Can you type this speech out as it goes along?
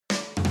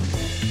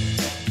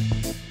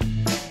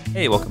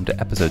Hey, welcome to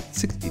episode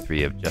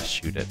 63 of Just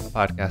Shoot It, a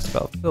podcast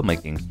about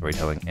filmmaking,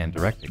 storytelling, and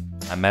directing.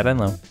 I'm Matt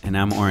Enlow. And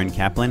I'm Oren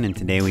Kaplan, and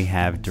today we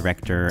have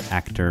director,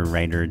 actor,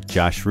 writer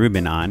Josh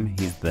Ruben on.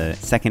 He's the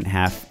second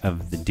half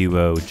of the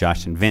duo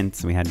Josh and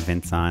Vince. We had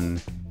Vince on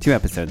 2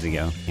 episodes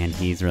ago, and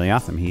he's really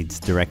awesome. He's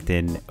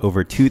directed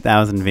over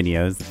 2,000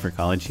 videos for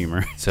College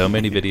Humor. So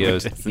many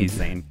videos. He's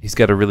insane. He's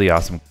got a really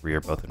awesome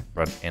career, both in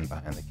front and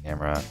behind the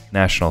camera,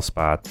 national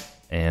spots,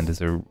 and is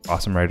an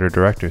awesome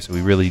writer-director. So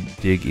we really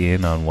dig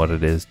in on what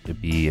it is to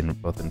be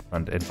both in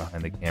front and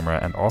behind the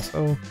camera, and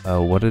also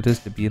what it is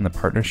to be in the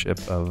partnership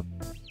of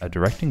a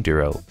directing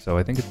duo. So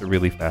I think it's a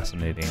really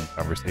fascinating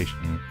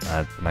conversation.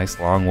 It's a nice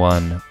long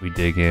one. We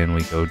dig in,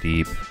 we go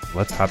deep.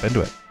 Let's hop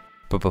into it.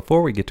 But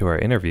before we get to our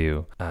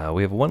interview,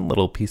 we have one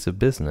little piece of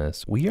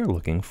business. We are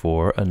looking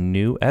for a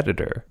new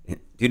editor.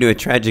 Due to a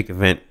tragic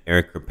event,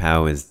 Eric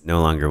Rapow is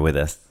no longer with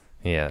us.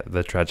 Yeah,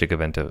 the tragic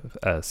event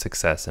of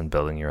success in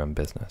building your own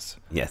business.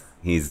 Yes,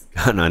 he's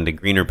gone on to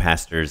greener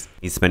pastures.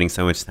 He's spending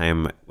so much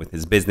time with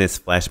his business,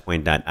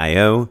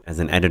 Flashpoint.io, as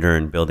an editor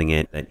and building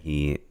it that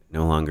he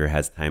no longer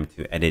has time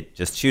to edit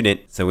Just Shoot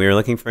It. So we were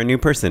looking for a new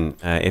person.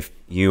 If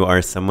you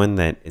are someone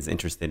that is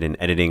interested in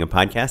editing a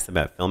podcast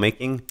about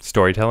filmmaking,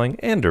 storytelling,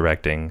 and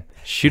directing,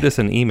 shoot us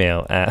an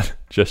email at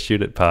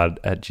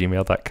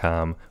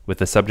justshootitpod@gmail.com with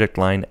the subject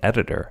line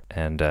editor,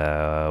 and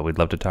we'd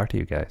love to talk to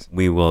you guys.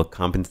 We will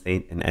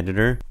compensate an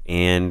editor,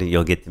 and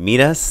you'll get to meet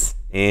us.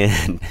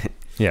 And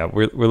yeah,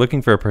 we're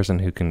looking for a person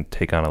who can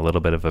take on a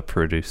little bit of a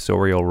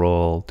producerial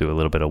role, do a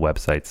little bit of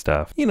website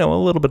stuff, a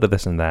little bit of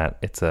this and that.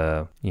 It's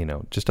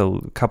just a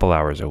couple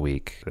hours a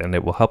week, and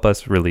it will help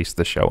us release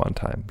the show on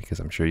time, because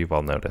I'm sure you've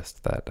all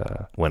noticed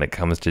that when it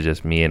comes to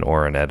just me and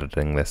Oren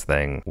editing this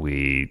thing,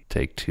 we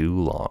take too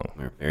long.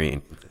 We're very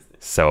inconsistent.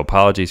 So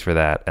apologies for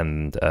that,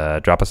 and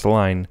drop us a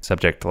line,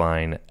 subject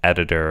line,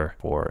 editor,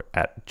 or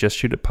at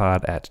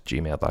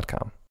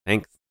justshootitpod@gmail.com.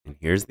 Thanks, and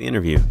here's the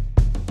interview.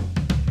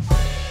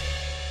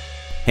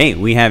 Hey,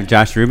 we have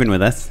Josh Ruben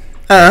with us.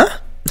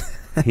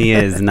 He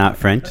is not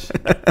French.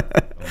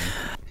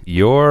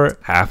 You're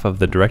half of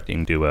the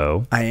directing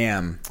duo. I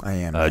am.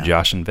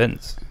 Josh and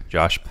Vince.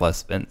 Josh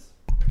plus Vince.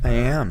 I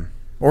am.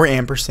 Or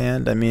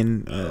ampersand. I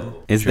mean,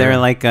 is there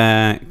like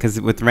because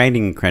with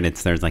writing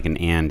credits, there's like an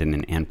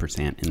and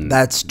ampersand. And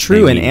that's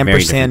true. An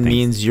ampersand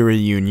means you're a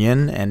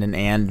union, and an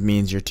and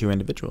means you're two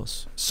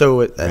individuals.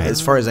 So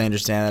as far as I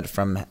understand it,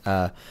 from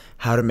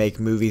How to Make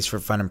Movies for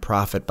Fun and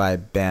Profit by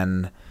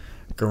Ben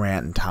Garant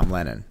and Tom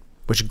Lennon,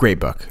 which is a great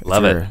book.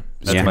 Love it.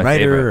 That's my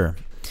favorite.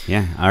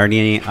 Yeah,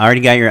 already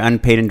got your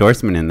unpaid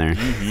endorsement in there.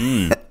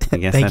 Mm-hmm. I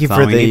guess thank you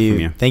for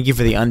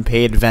the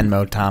unpaid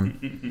Venmo,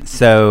 Tom.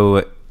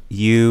 So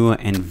you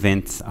and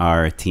Vince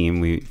are a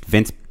team.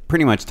 Vince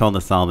pretty much told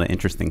us all the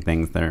interesting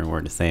things there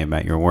were to say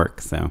about your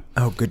work. So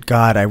good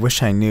God, I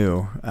wish I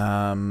knew.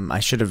 I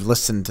should have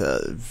listened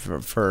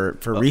for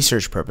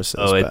research purposes.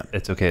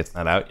 It's okay. It's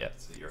not out yet.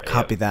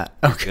 Copy that.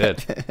 Okay.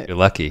 Good. You're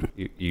lucky.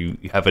 You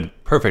have a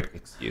perfect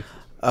excuse.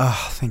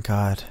 Oh, thank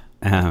God.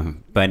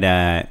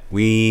 But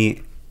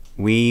we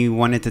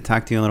wanted to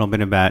talk to you a little bit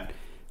about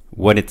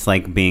what it's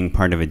like being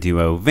part of a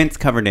duo. Vince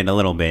covered it a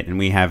little bit, and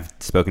we have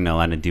spoken to a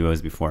lot of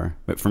duos before.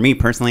 But for me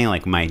personally,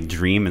 like, my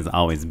dream has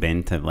always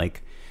been to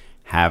like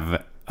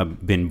have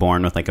been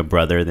born with like a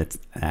brother that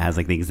has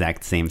like the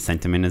exact same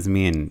sentiment as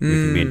me, and we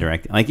can be a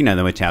director, like the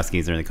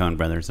Wachowskis or the Coen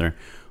brothers or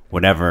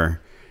whatever.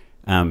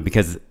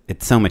 Because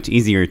it's so much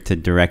easier to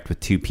direct with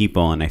 2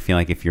 people, and I feel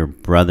like if you're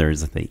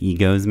brothers, the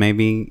egos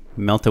maybe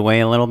melt away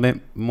a little bit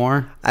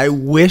more. I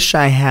wish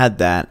I had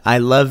that. I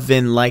love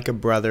Vin like a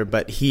brother,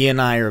 but he and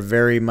I are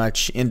very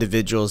much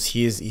individuals.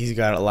 He's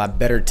got a lot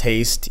better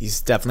taste. He's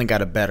definitely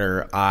got a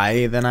better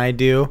eye than I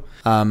do.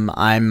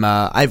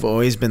 I've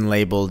always been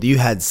labeled. You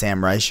had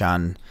Sam Reich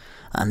on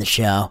the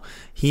show.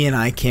 He and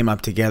I came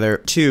up together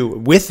too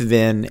with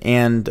Vin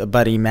and a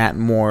buddy, Matt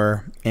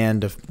Moore,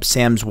 and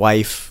Sam's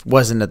wife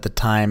wasn't at the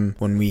time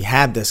when we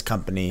had this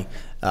company,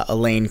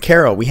 Elaine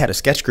Carroll. We had a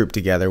sketch group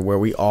together where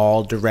we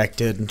all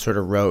directed and sort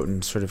of wrote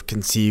and sort of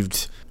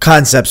conceived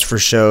concepts for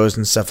shows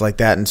and stuff like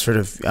that, and sort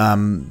of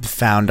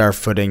found our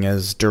footing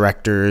as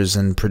directors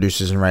and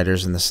producers and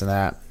writers and this and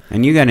that.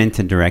 And you got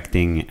into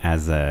directing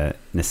as a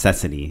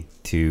necessity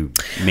to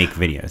make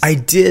videos. I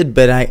did,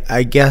 but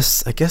I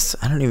guess I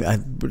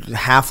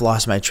half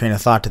lost my train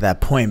of thought to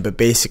that point. But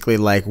basically,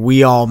 like,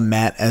 we all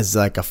met as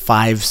like a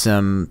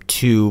fivesome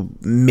to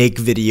make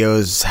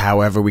videos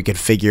however we could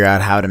figure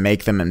out how to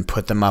make them and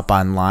put them up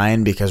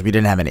online, because we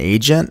didn't have an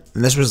agent.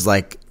 And this was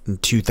like in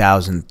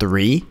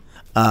 2003.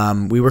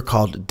 We were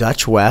called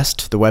Dutch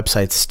West. The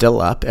website's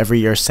still up. Every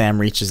year Sam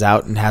reaches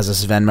out and has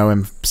us Venmo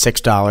him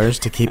 $6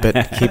 to keep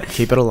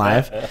it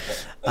alive.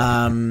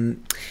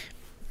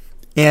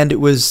 And it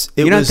was.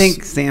 You don't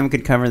think Sam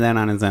could cover that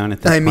on his own at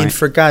this point? I mean,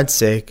 for God's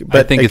sake. But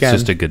I think again,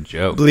 it's just a good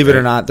joke. Believe it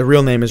or not, the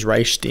real name is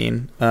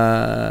Reichstein.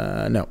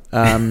 No.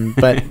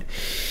 But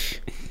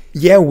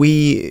yeah,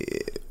 we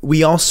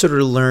we all sort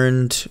of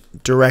learned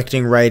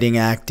directing, writing,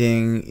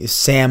 acting,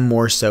 Sam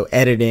more so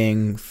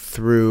editing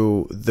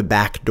through the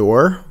back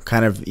door,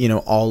 kind of,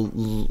 all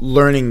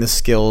learning the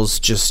skills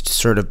just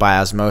sort of by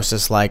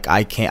osmosis. Like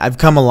I've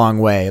come a long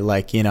way.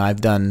 Like,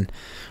 I've done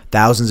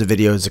thousands of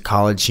videos of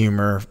College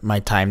Humor, my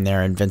time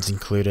there, and Vince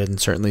included,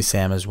 and certainly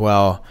Sam as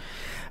well.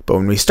 But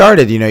when we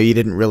started, you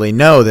didn't really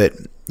know that,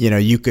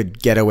 you could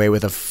get away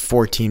with a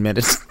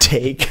 14-minute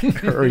take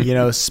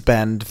or,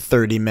 spend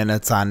 30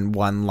 minutes on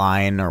one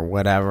line or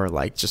whatever,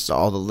 like just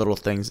all the little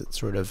things that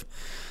sort of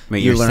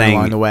you learn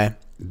along the way.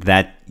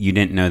 That you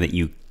didn't know that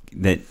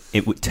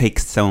it would take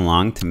so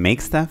long to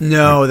make stuff?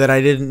 No, that I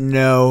didn't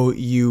know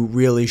you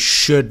really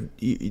should.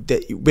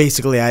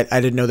 Basically, I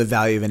didn't know the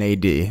value of an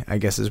AD, I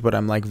guess is what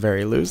I'm like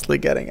very loosely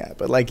getting at.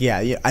 But like,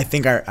 yeah, I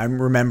think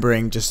I'm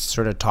remembering just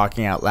sort of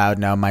talking out loud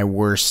now my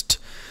worst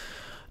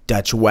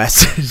Dutch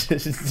West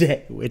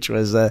day, which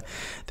was there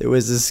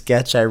was a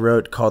sketch I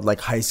wrote called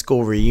like High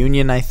School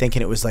Reunion, I think,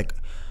 and it was like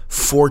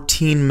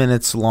 14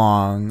 minutes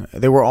long.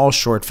 They were all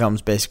short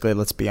films, basically,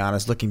 let's be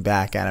honest, looking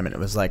back at them. And it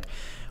was like,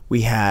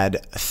 we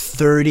had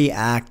 30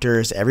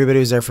 actors. Everybody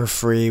was there for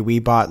free. We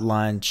bought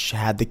lunch,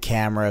 had the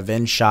camera,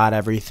 Vin shot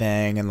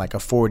everything, and like a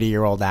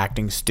 40-year-old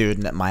acting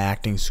student at my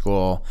acting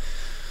school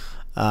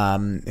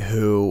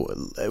who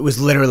it was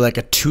literally like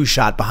a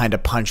 2-shot behind a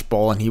punch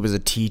bowl, and he was a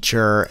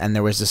teacher. And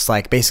there was this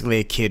like basically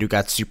a kid who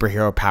got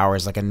superhero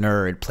powers, like a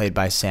nerd played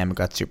by Sam, who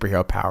got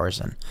superhero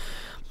powers and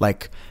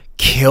like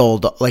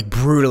killed, like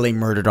brutally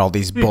murdered all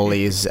these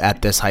bullies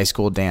at this high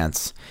school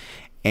dance.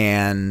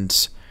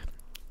 And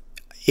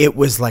it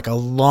was like a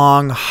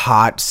long,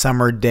 hot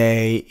summer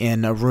day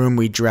in a room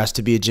we dressed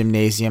to be a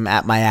gymnasium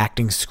at my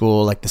acting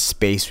school, like the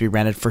space we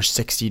rented for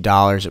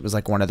 $60. It was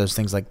like one of those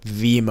things, like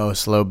the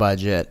most low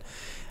budget.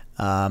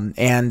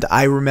 And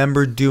I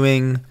remember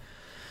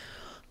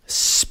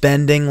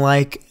spending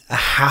like a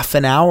half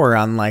an hour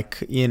on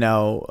like,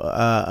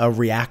 a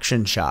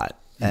reaction shot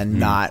and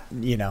not,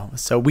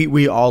 so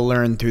we all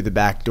learned through the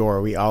back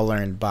door. We all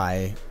learned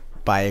by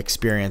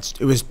experience.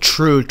 It was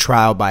true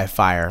trial by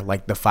fire,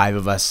 like the 5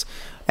 of us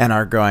and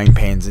our growing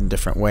pains in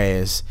different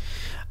ways.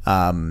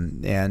 But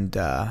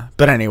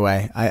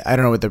anyway, I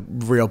don't know what the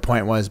real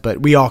point was, but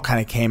we all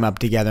kind of came up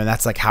together, and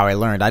that's like how I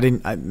learned.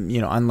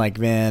 Unlike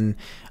Vin,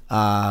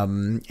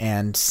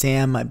 and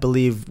Sam, I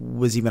believe,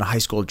 was even a high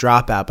school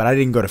dropout, but I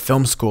didn't go to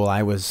film school.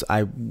 I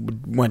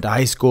went to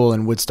high school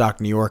in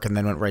Woodstock, New York, and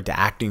then went right to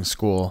acting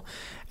school,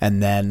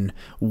 and then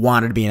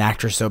wanted to be an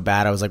actor so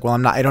bad. I was like,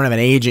 well, I don't have an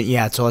agent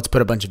yet, so let's put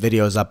a bunch of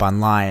videos up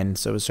online.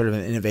 So it was sort of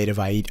an innovative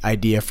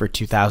idea for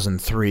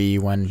 2003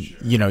 when,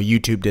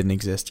 YouTube didn't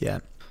exist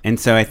yet. And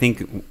so I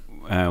think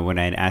what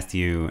I'd asked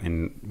you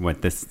and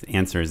what this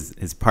answer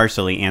is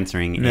partially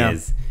answering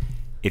is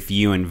if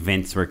you and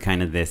Vince were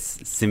kind of this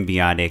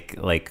symbiotic,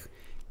 like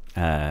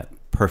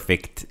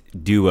perfect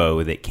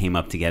duo that came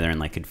up together and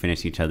like could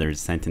finish each other's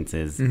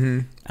sentences,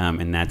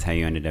 and that's how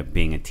you ended up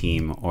being a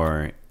team,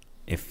 or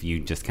if you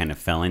just kind of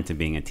fell into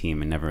being a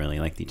team and never really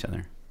liked each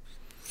other.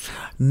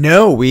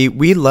 No,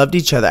 we loved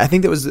each other. I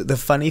think that was the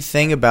funny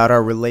thing about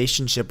our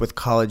relationship with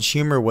College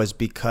Humor was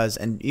because,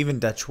 and even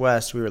Dutch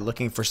West, we were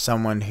looking for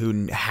someone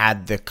who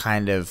had the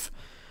kind of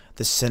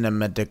the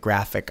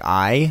cinematic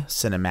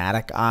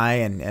eye,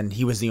 and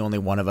he was the only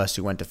one of us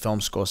who went to film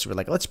school. So we're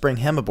like, let's bring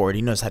him aboard.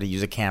 He knows how to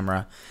use a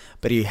camera,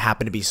 but he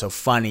happened to be so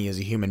funny as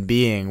a human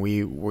being.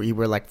 We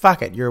were like,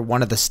 fuck it, you're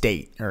one of the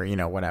state, or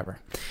whatever.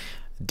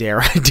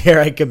 Dare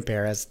I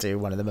compare us to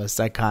one of the most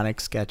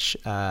iconic sketch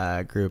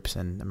groups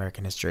in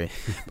American history?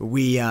 But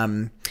we,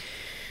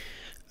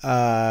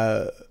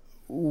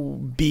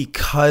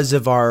 because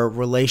of our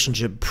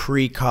relationship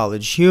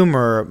pre-College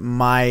Humor,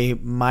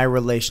 my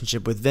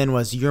relationship with Vin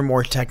was, you're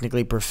more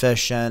technically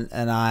proficient,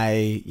 and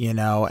I,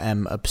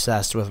 am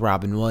obsessed with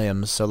Robin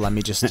Williams. So let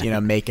me just,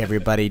 make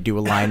everybody do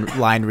a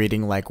line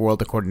reading like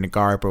World According to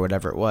Garp or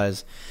whatever it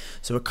was.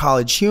 So at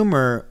College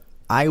Humor,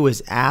 I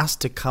was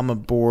asked to come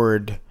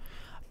aboard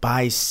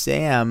by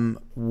Sam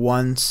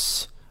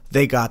once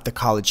they got the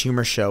College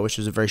Humor show, which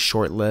was a very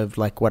short-lived,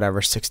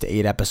 6 to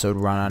 8 episode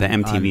run on the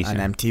MTV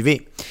on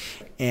MTV.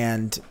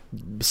 And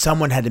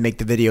someone had to make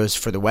the videos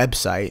for the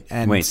website.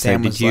 And wait,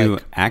 Sam so did you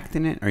act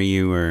in it, or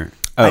you were?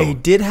 Oh. I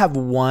did have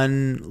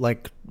one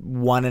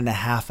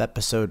 1.5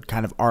 episode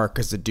kind of arc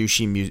as a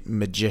douchey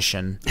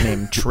magician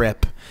named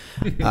Trip,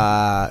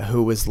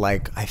 who was I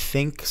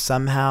think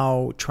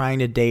somehow trying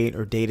to date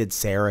or dated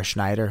Sarah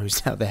Schneider,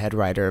 who's now the head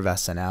writer of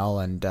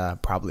SNL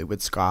and probably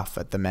would scoff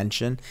at the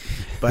mention.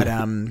 But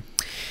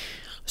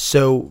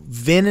so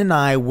Vin and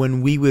I,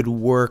 when we would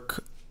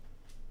work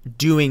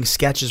doing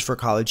sketches for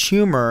College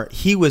Humor,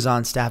 he was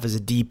on staff as a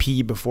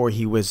DP before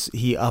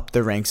he upped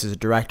the ranks as a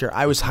director.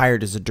 I was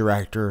hired as a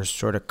director,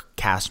 sort of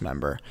cast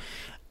member.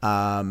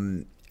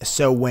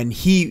 So when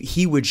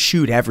he would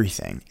shoot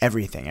everything.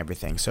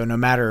 So no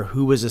matter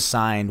who was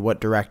assigned, what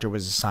director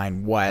was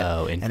assigned what,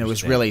 and it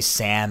was really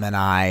Sam and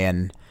I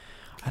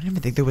don't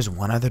even think there was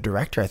one other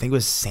director. I think it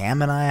was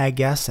Sam and I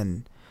guess,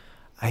 and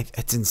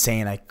it's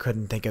insane. I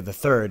couldn't think of the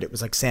third. It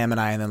was Sam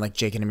and I, and then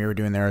Jake and Amir were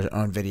doing their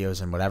own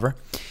videos and whatever.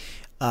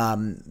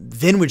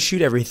 Vin would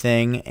shoot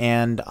everything,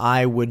 and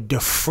I would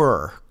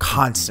defer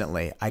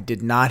constantly. I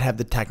did not have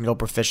the technical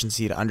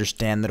proficiency to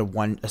understand that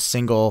a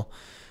single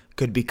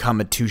could become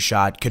a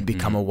two-shot, could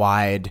become a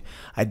wide.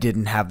 I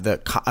didn't have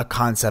a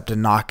concept of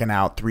knocking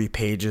out 3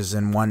 pages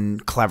in one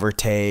clever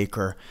take,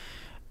 or,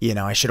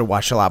 I should have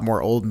watched a lot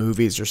more old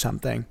movies or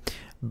something.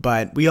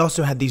 But we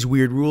also had these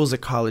weird rules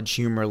at College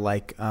Humor,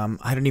 like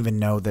I don't even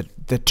know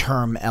the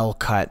term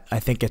L-cut. I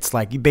think it's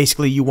like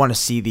you want to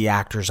see the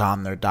actors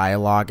on their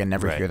dialogue and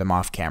never hear them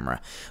off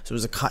camera. So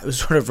it was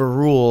sort of a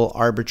rule,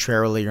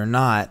 arbitrarily or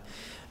not,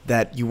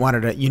 that you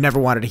never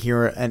wanted to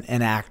hear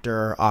an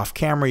actor off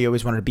camera. You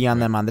always wanted to be on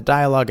them on the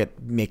dialogue.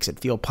 It makes it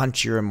feel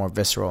punchier and more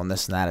visceral and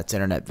this and that. It's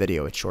internet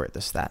video. It's short,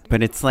 this, that.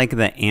 But it's like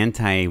the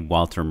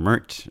anti-Walter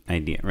Murch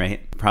idea,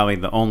 right? Probably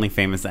the only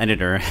famous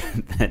editor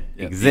that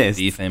exists.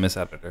 The famous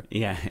editor.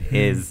 Yeah,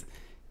 is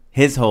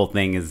his whole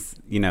thing is,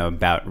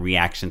 about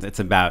reactions. It's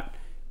about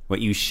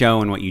what you show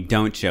and what you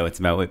don't show. It's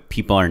about what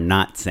people are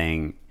not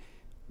saying.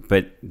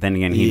 But then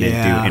again, he did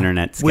do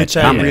internet sketch which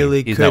comedy. I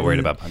really He's not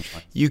worried about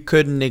punchlines. You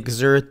couldn't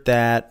exert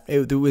that.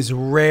 It was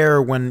rare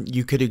when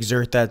you could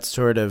exert that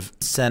sort of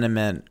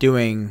sentiment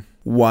doing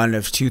one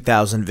of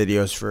 2,000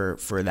 videos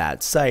for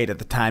that site at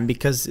the time,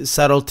 because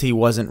subtlety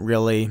wasn't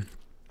really,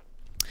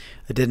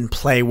 it didn't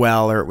play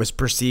well, or it was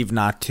perceived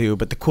not to.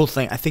 But the cool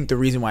thing, I think the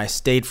reason why I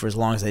stayed for as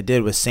long as I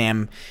did, was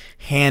Sam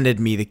handed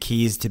me the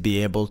keys to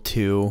be able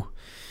to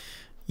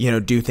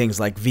do things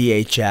like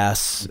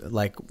VHS,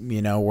 like,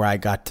 where I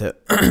got to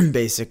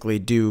basically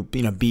do,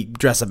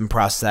 dress up in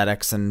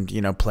prosthetics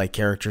and, play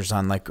characters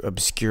on like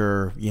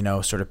obscure,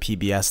 sort of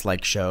PBS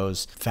like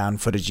shows, found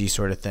footagey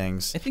sort of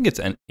things. I think it's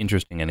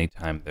interesting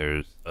anytime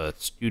there's a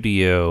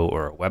studio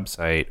or a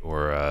website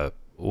or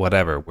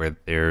whatever where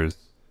there's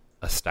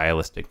a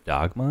stylistic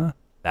dogma.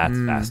 That's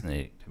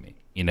fascinating to me.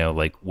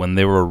 Like when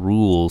there were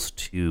rules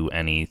to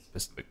any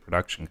specific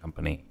production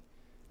company,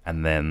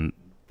 and then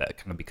that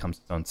kind of becomes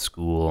its own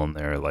school, and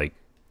they're like,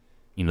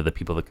 the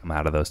people that come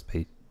out of those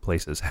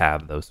places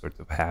have those sorts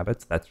of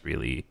habits. That's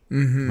really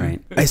right.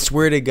 I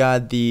swear to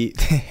God,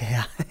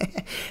 I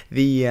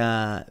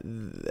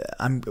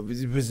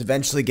was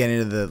eventually getting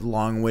to the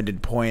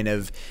long-winded point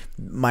of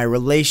my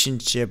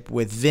relationship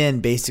with Vin.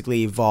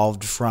 Basically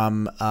evolved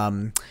from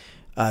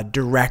a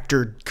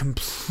director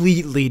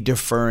completely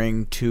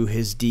deferring to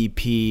his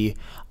DP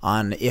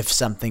on if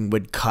something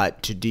would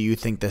cut, to do you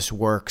think this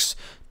works,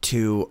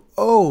 to,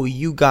 oh,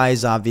 you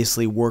guys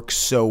obviously work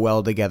so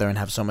well together and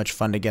have so much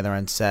fun together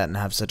on set and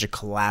have such a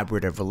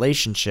collaborative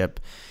relationship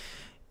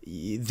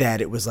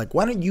that it was like,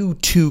 why don't you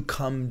two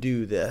come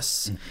do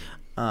this?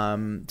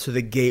 So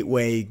the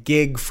gateway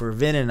gig for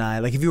Vin and I,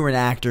 like if you were an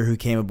actor who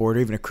came aboard,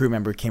 or even a crew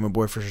member who came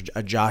aboard for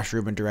a Josh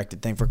Ruben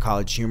directed thing for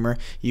College Humor,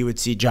 you would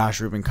see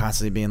Josh Ruben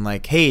constantly being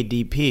like, hey,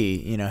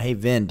 DP, hey,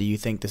 Vin, do you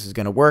think this is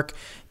going to work?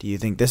 Do you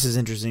think this is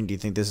interesting? Do you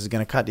think this is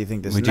going to cut? Do you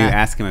think this Would you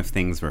ask him if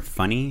things were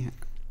funny?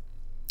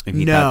 If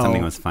he thought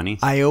something was funny?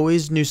 I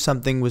always knew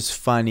something was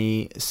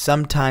funny.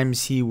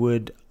 Sometimes he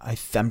would,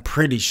 I'm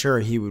pretty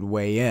sure he would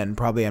weigh in,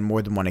 probably on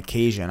more than one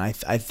occasion. I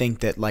think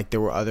that like there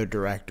were other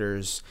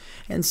directors,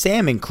 and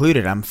Sam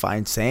included, I'm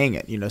fine saying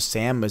it.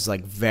 Sam was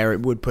like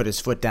would put his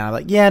foot down,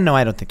 like, yeah, no,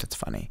 I don't think that's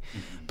funny.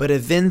 But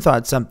if Vin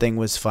thought something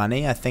was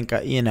funny, I think,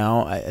 I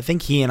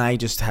think he and I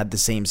just had the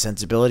same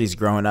sensibilities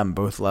growing up and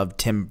both loved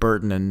Tim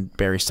Burton and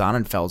Barry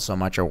Sonnenfeld so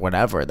much or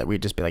whatever, that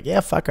we'd just be like, yeah,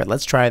 fuck it,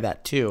 let's try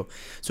that too.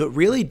 So it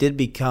really did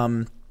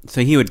become...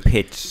 So he would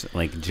pitch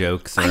like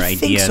jokes or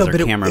ideas or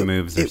camera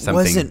moves or something. It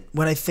wasn't,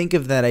 when I think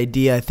of that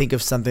idea, I think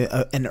of something,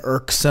 an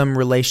irksome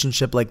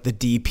relationship, like the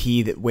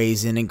DP that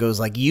weighs in and goes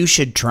like, you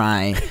should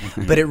try.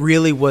 But it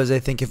really was, I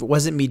think, if it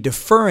wasn't me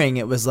deferring,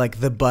 it was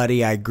like the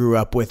buddy I grew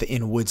up with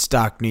in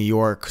Woodstock, New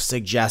York,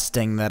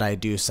 suggesting that I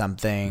do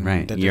something.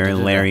 Right. You're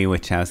Larry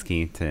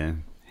Wachowski to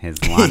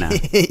his Lana.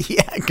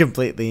 Yeah,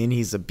 completely. And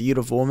he's a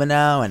beautiful woman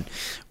now, and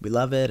we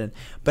love it.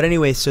 But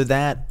anyway, so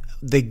that...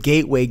 the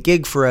gateway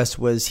gig for us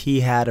was, he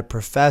had a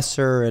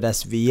professor at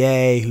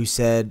SVA who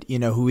said,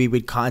 who he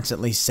would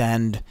constantly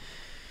send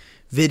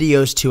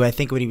videos to, I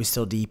think when he was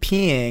still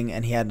DPing,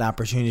 and he had an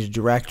opportunity to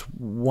direct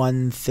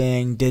one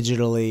thing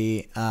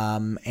digitally,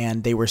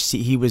 and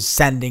he was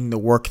sending the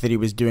work that he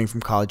was doing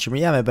from College Humor.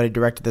 Yeah, but I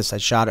directed this, I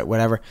shot it,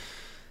 whatever.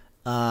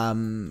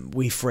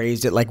 We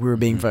phrased it like we were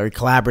being very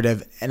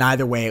collaborative, and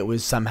either way it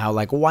was somehow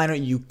like, why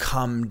don't you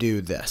come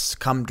do this,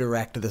 come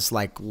direct this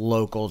like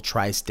local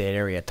tri-state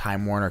area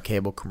Time Warner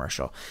cable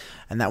commercial.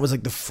 And that was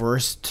like the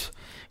first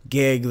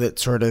gig that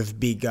sort of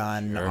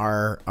begun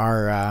our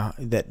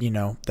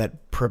that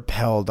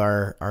propelled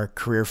our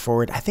career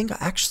forward. I think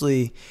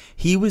actually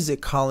he was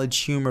at College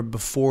Humor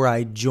before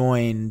I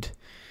joined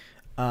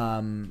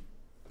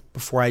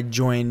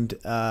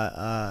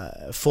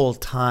full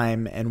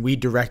time, and we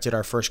directed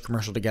our first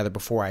commercial together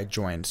before I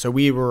joined. So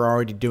we were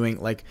already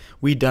doing, like,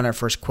 we'd done our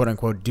first quote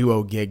unquote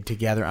duo gig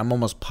together. I'm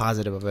almost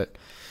positive of it,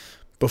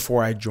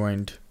 before I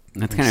joined.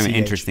 That's kind of an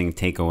interesting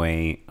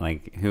takeaway.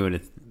 Like, who would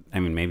have,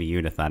 maybe you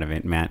would have thought of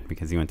it, Matt,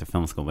 because you went to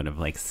film school, but of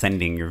like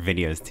sending your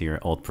videos to your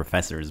old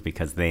professors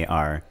because they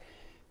are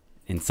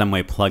in some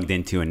way plugged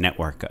into a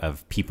network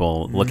of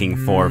people looking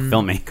for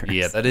filmmakers.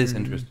 Yeah, that is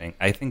interesting.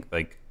 I think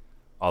like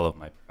all of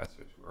my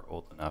professors were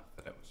old enough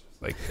that it was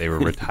just like they were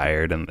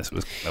retired, and this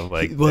was kind of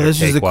like Well, their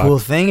this is the cakewalk. cool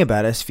thing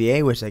about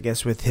SVA, which I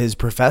guess with his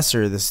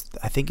professor, this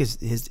I think is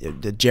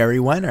Jerry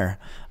Wenner,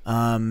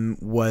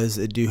 was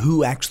a dude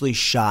who actually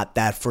shot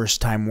that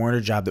first Time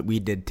Warner job that we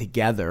did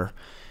together.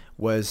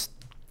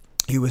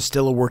 He was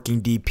still a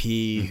working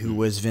DP who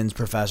was Vin's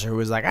professor, who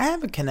was like, I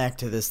have a connect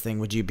to this thing.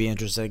 Would you be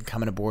interested in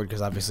coming aboard?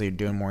 Because obviously you're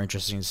doing more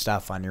interesting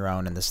stuff on your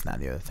own and this and that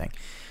and the other thing.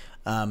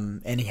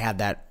 And he had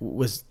that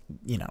was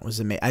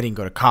amazing. I didn't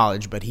go to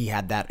college, but he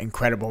had that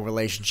incredible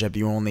relationship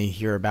you only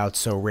hear about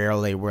so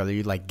rarely, where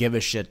you like give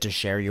a shit to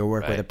share your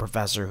work with a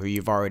professor who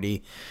you've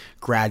already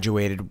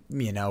graduated,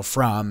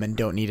 from and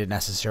don't need to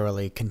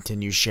necessarily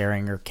continue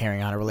sharing or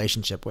carrying on a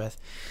relationship with.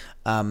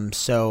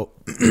 So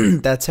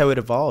that's how it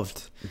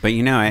evolved. But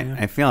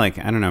I feel like,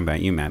 I don't know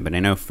about you, Matt, but I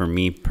know for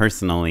me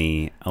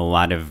personally, a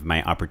lot of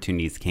my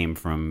opportunities came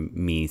from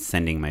me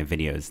sending my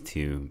videos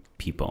to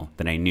people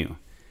that I knew.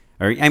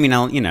 Or, I mean,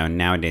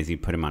 nowadays you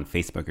put them on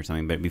Facebook or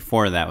something, but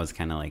before that was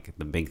kind of like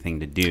the big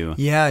thing to do.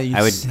 Yeah,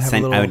 I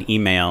would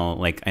email,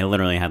 like, I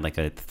literally had like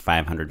a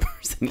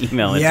 500-person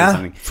email list or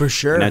something. For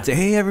sure. And I'd say,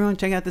 hey, everyone,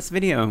 check out this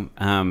video.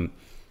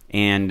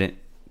 And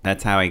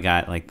that's how I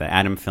got like the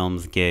Adam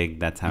Films gig.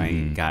 That's how I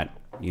got,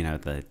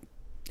 the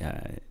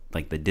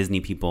Disney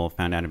people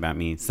found out about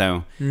me.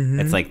 So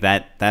it's like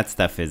that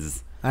stuff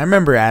is. I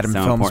remember Adam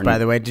so Films, important. by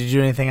the way. Did you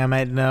do anything I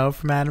might know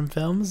from Adam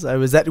Films?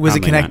 Was it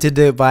Probably connected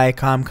to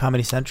Viacom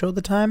Comedy Central at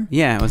the time?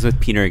 Yeah, it was with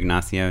Peter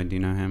Ignacio. Do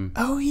you know him?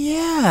 Oh, He was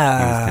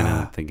yeah. kind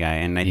of the guy.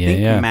 And I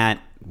think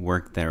Matt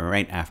worked there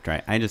right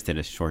after I just did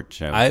a short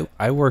show.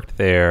 I worked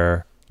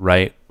there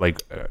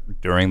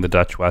during the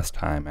Dutch West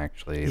time,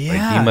 actually.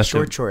 Yeah,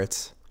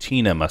 shorts.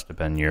 Tina must have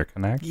been your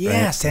connect.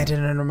 Yeah, right? Santa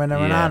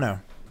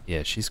Romano.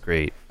 Yeah, she's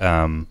great.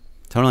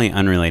 Totally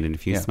unrelated.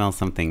 If you smell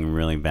something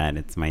really bad,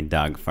 it's my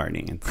dog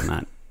farting. It's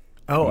not.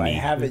 Oh, I me.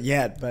 haven't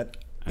yet, but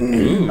I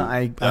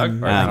Dog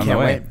farting on the can't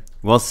way. wait.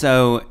 Well,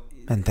 so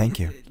And thank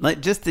you.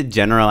 just to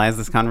generalize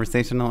this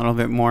conversation a little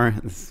bit more,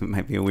 this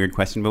might be a weird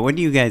question, but what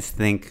do you guys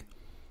think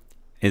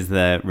is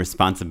the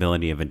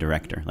responsibility of a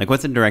director? Like,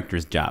 what's a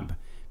director's job?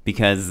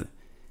 Because,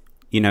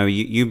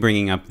 you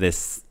bringing up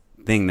this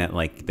thing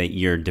that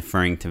you're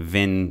deferring to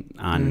Vin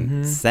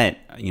on set,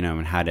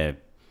 and how to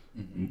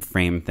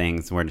frame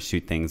things, where to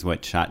shoot things,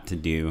 what shot to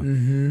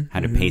do, how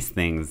to pace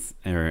things,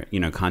 or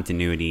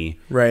continuity.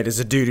 Right, as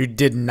a dude who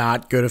did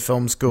not go to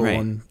film school Right.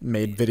 and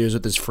made videos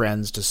with his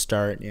friends to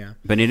start, yeah.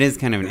 But it is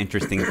kind of an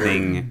interesting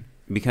thing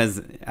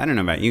because I don't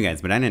know about you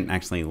guys, but I didn't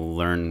actually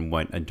learn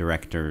what a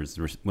director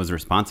was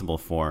responsible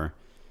for.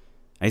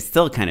 I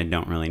still kind of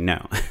don't really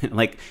know.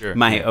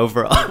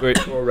 Overall,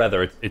 or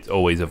rather, it's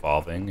always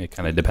evolving. It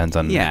kind of depends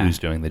on who's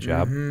doing the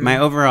job. My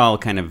overall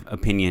kind of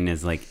opinion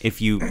is like, if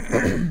you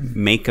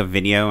make a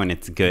video and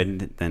it's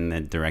good, then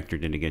the director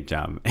did a good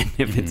job. And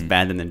if it's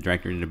bad, then the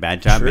director did a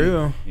bad job.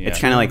 True. And it's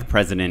kind of like the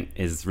president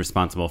is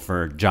responsible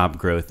for job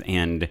growth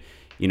and,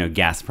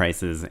 gas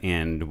prices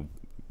and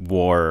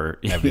war,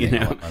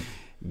 Everything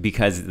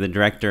because the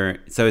director,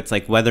 so it's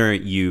like whether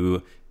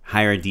you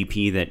hire a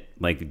DP that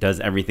like does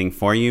everything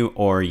for you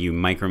or you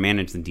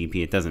micromanage the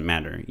DP, it doesn't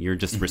matter. You're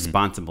just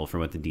responsible for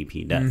what the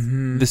DP does.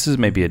 This is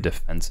maybe a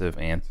defensive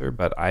answer,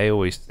 but I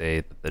always say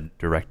that the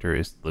director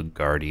is the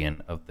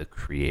guardian of the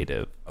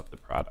creative of the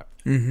product.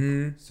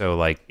 So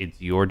like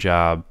it's your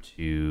job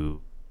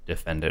to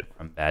defend it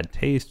from bad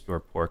taste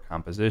or poor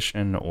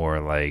composition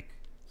or like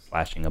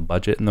slashing a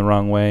budget in the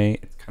wrong way.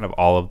 It's kind of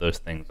all of those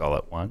things all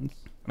at once.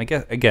 And I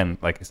guess, again,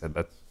 like I said,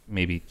 that's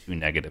maybe too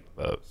negative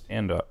of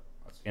a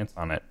stance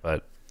on it,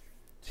 but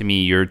to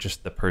me, you're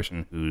just the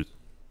person whose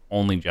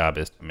only job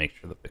is to make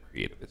sure that the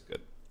creative is good.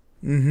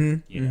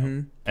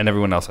 And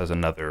everyone else has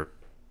another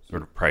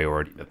sort of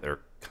priority that they're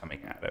coming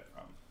at it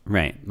from.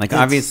 Right. Like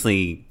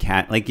obviously,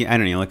 I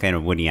don't know, look at a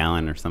Woody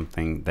Allen or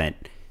something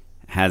that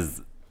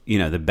has,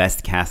 the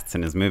best casts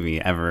in his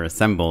movie ever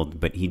assembled,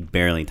 but he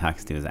barely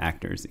talks to his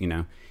actors,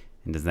 And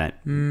does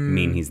that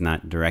mean he's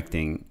not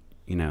directing,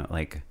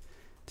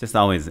 just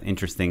always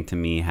interesting to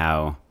me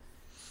how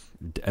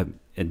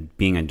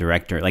being a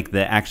director, like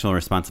the actual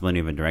responsibility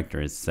of a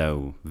director is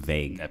so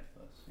vague.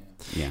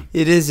 Yeah.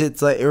 It is.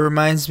 It's like, it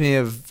reminds me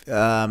of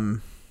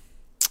not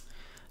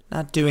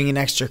doing an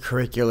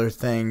extracurricular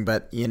thing,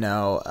 but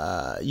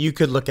you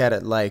could look at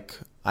it like,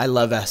 I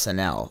love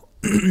SNL.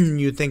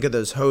 You think of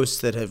those hosts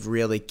that have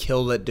really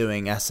killed it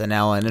doing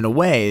SNL, and in a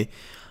way,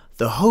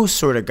 the host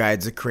sort of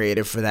guides the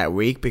creative for that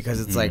week, because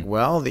it's like,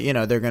 well,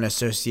 they're going to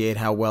associate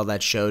how well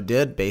that show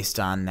did based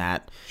on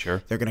that.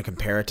 Sure. They're going to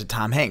compare it to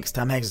Tom Hanks.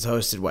 Tom Hanks has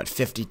hosted,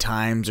 50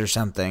 times or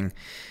something.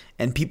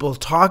 And people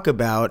talk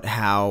about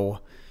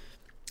how,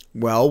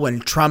 well,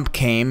 when Trump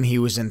came, he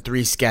was in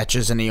 3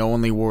 sketches and he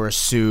only wore a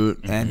suit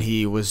and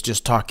he was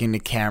just talking to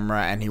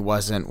camera and he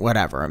wasn't,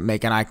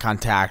 making eye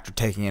contact or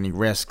taking any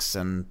risks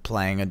and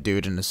playing a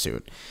dude in a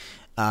suit.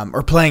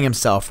 Or playing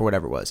himself or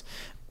whatever it was.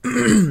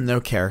 No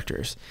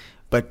characters.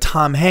 But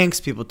Tom Hanks,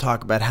 people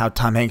talk about how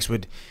Tom Hanks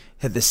would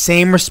had the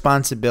same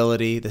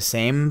responsibility, the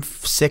same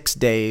 6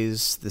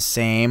 days, the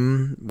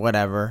same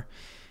whatever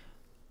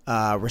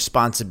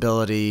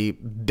responsibility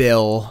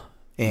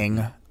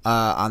billing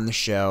on the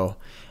show,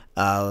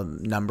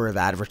 number of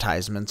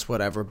advertisements,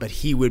 whatever. But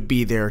he would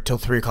be there till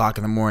 3 o'clock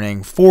in the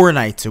morning, 4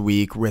 nights a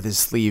week, with his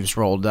sleeves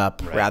rolled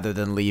up, rather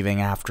than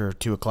leaving after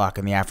 2 o'clock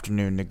in the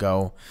afternoon to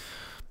go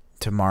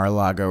to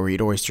Mar-a-Lago or eat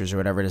oysters or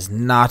whatever it is.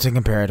 Not to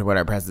compare it to what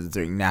our president's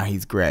doing now.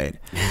 He's great,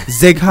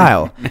 Zig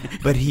Heil.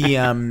 But he,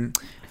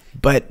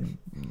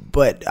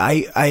 but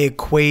I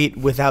equate,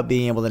 without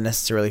being able to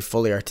necessarily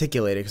fully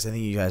articulate it, because I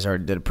think you guys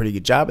already did a pretty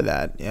good job of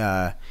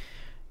that.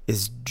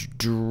 Is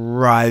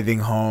driving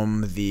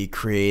home the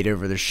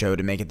creative or the show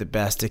to make it the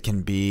best it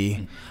can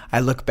be. I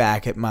look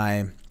back at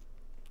my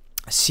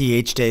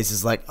CH days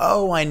as like,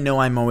 oh, I know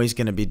I'm always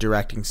going to be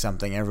directing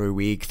something every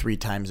week, 3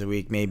 times a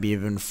week, maybe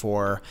even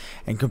 4,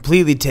 and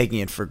completely taking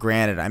it for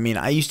granted. I mean,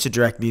 I used to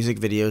direct music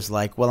videos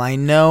like, well, I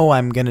know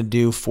I'm going to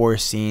do 4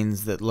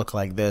 scenes that look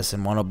like this,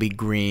 and one will be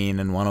green,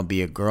 and one will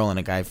be a girl and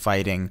a guy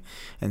fighting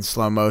in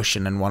slow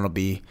motion, and one will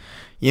be,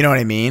 you know what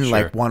I mean? Sure.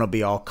 Like, one will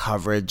be all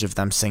coverage of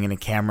them singing a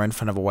camera in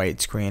front of a white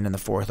screen, and the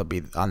 4th will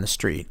be on the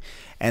street.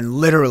 And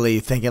literally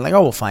thinking like,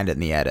 oh, we'll find it in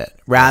the edit,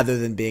 rather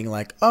than being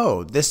like,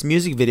 oh, this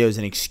music video is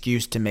an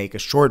excuse to make a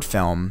short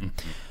film,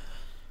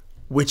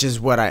 which is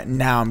what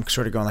now I'm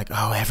sort of going like,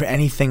 oh,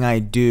 anything I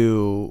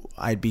do,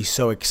 I'd be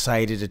so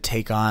excited to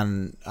take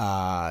on,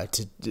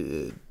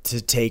 to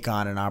take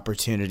on an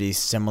opportunity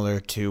similar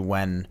to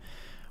when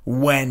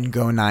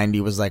Go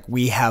 90 was like,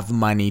 we have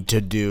money to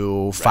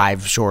do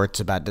 5 shorts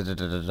about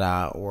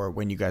da-da-da-da-da, or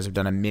when you guys have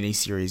done a mini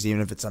series,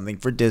 even if it's something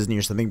for Disney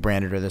or something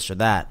branded or this or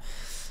that.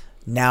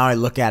 Now I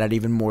look at it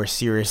even more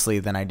seriously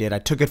than I did. I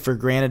took it for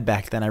granted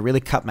back then. I really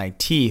cut my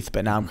teeth,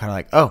 but now I'm kind of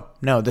like, oh,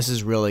 no, this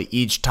is really,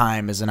 each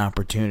time is an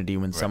opportunity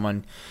when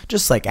someone,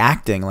 just like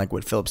acting, like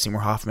what Philip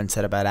Seymour Hoffman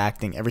said about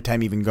acting, every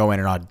time you even go in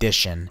an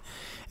audition,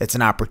 it's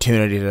an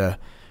opportunity to,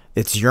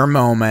 it's your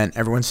moment,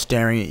 everyone's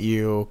staring at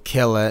you,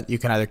 kill it. You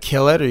can either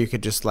kill it or you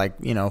could just like,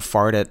 you know,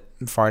 fart it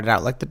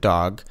out like the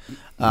dog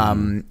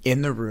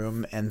in the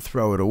room and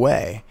throw it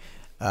away.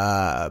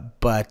 Yeah,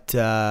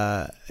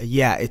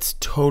 it's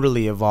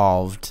totally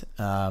evolved,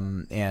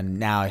 and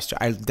now I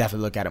definitely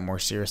look at it more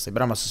seriously.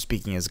 But I'm also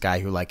speaking as a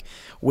guy who like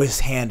was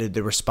handed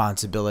the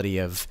responsibility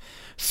of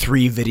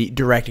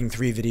directing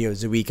 3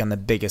 videos a week on the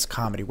biggest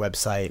comedy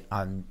website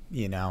on,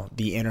 you know,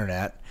 the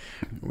internet,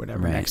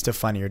 whatever, next to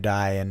Funny or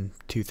Die, in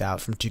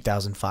 2000, from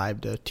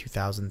 2005 to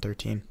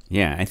 2013.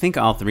 Yeah, I think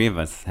all 3 of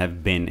us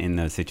have been in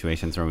those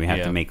situations where we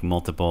have to make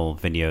multiple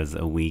videos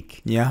a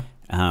week. Yeah.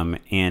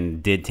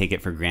 And did take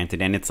it for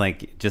granted. And it's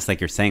like, just like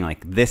you're saying,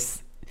 like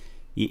this,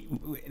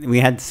 we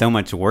had so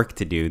much work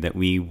to do that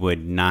we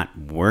would not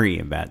worry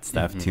about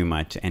stuff too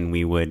much. And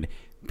we would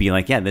be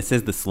like, yeah, this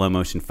is the slow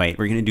motion fight.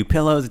 We're going to do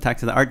pillows, talk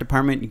to the art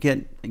department.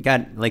 You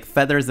got like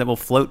feathers that will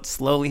float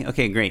slowly.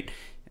 Okay, great.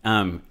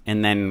 And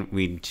then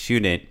we'd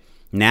shoot it.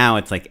 Now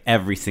it's like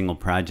every single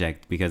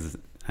project, because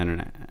I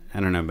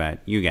don't know about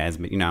you guys,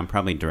 but you know, I'm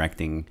probably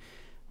directing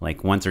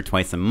like once or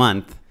twice a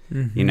month.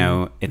 You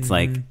know, it's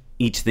like,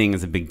 each thing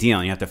is a big deal,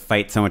 and you have to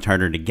fight so much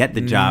harder to get the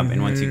job.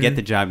 And once you get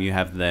the job, you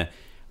have the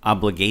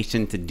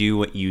obligation to do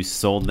what you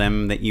sold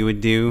them that you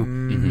would do.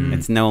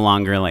 It's no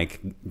longer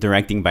like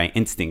directing by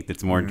instinct.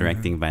 It's more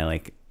directing by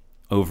like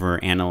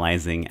over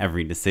analyzing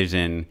every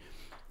decision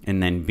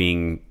and then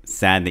being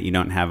sad that you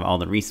don't have all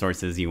the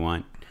resources you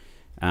want.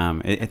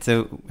 It's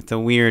a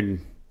weird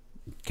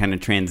kind of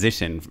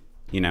transition,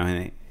 you know.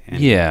 And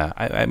yeah,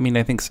 I mean,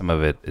 I think some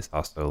of it is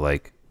also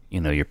like, you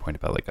know, your point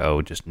about like,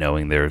 oh, just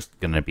knowing there's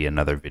going to be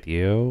another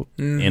video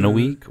in a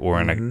week or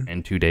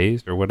in 2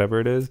 days or whatever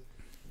it is.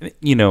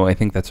 You know, I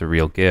think that's a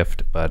real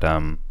gift. But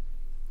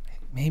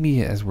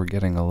maybe as we're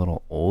getting a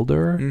little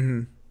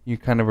older, you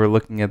kind of are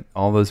looking at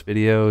all those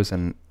videos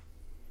and,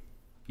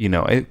 you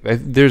know,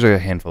 there's a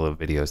handful of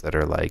videos that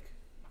are like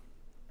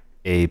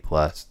A+,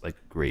 like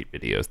great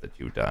videos that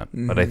you've done.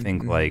 But I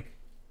think like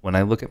when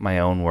I look at my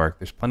own work,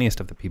 there's plenty of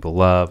stuff that people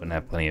love and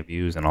have plenty of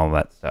views and all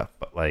that stuff.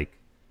 But like,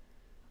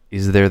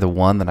 is there the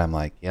one that I'm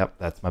like, yep,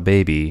 that's my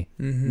baby?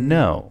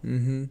 No.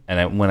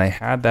 And when I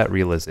had that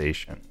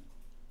realization,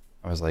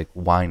 I was like,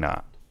 why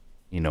not?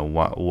 You know,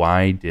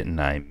 why didn't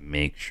I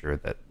make sure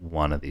that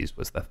one of these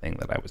was the thing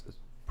that I was as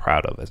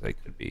proud of as I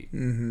could be?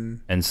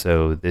 And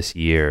so this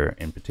year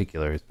in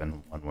particular has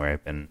been one where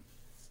I've been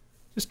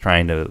just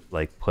trying to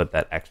like put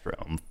that extra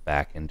oomph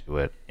back into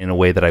it in a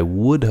way that I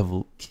would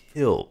have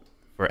killed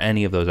for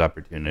any of those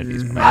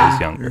opportunities when I was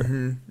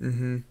younger.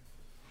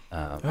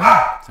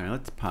 Sorry,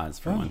 let's pause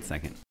for 1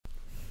 second.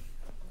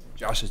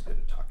 Josh is good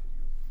at talking.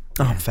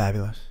 Oh,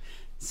 fabulous.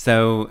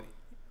 So,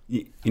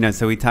 you know,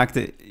 so we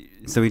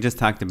just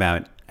talked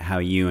about how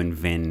you and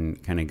Vin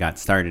kind of got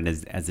started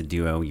as a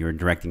duo. You were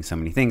directing so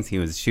many things. He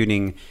was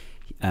shooting,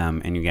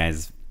 and you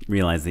guys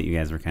realized that you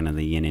guys were kind of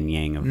the yin and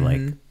yang of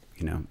like,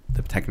 you know,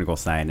 the technical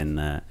side and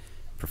the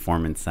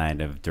performance side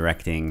of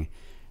directing.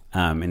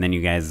 And then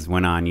you guys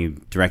went on, you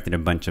directed a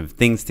bunch of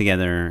things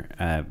together.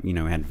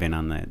 Had Vin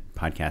on the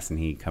podcast and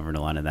he covered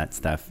a lot of that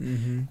stuff.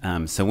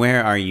 Mm-hmm. So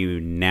where are you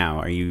now?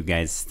 Are you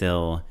guys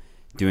still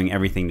doing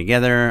everything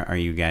together? Are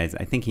you guys,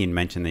 I think he had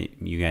mentioned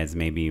that you guys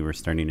maybe were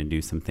starting to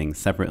do some things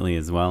separately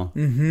as well.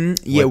 Mm-hmm.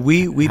 Yeah,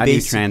 we how do you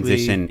basically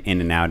transition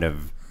in and out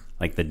of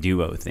like the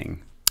duo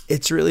thing?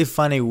 It's really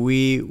funny.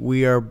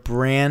 We are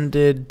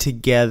branded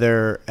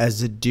together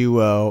as a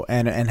duo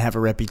and have a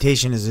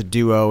reputation as a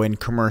duo in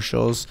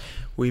commercials.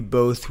 We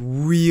both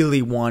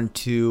really want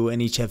to and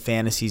each have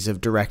fantasies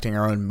of directing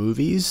our own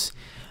movies.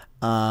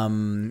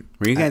 Were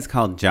you guys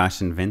called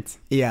Josh and Vince?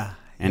 Yeah.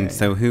 And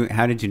so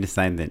how did you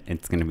decide that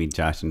it's going to be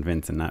Josh and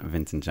Vince and not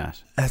Vince and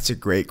Josh? That's a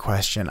great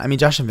question. I mean,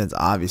 Josh and Vince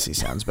obviously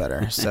sounds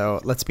better. So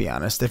let's be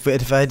honest. If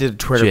I did a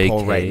Twitter JK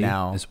poll right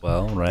now. as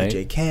well, right?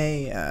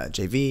 JK,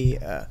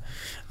 JV,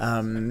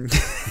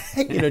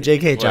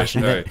 JK,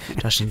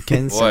 Josh and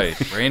Vince. Boy,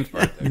 brain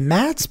fart there.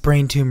 Matt's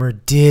brain tumor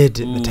did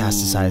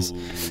metastasize.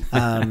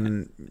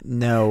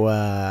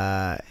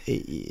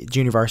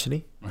 Junior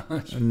varsity,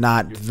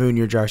 not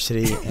Junior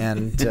varsity,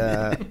 and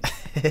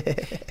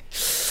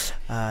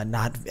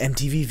not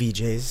MTV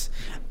VJs.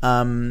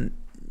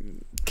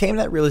 Came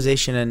to that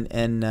realization,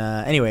 and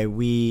anyway,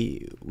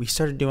 we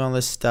started doing all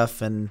this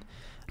stuff and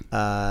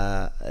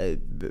a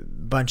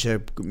bunch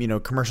of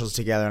commercials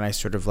together, and I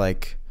sort of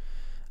like.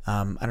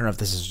 I don't know if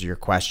this is your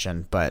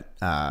question, but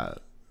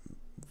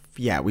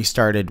we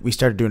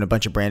started doing a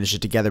bunch of branded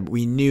shit together. But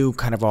we knew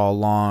kind of all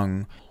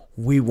along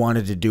we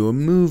wanted to do a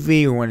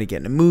movie, we wanted to get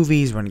into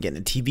movies, we wanted to get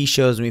into TV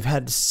shows, and we've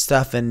had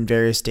stuff in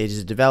various stages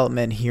of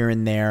development here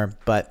and there,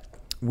 but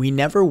we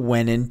never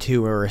went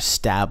into or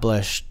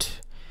established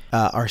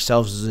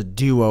ourselves as a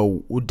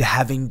duo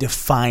having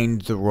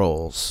defined the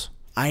roles.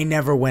 I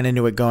never went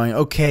into it going,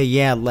 okay,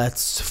 yeah,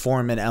 let's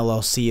form an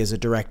LLC as a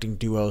directing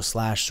duo /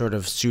 sort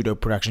of pseudo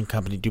production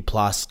company,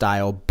 Duplass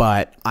style,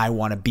 but I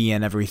want to be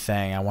in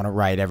everything. I want to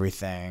write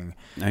everything.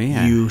 Oh,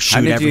 yeah. You shoot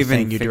everything. How did you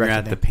even you figure direct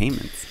out the everything.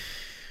 payments?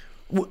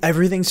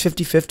 Everything's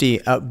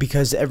 50-50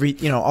 because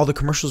all the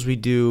commercials we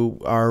do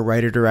are our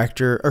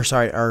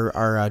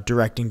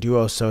directing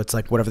duo. So it's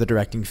like whatever the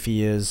directing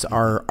fee is,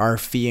 our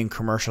fee in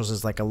commercials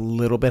is like a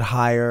little bit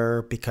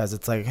higher because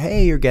it's like,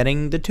 hey, you're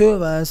getting the two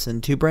of us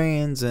and two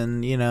brains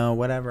and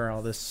whatever,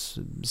 all this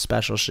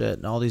special shit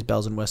and all these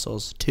bells and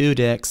whistles, two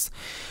dicks,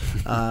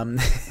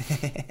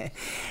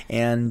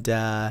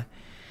 and.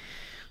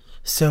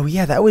 So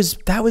yeah, that was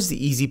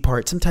the easy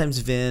part. Sometimes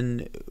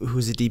Vin,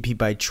 who's a DP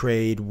by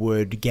trade,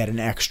 would get an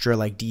extra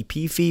like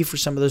DP fee for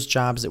some of those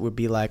jobs that would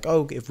be like,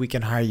 oh, if we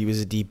can hire you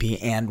as a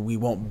DP and we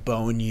won't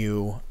bone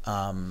you,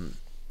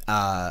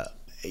 by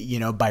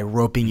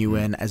roping you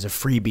in as a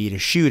freebie to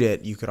shoot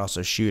it, you could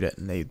also shoot it,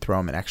 and they'd throw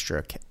him an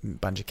extra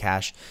bunch of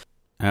cash.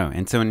 Oh,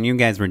 and so when you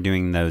guys were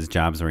doing those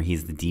jobs where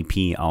he's the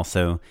DP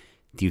also,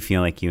 do you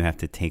feel like you have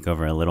to take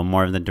over a little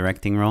more of the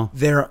directing role?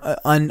 There,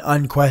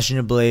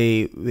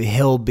 unquestionably,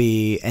 he'll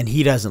be, and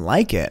he doesn't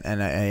like it,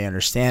 and I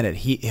understand it.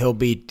 He'll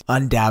be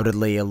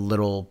undoubtedly a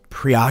little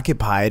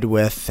preoccupied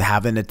with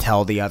having to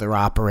tell the other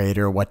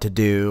operator what to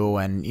do,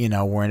 and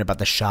worrying about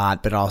the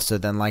shot, but also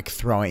then like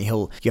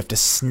you have to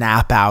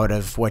snap out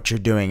of what you're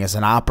doing as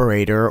an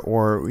operator,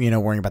 or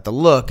worrying about the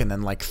look, and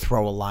then like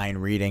throw a line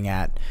reading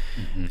at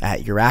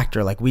your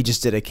actor. Like we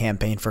just did a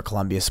campaign for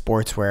Columbia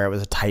Sportswear. It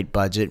was a tight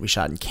budget. We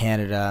shot in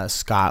Canada,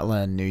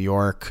 Scotland, New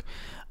York,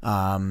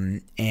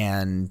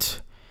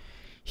 and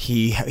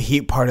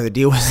he part of the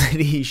deal was that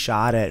he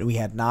shot it. We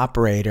had an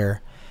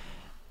operator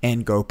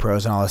and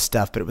GoPros and all this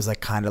stuff, but it was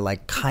kind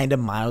of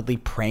mildly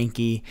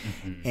pranky,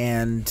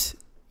 and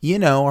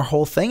our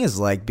whole thing is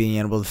like being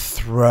able to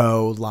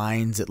throw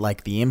lines at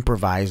like the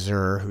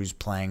improviser who's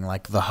playing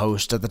like the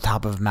host at the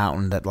top of a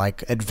mountain that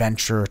like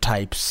adventure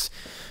types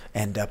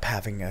end up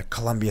having a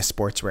Columbia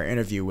Sportswear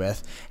interview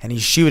with, and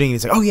he's shooting.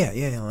 He's like, "Oh yeah,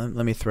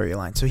 let me throw you a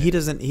line." So he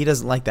doesn't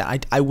like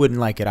that. I wouldn't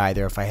like it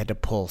either if I had to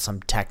pull some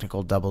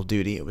technical double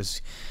duty. It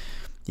was,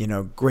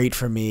 great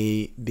for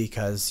me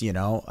because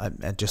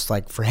just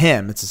like for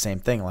him, it's the same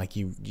thing. Like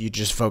you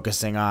just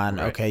focusing on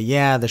okay,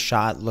 yeah, the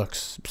shot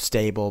looks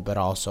stable, but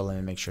also let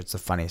me make sure it's the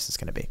funniest it's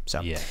going to be.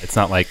 So yeah, it's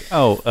not like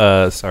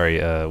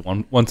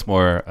once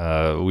more,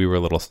 we were a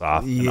little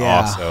soft, and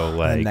also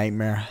like a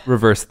nightmare.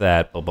 Reverse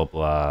that, blah blah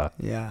blah.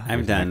 Yeah,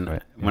 I've done.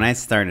 When I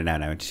started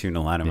out, I would shoot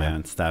a lot of my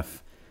own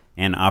stuff,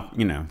 and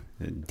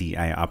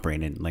I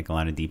operated like a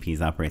lot of DPs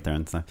operate their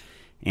own stuff.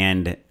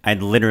 And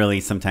I'd literally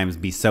sometimes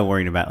be so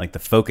worried about like the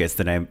focus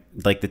that I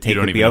like the take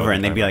would be over,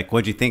 and they'd be like,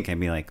 "What'd you think?" I'd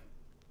be like,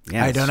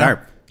 "Yeah, it's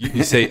sharp."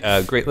 You say,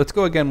 "Great, let's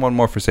go again, one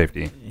more for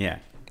safety." Yeah.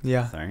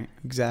 Sorry,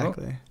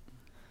 exactly.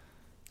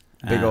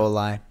 Oh. Big old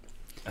lie.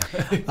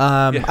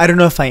 I don't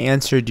know if I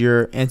answered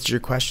your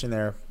question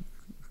there,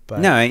 but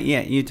no,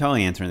 you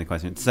totally answered the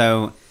question.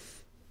 So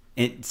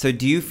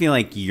do you feel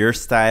like your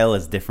style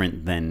is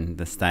different than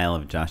the style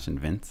of Josh and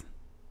Vince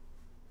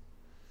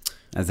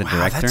as a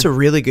director? That's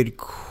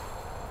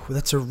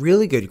a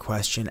really good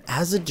question.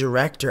 As a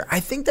director, I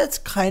think that's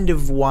kind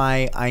of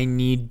why I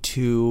need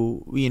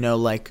to,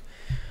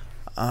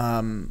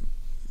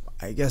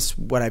 I guess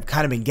what I've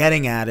kind of been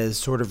getting at is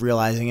sort of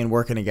realizing and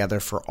working together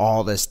for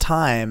all this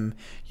time,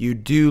 you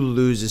do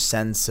lose a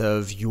sense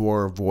of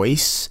your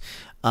voice.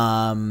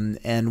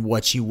 And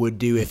what you would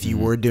do if you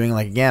were doing,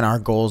 like, again, our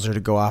goals are to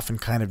go off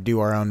and kind of do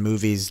our own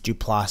movies,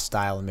 Duplass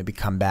style, and maybe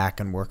come back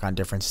and work on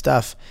different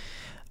stuff.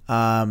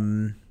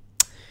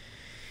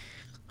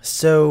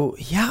 So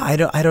yeah, I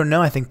don't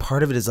know. I think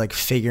part of it is like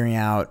figuring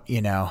out,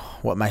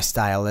 what my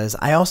style is.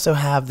 I also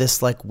have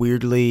this like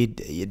weirdly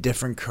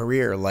different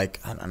career.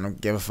 Like, I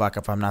don't give a fuck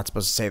if I'm not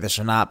supposed to say this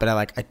or not, but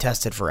I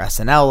tested for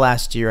SNL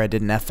last year. I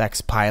did an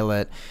FX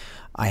pilot.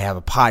 I have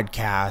a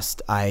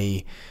podcast.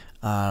 I,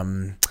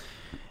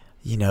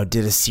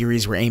 did a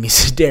series where Amy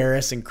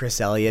Sedaris and Chris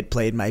Elliott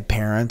played my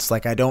parents.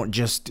 Like, I'm not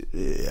just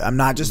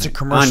a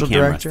commercial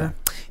director. Stuff.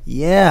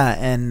 Yeah,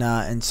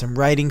 and some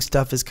writing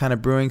stuff is kind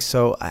of brewing.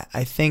 So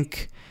I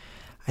think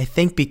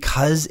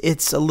because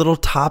it's a little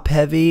top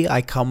heavy,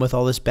 I come with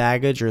all this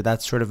baggage, or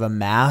that's sort of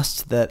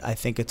amassed, that I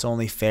think it's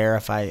only fair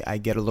if I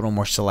get a little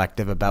more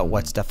selective about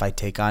what stuff I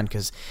take on.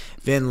 Because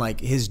Vin,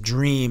 like, his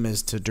dream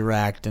is to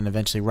direct and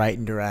eventually write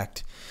and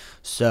direct.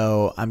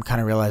 So I'm kind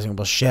of realizing,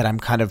 well, shit, I'm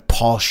kind of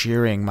Paul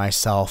Shearing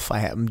myself.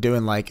 I'm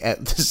doing like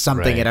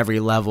something at every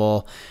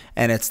level,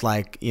 and it's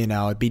like,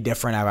 it'd be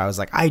different if I was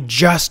like, I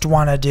just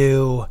want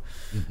to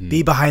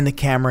be behind the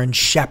camera and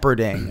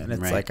shepherding, and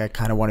it's like I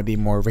kind of want to be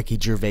more Ricky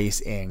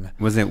Gervais-ing.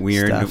 Was it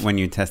weird when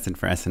you tested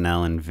for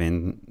SNL and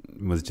Vin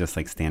was just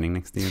like standing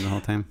next to you the whole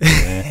time?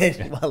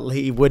 Well,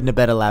 he wouldn't have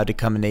been allowed to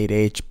come in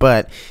 8H,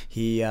 but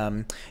he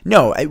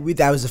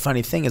that was the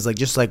funny thing, is like,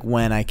 just like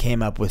when I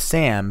came up with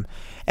Sam,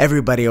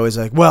 everybody always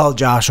like, well,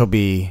 Josh will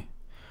be,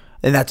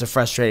 and that's a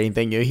frustrating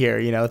thing you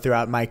hear,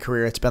 throughout my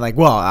career. It's been like,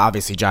 well,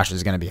 obviously Josh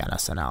is going to be on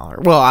SNL,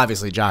 or, well,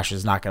 obviously Josh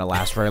is not going to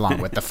last very long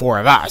with the four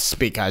of us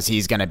because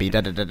he's going to be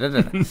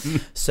da-da-da-da-da.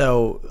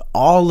 So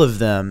all of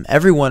them,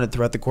 everyone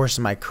throughout the course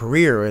of my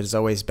career has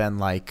always been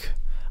like,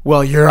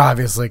 well, you're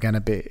obviously going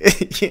to be,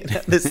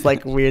 this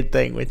like weird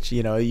thing, which,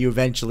 you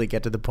eventually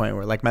get to the point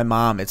where, like, my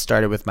mom, it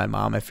started with my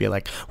mom. I feel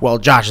like, well,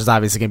 Josh is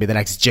obviously going to be the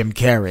next Jim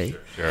Carrey.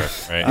 Sure,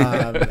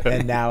 right.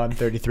 And now I'm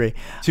 33.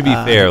 To be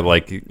fair,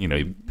 like,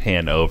 you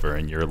pan over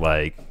and you're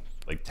like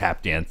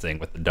tap dancing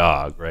with the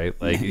dog, right?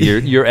 Like,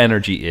 your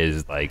energy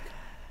is like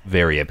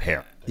very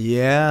apparent.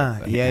 Yeah.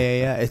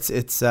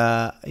 It's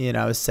I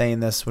was saying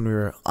this when we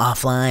were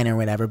offline or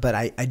whatever, but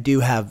I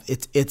do have,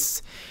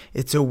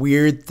 it's a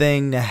weird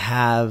thing to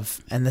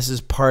have, and this is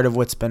part of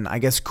what's been, I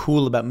guess,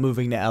 cool about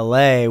moving to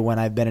LA when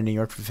I've been in New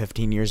York for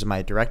 15 years and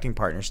my directing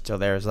partner's still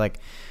there, is like,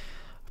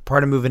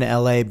 part of moving to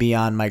LA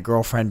beyond my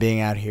girlfriend being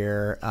out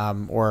here,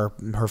 or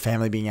her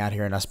family being out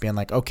here, and us being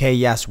like, okay,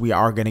 yes, we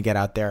are going to get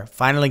out there.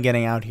 Finally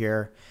getting out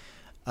here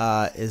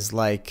is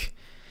like,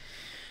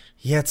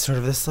 yeah, it's sort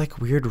of this like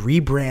weird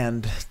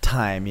rebrand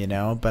time,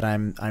 but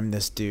I'm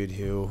this dude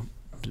who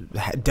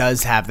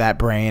does have that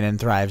brain and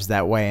thrives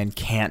that way and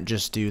can't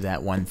just do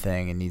that one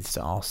thing and needs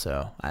to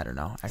also, I don't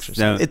know, exercise.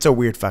 So it's a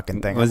weird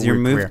fucking thing. Was your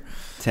move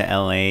to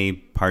LA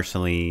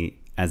partially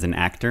as an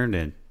actor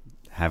to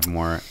have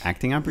more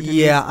acting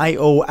opportunities? Yeah,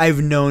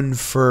 I've known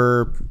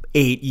for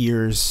 8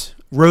 years.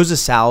 Rosa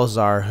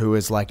Salazar, who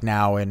is like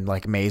now in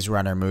like Maze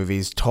Runner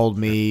movies, told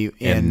me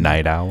in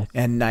Night Owls.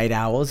 And Night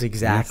Owls,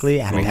 exactly.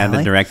 Yes. We had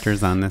the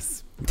directors on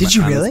this. Did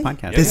you really?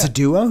 Podcast. There's a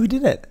duo who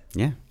did it.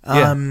 Yeah.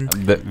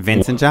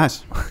 Vince and Josh.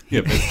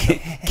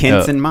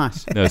 Kins and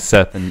Mosh. No,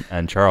 Seth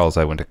and Charles.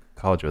 I went to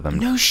college with them.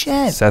 No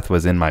shit. Seth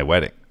was in my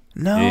wedding.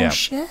 No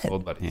shit.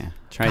 Old buddy. Yeah.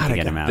 Tried to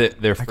get him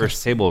out. Their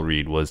first table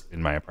read was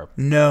in my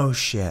apartment. No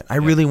shit. I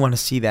really want to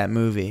see that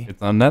movie.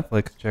 It's on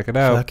Netflix. Check it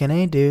out. Fucking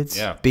A, dudes.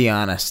 Yeah. Be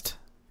honest.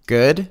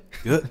 Good.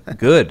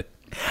 Good.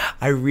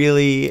 I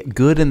really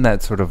good in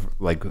that sort of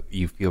like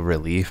you feel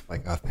relief,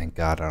 like, oh, thank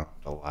God I don't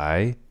have to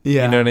lie.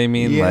 Yeah. You know what I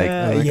mean? Yeah,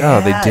 like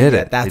oh, they did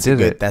it. That's they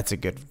did it. That's a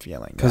good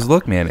feeling. Because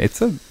look, man,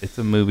 it's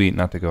a movie.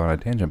 Not to go on a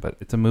tangent, but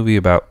it's a movie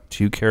about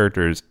two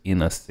characters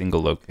in a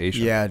single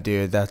location. Yeah,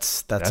 dude,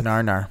 that's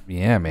nar.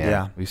 Yeah, man.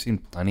 Yeah. We've seen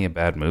plenty of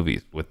bad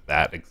movies with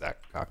that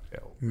exact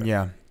cocktail.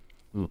 Yeah.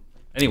 Ooh.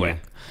 Anyway,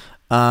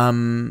 I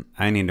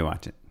need to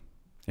watch it.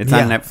 It's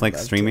on Netflix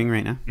streaming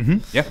right now. Mm-hmm.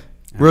 Yeah.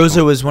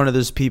 Rosa was one of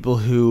those people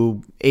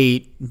who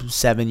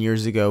 7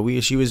 years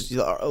ago, she was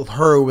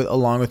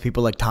along with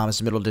people like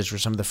Thomas Middleditch were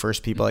some of the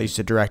first people I used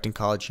to direct in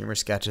college humor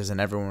sketches, and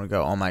everyone would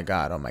go, oh my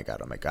God,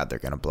 they're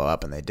going to blow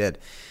up, and they did.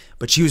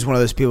 But she was one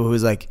of those people who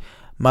was like,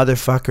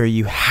 motherfucker,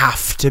 you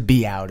have to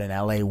be out in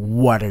LA.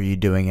 What are you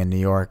doing in New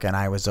York? And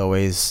I was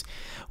always,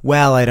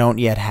 well, I don't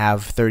yet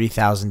have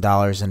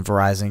 $30,000 in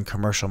Verizon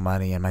commercial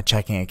money in my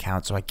checking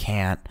account, so I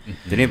can't.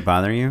 Did it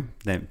bother you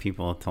that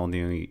people told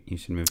you you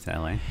should move to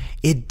LA?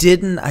 It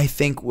didn't, I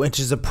think, which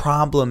is a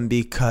problem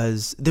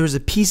because there was a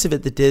piece of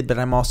it that did, but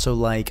I'm also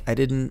like,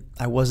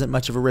 I wasn't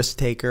much of a risk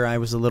taker. I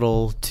was a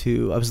little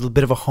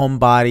bit of a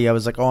homebody. I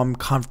was like, oh, I'm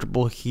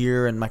comfortable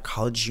here, and my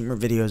college humor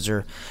videos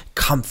are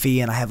comfy,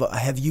 and I have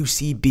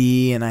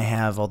UCB, and I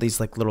have all these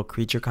like little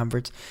creature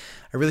comforts.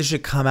 I really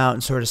should come out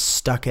and sort of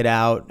stuck it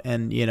out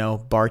and,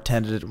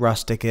 bartended at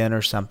Rustic Inn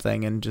or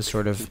something and just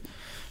sort of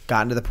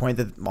gotten to the point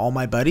that all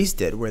my buddies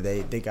did, where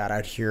they got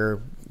out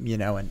here,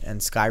 and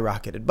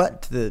skyrocketed.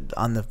 But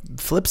on the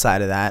flip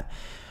side of that,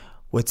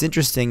 what's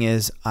interesting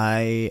is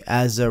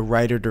as a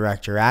writer,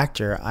 director,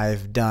 actor,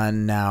 I've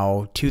done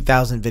now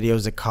 2,000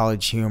 videos of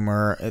College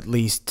Humor, at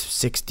least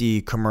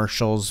 60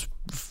 commercials,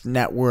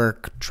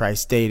 network,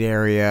 tri-state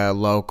area,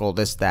 local,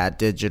 this, that,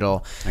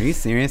 digital. Are you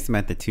serious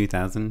about the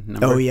 2,000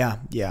 number? Oh, yeah.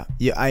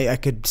 I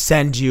could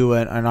send you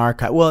an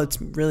archive. Well, it's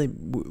really,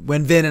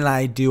 when Vin and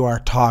I do our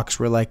talks,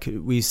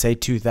 we say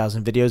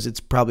 2,000 videos.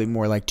 It's probably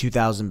more like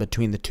 2,000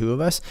 between the two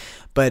of us.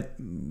 But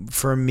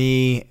for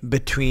me,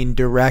 between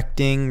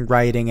directing,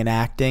 writing, and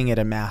acting, it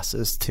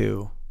amasses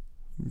to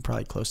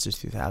probably close to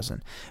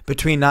 2,000.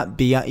 Between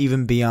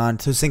even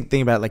beyond. So think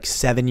about like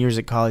 7 years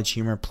at College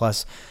Humor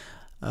plus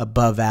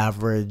above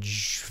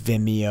average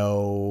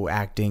Vimeo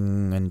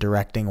acting and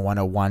directing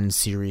 101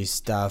 series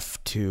stuff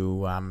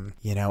to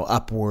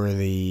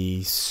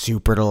Upworthy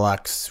super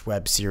deluxe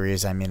web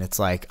series. I mean, it's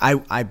like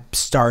I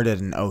started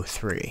in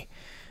 2003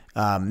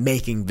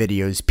 making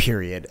videos,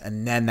 period,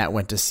 and then that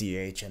went to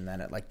CH, and then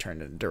it like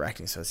turned into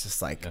directing. So it's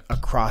just like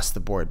across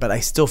the board, but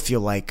I still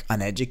feel like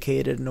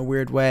uneducated in a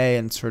weird way,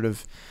 and sort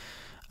of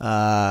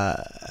I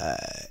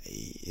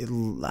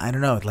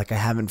don't know, like I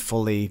haven't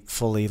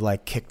fully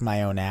like kicked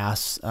my own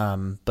ass,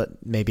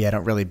 but maybe I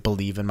don't really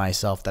believe in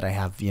myself that I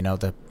have,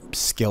 the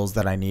skills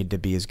that I need to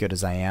be as good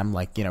as I am.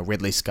 Like,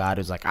 Ridley Scott,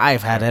 who's like,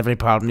 I've had every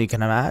problem you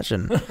can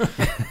imagine.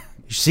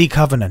 You see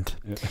Covenant.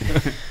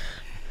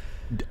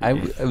 I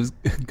was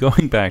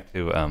going back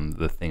to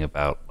the thing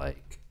about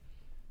like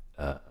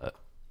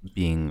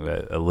being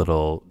a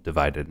little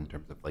divided in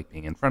terms of like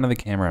being in front of the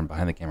camera and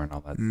behind the camera and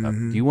all that stuff.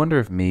 Do you wonder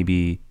if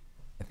maybe,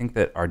 I think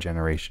that our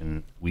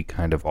generation, we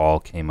kind of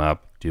all came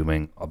up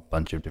doing a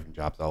bunch of different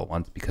jobs all at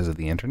once because of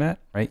the internet,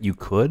 right? You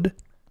could,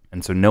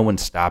 and so no one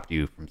stopped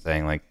you from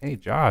saying like, hey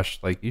Josh,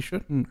 like you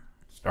shouldn't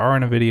star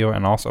in a video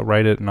and also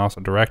write it and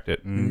also direct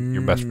it, and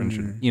your best friend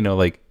should,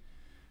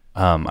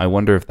 I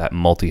wonder if that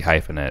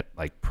multi-hyphenate,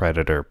 like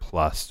Predator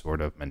plus sort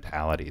of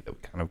mentality that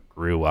we kind of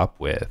grew up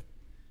with,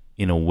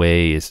 in a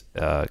way is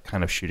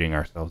kind of shooting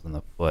ourselves in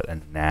the foot,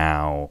 and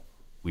now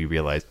we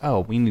realize,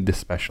 we need to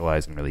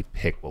specialize and really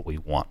pick what we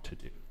want to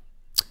do.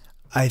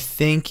 I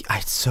think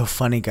it's so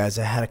funny, guys.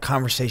 I had a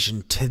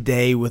conversation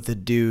today with a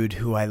dude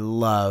who I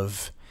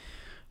love,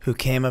 who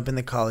came up in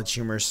the College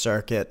Humor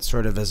circuit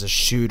sort of as a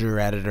shooter,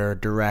 editor,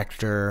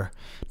 director,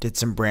 did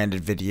some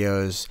branded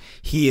videos.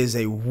 He is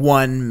a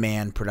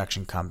one-man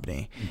production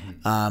company.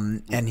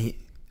 And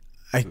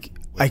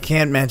I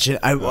can't mention,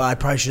 I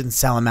probably shouldn't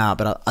sell him out,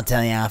 but I'll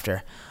tell you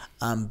after.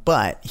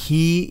 But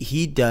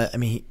he does,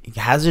 he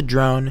has a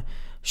drone,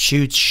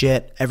 shoots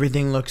shit,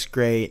 everything looks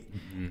great,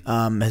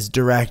 has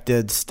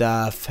directed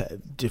stuff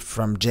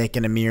from Jake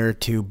and Amir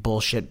to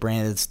bullshit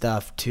branded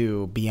stuff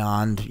to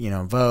beyond,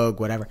 Vogue,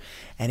 whatever.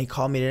 And he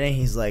called me today.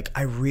 He's like,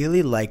 I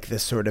really like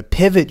this sort of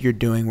pivot you're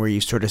doing where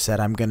you sort of said,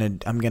 I'm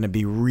gonna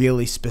be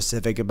really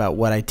specific about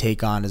what I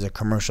take on as a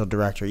commercial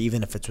director,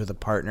 even if it's with a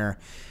partner,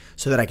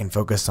 so that I can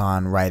focus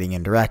on writing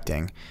and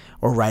directing,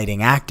 or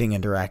writing, acting,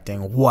 and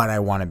directing what I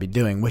want to be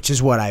doing, which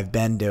is what I've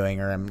been doing,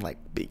 or I'm like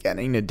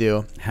beginning to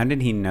do. How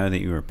did he know that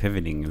you were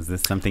pivoting? Is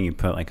this something you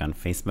put like on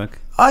Facebook?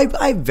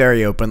 I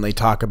very openly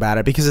talk about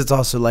it because it's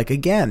also like,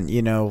 again,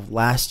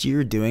 last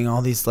year doing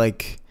all these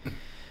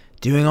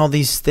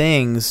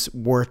things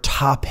were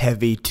top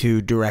heavy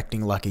to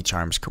directing Lucky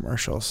Charms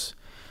commercials.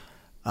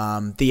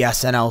 The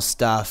SNL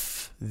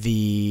stuff,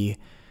 the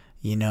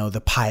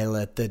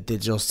pilot, the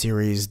digital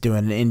series,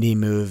 doing an indie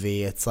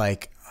movie. It's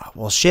like,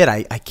 well, shit,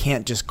 I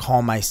can't just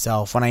call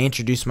myself, when I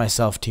introduce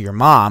myself to your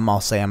mom, I'll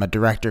say I'm a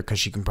director because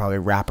she can probably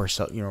wrap her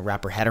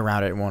head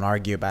around it and won't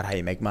argue about how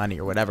you make money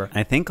or whatever.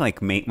 I think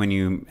when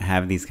you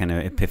have these kind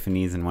of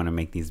epiphanies and want to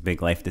make these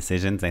big life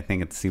decisions, I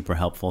think it's super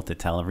helpful to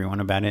tell everyone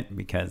about it,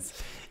 because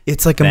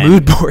it's like a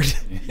mood board.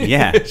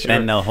 Yeah, sure.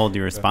 Then they'll hold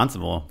you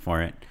responsible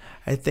for it.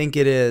 I think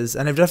it is,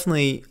 and I've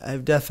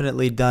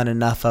definitely done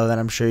enough of it.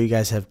 I'm sure you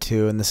guys have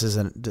too, and this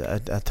isn't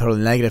a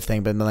totally negative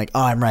thing, but I'm like,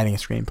 I'm writing a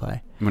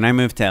screenplay. When I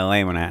moved to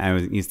LA, when I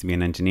used to be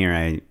an engineer,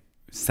 I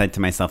said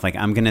to myself, like,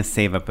 I'm going to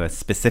save up a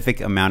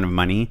specific amount of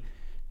money,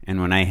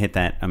 and when I hit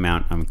that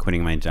amount, I'm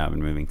quitting my job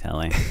and moving to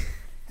LA.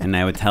 And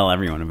I would tell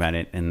everyone about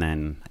it, and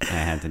then I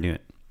had to do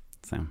it.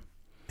 So.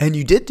 And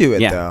you did do it,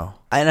 though.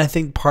 And I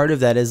think part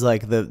of that is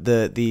like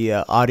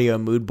the audio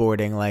mood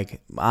boarding.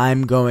 Like,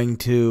 I'm going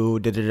to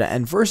da-da-da.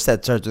 And first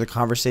that starts with a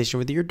conversation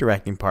with your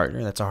directing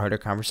partner. That's a harder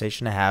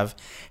conversation to have.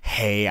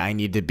 Hey, I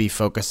need to be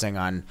focusing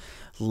on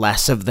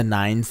less of the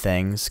 9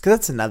 things. Because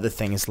that's another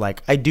thing, is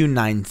like, I do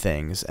 9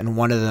 things, and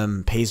one of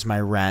them pays my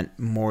rent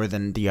more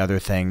than the other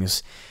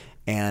things.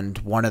 And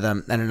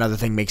another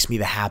thing makes me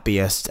the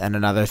happiest, and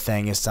another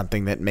thing is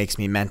something that makes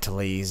me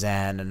mentally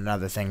zen, and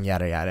another thing,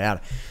 yada, yada,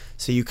 yada.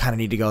 So you kind of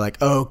need to go like,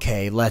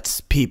 okay,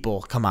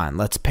 come on,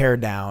 let's pare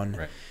down.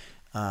 Right.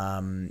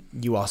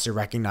 You also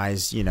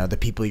recognize, the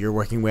people you're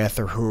working with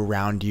or who are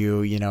around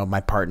you, my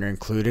partner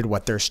included,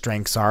 what their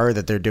strengths are,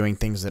 that they're doing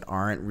things that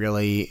aren't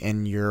really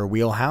in your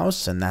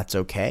wheelhouse, and that's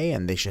okay.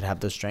 And they should have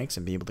those strengths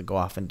and be able to go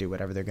off and do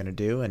whatever they're going to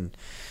do and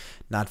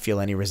not feel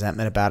any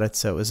resentment about it.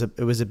 So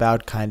it was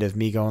about kind of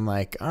me going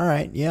like, all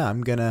right, yeah,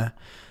 I'm going to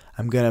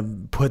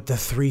put the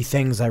 3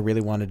 things I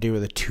really want to do or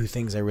the 2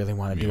 things I really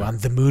want to do on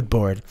the mood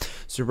board.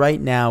 So right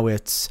now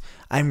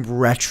I'm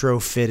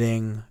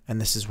retrofitting,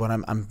 and this is what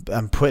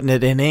I'm putting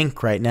it in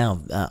ink right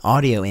now,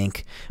 audio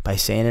ink, by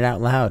saying it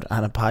out loud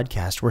on a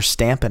podcast. We're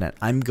stamping it.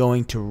 I'm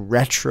going to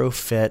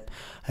retrofit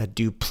a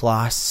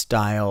Duplass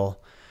style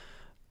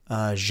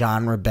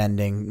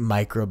genre-bending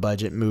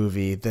micro-budget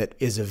movie that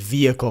is a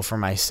vehicle for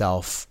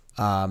myself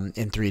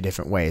in 3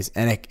 different ways.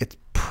 And it's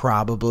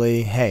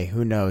probably, hey,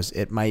 who knows?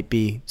 It might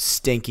be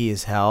stinky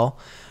as hell.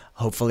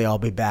 Hopefully I'll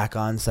be back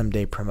on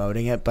someday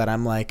promoting it. But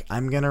I'm like,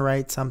 I'm going to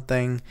write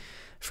something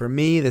for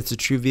me that's a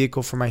true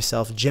vehicle for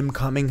myself. Jim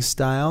Cummings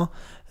style.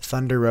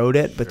 Thunder wrote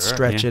it, but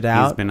stretch it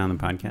out. He's been on the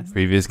podcast.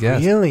 Previous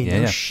guest. Really?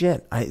 No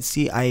shit.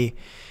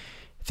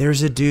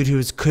 There's a dude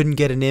who couldn't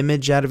get an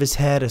image out of his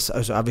head,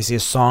 obviously a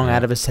song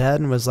out of his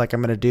head, and was like,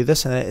 I'm going to do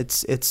this. And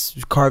it's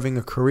carving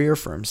a career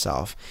for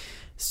himself.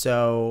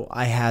 So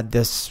I had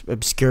this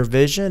obscure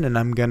vision, and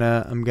I'm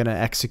gonna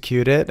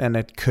execute it, and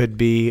it could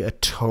be a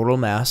total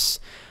mess.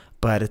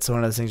 But it's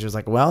one of those things where it's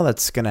like, well,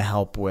 that's going to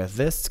help with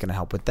this. It's going to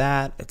help with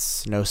that.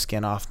 It's no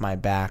skin off my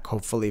back,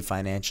 hopefully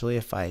financially,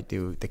 if I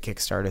do the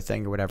Kickstarter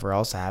thing or whatever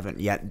else. I haven't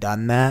yet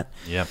done that.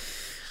 Yep.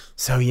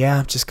 So, yeah,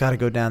 I've just got to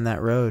go down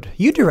that road.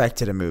 You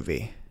directed a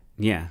movie.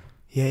 Yeah.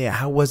 Yeah.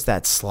 How was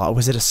that slog?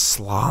 Was it a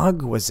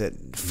slog? Was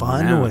it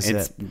fun? No,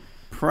 it's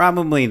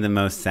probably the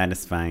most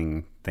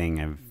satisfying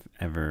thing I've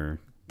ever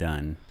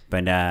done.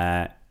 But,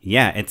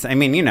 it's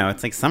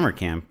like summer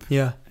camp.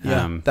 Yeah.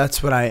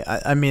 That's what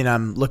I mean,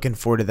 I'm looking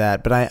forward to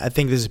that. But I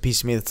think there's a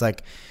piece of me that's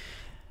like,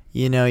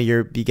 you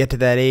get to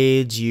that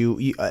age,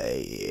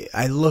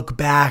 I look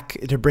back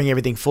to bring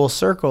everything full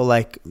circle,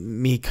 like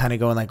me kind of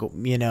going like,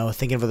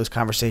 thinking of those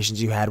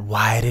conversations you had.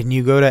 Why didn't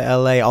you go to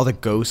LA? All the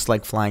ghosts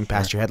like flying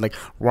past your head. Like,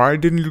 why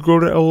didn't you go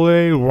to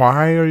LA?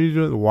 Why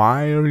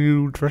are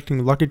you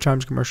directing Lucky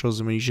Charms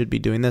commercials when you should be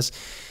doing this?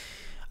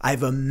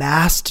 I've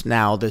amassed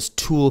now this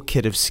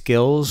toolkit of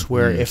skills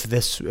where if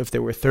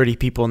there were 30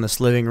 people in this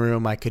living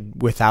room, I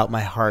could, without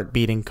my heart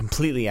beating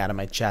completely out of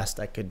my chest,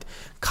 I could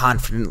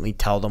confidently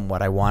tell them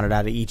what I wanted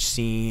out of each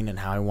scene and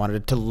how I wanted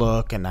it to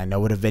look. And I know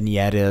what a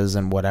vignette is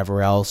and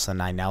whatever else.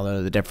 And I now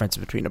know the difference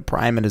between a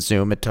prime and a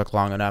zoom. It took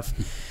long enough.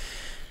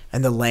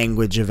 And the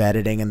language of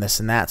editing and this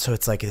and that. So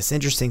it's like this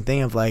interesting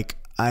thing of like,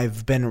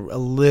 I've been a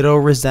little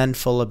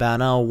resentful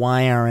about,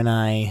 why aren't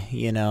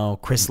I,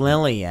 Chris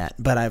Lilly yet?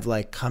 But I've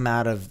like come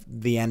out of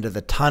the end of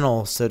the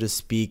tunnel, so to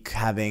speak,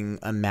 having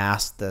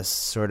amassed this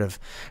sort of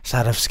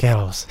set of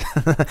skills.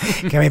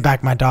 Give me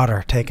back my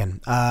daughter,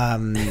 taken.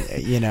 Liam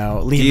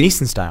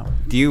Neeson style.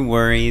 Do you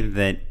worry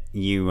that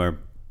you are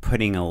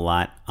putting a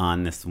lot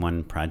on this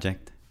one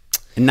project?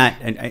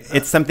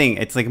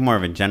 It's like more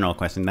of a general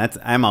question.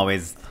 I'm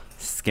always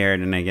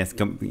scared, and I guess,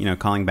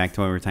 calling back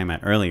to what we were talking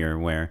about earlier,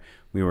 where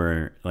we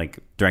were like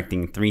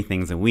directing 3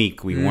 things a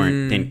week. We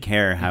didn't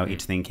care how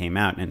each thing came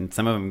out, and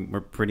some of them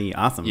were pretty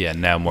awesome. Yeah,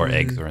 now more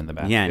eggs are in the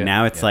basket. Yeah,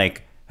 now it's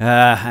like,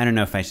 I don't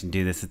know if I should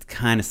do this. It's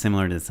kind of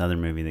similar to this other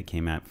movie that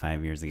came out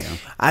 5 years ago.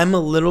 I'm a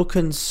little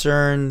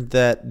concerned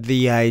that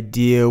the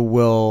idea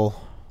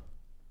will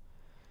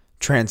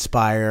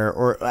transpire,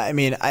 or I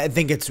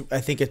think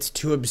it's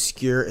too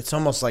obscure. It's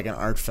almost like an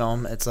art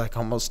film. It's like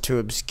almost too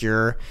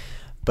obscure.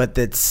 But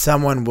that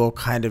someone will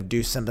kind of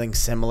do something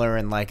similar,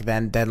 and like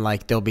then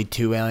like there'll be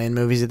 2 alien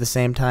movies at the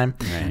same time.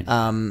 Right.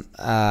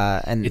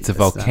 And it's a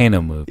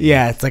volcano movie.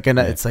 Yeah, it's like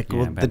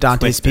the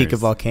Dante's Peak of Twisters.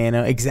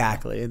 Volcano.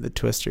 Exactly, the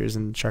Twisters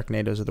and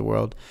Sharknadoes of the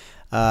world.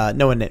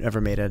 No one ever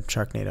made a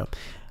Sharknado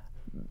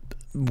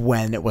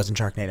when it wasn't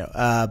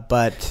Sharknado.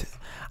 But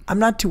I'm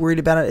not too worried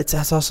about it. It's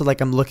also like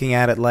I'm looking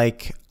at it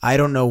like I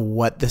don't know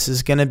what this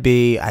is going to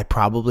be. I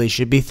probably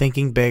should be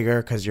thinking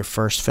bigger because your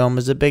first film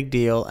is a big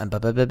deal and blah,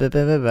 blah, blah, blah,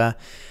 blah, blah, blah.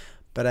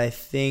 But I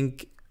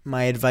think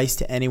my advice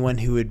to anyone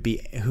who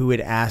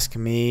would ask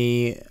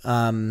me,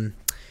 I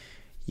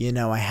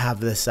have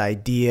this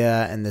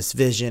idea and this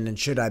vision, and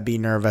should I be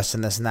nervous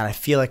and this and that? I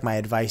feel like my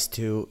advice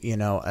to,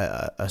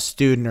 a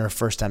student or a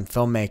first-time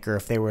filmmaker,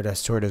 if they were to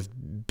sort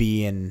of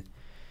be in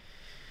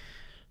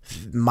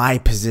my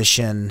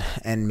position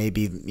and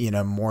maybe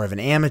more of an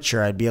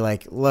amateur, I'd be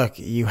like, look,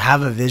 you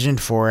have a vision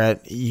for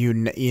it,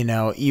 even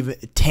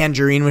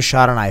Tangerine was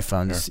shot on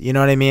iPhones. Sure. You know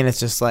what I mean? It's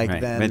just like,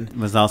 right. Then it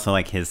was also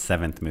like his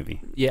 7th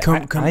movie. Yeah,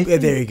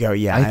 there you go.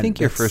 Yeah, I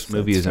think your first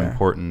movie is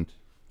important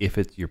if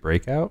it's your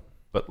breakout,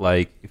 but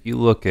like if you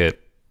look at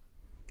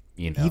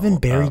even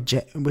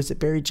was it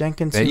Barry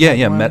Jenkins?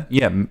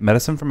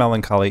 Medicine for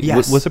Melancholy.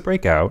 Yes. Was a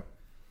breakout.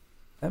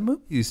 That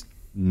movie's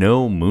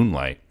no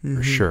Moonlight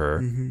for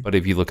sure, but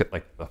if you look at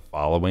like the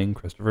following,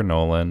 Christopher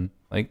Nolan,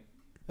 like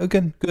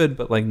again good,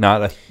 but like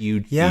not a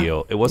huge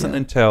deal. It wasn't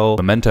until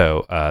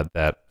Memento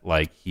that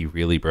like he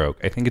really broke.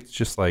 I think it's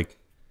just like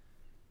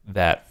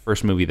that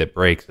first movie that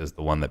breaks is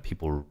the one that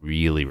people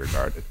really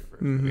regard as your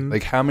first movie. Mm-hmm.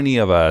 Like, how many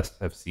of us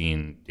have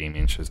seen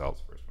Damien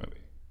Chazelle's first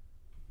movie?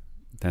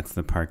 That's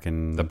the park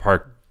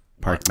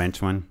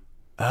bench one.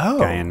 Oh,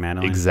 Guy and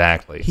Madeline.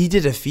 Exactly. he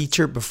did a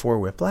feature before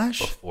Whiplash?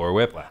 Before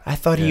Whiplash. I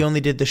thought he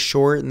only did the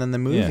short and then the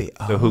Yeah. movie.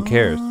 So who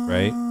cares,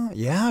 right?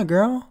 Yeah,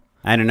 girl.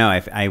 I don't know.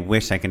 I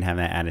wish I could have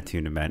that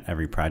attitude about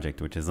every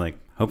project, which is like,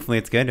 hopefully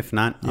it's good. If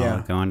not, Yeah.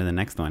 I'll go on to the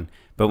next one.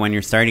 But when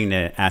you're starting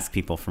to ask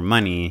people for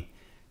money,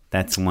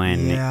 that's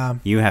when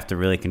you have to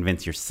really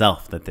convince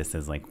yourself that this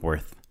is like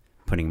worth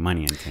putting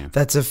money into.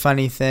 That's a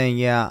funny thing.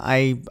 Yeah.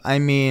 I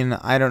mean,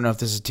 I don't know if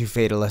this is too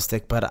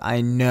fatalistic, but I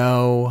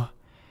know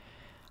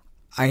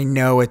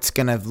it's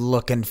going to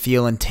look and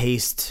feel and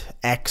taste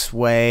X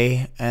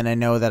way, and I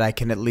know that I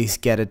can at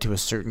least get it to a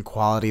certain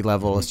quality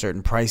level, a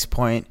certain price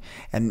point,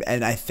 and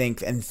I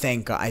thank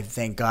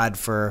God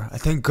for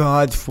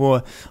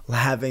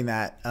having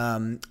that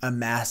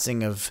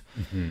amassing of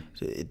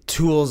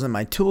tools in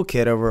my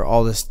toolkit over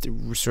all this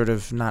sort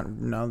of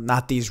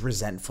not these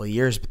resentful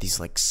years, but these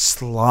like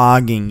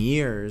slogging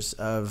years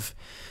of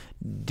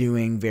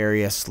doing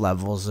various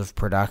levels of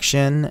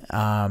production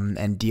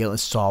and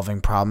solving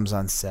problems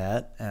on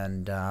set,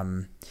 and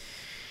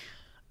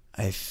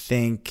I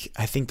think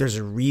there's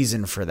a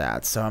reason for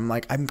that. So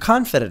I'm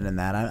confident in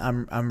that.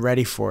 I'm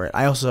ready for it.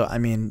 I also, I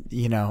mean,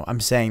 I'm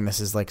saying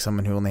this is like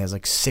someone who only has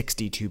like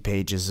 62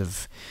 pages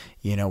of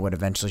what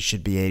eventually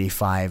should be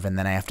 85, and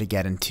then I have to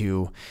get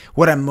into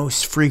what I'm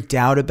most freaked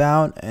out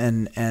about,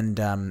 and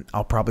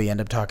I'll probably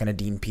end up talking to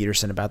Dean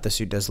Peterson about this,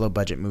 who does low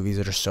budget movies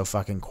that are so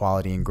fucking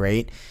quality and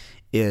great,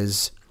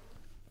 is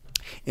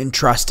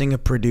entrusting a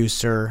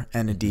producer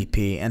and a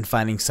DP and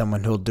finding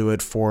someone who'll do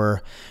it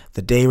for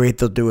the day rate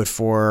they'll do it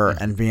for,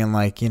 and being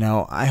like,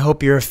 I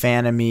hope you're a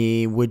fan of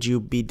me. Would you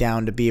be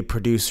down to be a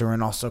producer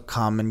and also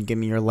come and give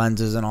me your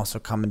lenses and also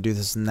come and do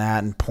this and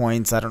that and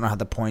points? I don't know how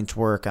the points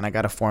work, and I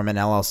got to form an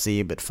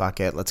LLC, but fuck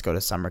it. Let's go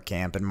to summer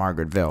camp in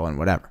Margaretville and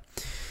whatever.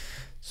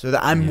 So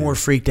that I'm more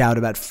freaked out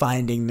about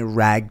finding the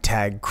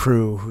ragtag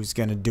crew who's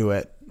going to do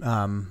it.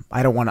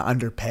 I don't want to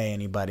underpay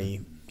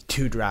anybody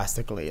too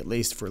drastically, at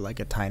least for like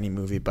a tiny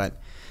movie, but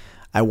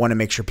I want to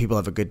make sure people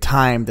have a good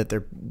time, that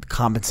they're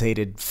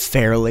compensated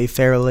fairly,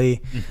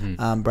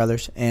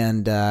 brothers,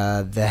 and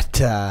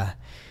that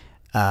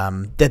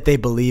they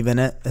believe in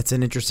it. That's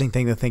an interesting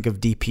thing to think of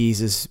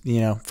DPs as,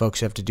 folks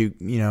who have to do,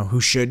 who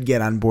should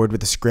get on board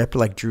with the script,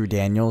 like Drew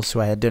Daniels,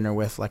 who I had dinner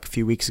with like a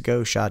few weeks ago,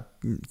 who shot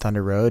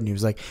Thunder Road, and he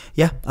was like,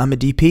 yeah, I'm a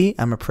DP,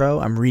 I'm a pro,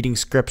 I'm reading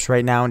scripts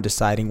right now and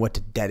deciding what to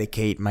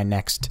dedicate my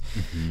next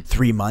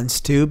 3 months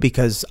to,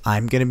 because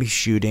I'm going to be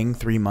shooting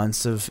 3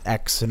 months of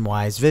X and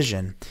Y's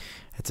vision.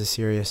 It's a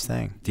serious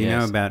thing. Do you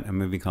know about a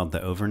movie called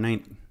The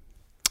Overnight?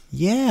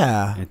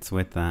 Yeah. It's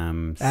with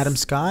Adam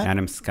Scott?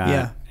 Adam Scott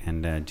Yeah.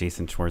 and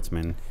Jason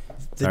Schwartzman.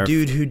 The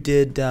dude who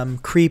did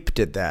Creep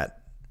did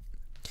that.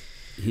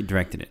 He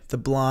directed it. The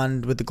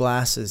blonde with the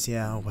glasses.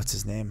 Yeah. What's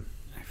his name?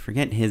 I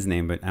forget his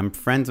name, but I'm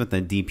friends with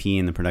the DP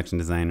and the production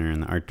designer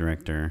and the art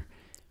director.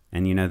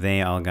 And,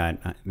 they all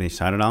they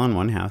shot it all in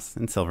one house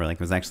in Silver Lake.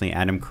 It was actually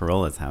Adam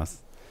Carolla's house.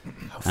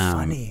 How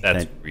funny.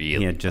 That's that really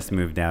he had just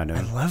moved out of.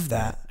 I love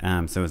that.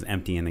 So it was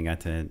empty, and they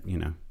got to,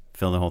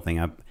 fill the whole thing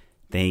up.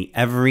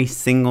 Every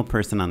single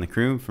person on the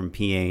crew, from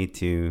PA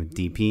to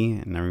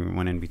DP and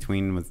everyone in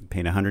between, was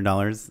paid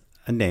 $100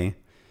 a day,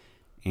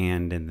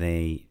 and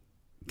they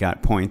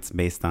got points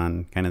based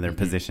on kind of their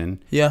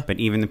position. Yeah.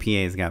 But even the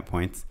PAs got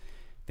points.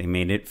 They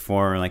made it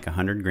for like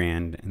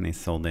 $100,000, and they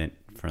sold it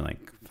for like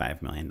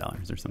 $5 million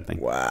or something.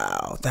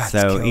 Wow, that's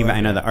so. killer. Even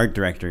I know the art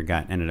director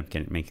ended up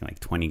making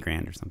like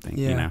 $20,000 or something.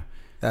 Yeah.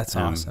 That's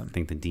awesome. I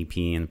think the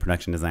DP and the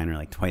production designer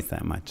like twice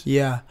that much.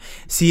 Yeah.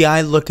 See,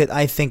 I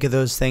think of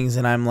those things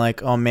and I'm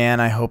like, oh man,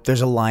 I hope there's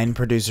a line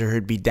producer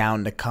who'd be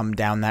down to come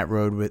down that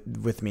road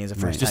with me as a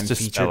first time just to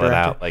feature spell director. it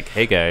out. Like,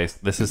 hey guys,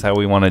 this is how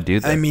we want to do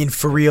this. I mean,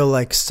 for real,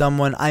 like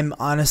I'm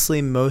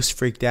honestly most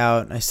freaked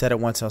out. I said it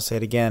once, I'll say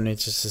it again.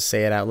 It's just to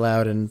say it out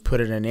loud and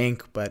put it in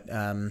ink, but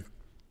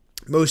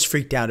most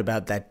freaked out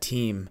about that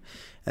team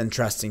and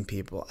trusting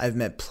people. I've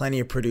met plenty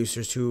of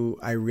producers who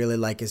I really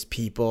like as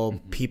people.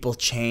 Mm-hmm. People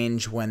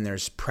change when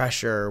there's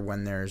pressure,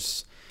 when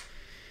there's,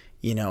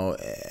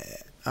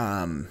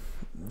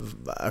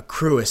 a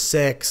crew of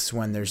 6,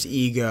 when there's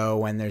ego,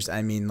 when there's,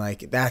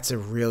 that's a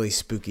really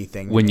spooky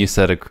thing. When you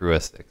said a crew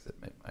of 6, it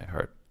made my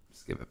heart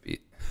skip a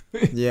beat.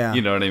 Yeah.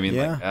 You know what I mean?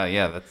 Yeah. Like,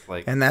 that's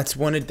like... And that's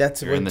what Dean's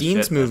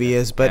shit, movie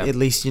is, but yeah. at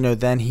least,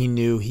 then he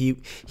knew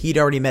he'd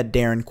already met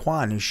Darren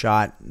Kwan, who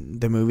shot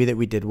the movie that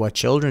we did, What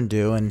Children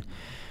Do, and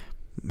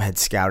had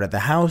scouted the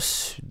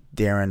house.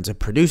 Darren's a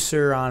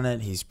producer on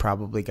it. He's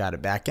probably got a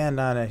back end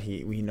on it.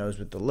 He knows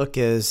what the look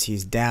is.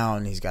 He's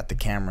down. He's got the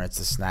camera. It's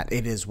this and that.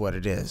 It is what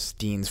it is.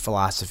 Dean's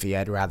philosophy: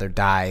 I'd rather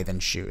die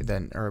than shoot,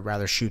 or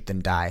rather shoot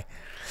than die.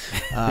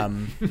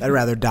 I'd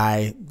rather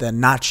die than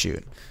not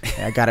shoot.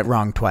 I got it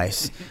wrong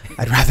twice.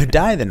 I'd rather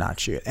die than not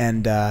shoot.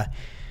 And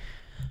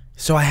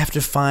so I have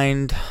to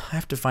find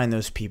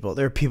those people.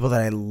 There are people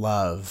that I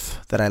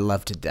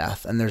love to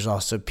death, and there's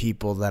also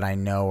people that I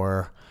know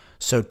are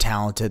so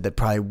talented that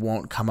probably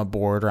won't come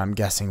aboard, or I'm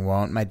guessing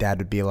won't. My dad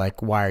would be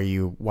like, why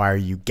are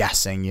you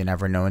guessing? You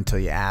never know until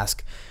you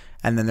ask.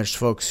 And then there's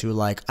folks who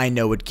like, I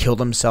know would kill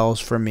themselves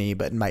for me,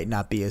 but might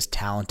not be as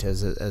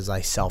talented as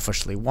I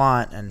selfishly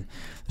want. And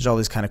there's all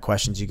these kind of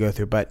questions you go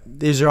through. But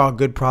these are all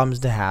good problems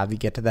to have. You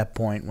get to that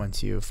point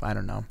once you've, I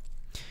don't know.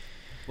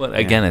 Well,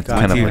 again, it's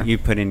kind of you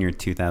put in your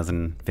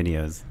 2,000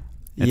 videos.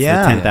 It's the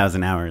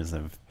 10,000 hours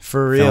of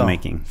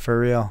filmmaking. For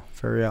real.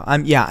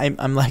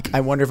 I'm like,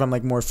 I wonder if I'm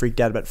like more freaked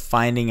out about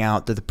finding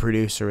out that the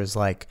producer is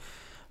like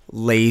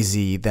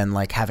lazy than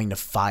like having to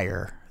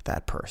fire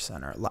that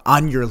person or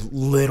on your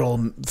little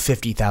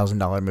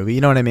 $50,000 movie.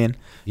 You know what I mean?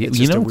 It's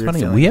you know, it's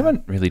funny. We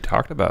haven't really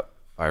talked about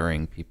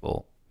firing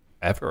people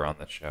ever on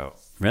the show.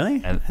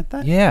 Really? And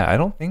yeah, I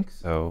don't think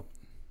so.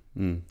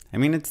 I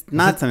mean, it's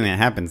not something that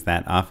happens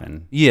that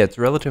often. Yeah, it's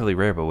relatively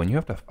rare, but when you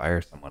have to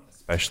fire someone,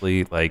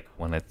 especially like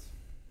when it's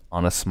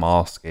on a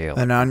small scale,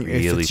 and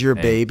if it's your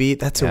baby,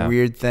 that's a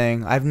weird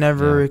thing. I've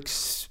never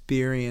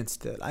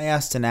experienced it. I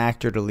asked an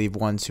actor to leave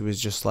once who was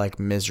just like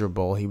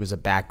miserable. He was a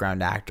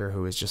background actor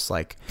who was just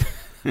like,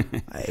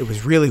 it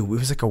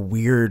was like a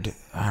weird,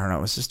 I don't know,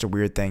 it was just a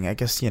weird thing. I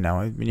guess, you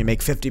know, when you make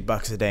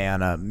 $50 a day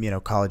on a, you know,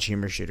 college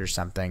humor shoot or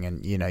something,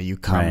 and, you know, you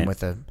come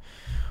with a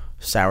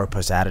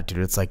sourpuss attitude.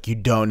 It's like, you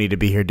don't need to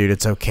be here, dude.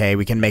 It's okay.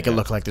 We can make it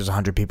look like there's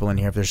 100 people in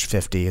here. If there's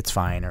 50, it's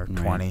fine, or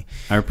 20.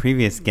 Our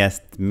previous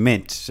guest,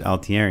 Mitch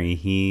Altieri,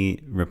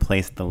 he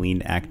replaced the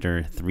lead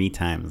actor 3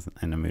 times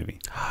in a movie.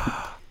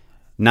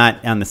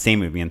 Not on the same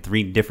movie, in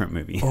 3 different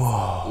movies.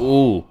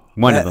 Oh.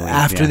 One of the leads,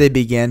 after they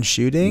began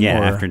shooting? Yeah,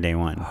 after day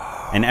one.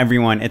 And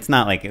everyone, it's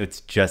not like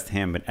it's just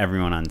him, but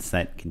everyone on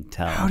set can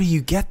tell. How do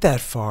you get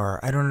that far?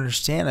 I don't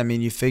understand. I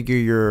mean, you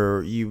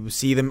figure you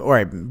see them,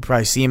 or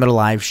probably see them at a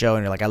live show,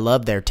 and you're like, I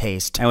love their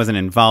taste. I wasn't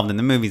involved in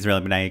the movies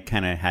really, but I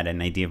kind of had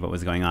an idea of what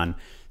was going on.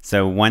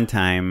 So one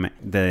time,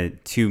 the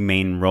 2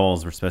 main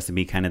roles were supposed to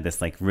be kind of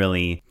this like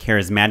really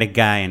charismatic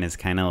guy and his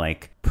kind of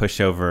like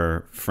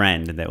pushover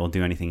friend that will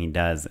do anything he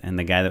does. And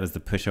the guy that was the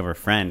pushover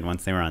friend,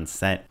 once they were on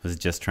set, was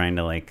just trying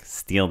to like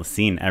steal the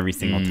scene every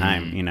single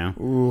time, you know?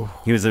 Ooh.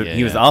 He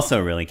was also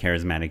a really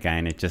charismatic guy,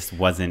 and it just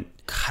wasn't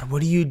God,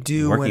 what do you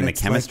do working. when The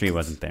it's chemistry like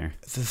wasn't there.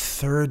 The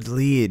third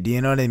lead,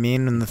 you know what I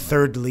mean? When the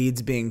third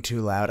lead's being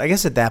too loud. I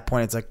guess at that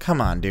point it's like, come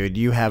on, dude,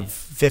 you have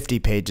 50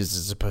 pages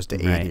as opposed to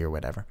 80 or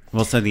whatever.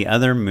 Well, so the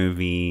other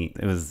movie,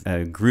 it was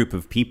a group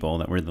of people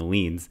that were the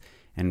leads,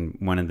 and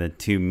one of the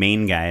 2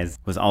 main guys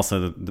was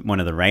also one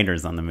of the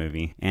writers on the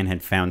movie and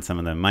had found some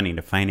of the money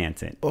to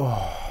finance it.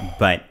 Oh.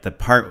 But the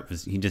part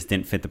he just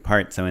didn't fit the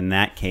part. So in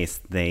that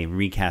case, they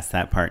recast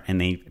that part and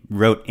they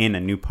wrote in a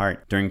new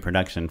part during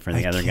production for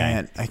the other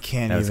guy. I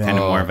can't That was even. kind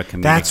of more of a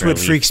comedic That's what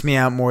relief. freaks me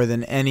out more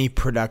than any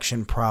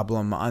production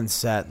problem on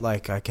set.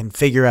 Like, I can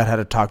figure out how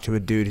to talk to a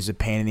dude who's a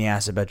pain in the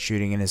ass about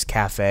shooting in his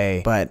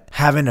cafe, but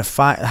having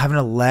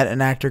to let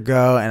an actor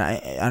go, and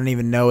I don't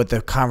even know what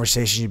the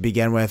conversation should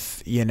begin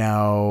with, you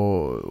know,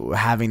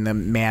 having the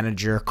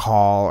manager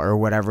call or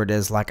whatever it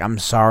is, like, I'm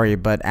sorry,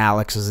 but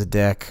Alex is a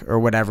dick, or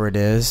whatever it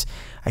is.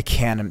 I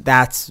can't.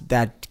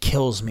 That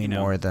kills me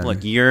more than.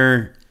 Look,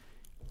 you're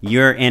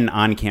an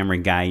on-camera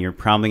guy. You're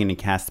probably going to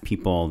cast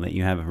people that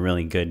you have a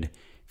really good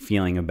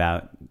feeling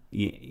about.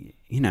 You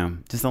know,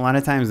 just a lot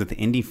of times with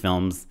indie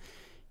films,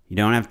 you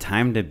don't have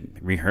time to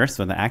rehearse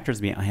with the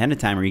actors ahead of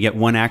time, or you get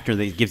one actor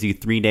that gives you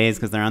 3 days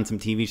because they're on some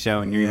TV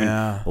show, and you're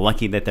even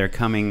lucky that they're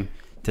coming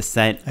to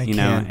set,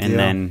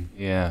 then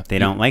they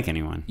don't like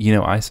anyone. You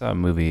know, I saw a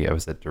movie. I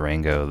was at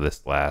Durango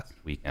this last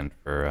weekend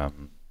for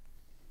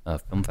a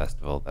film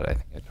festival that I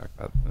think I talked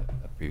about in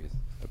the previous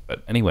episode.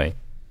 But anyway,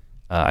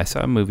 I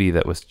saw a movie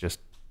that was just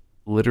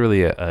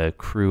literally a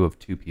crew of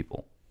 2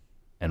 people.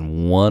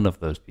 And one of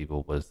those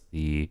people was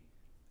the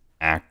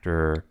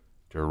actor,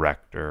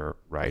 director,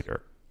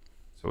 writer.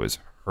 So it was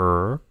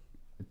her.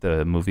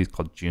 The movie's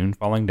called June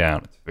Falling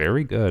Down. It's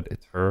very good.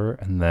 It's her,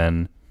 and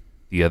then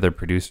the other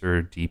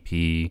producer,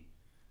 DP,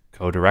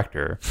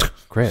 co-director,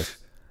 Chris,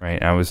 right?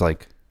 And I was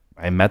like,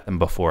 I met them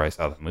before I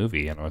saw the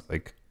movie, and I was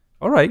like,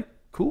 all right,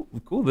 cool.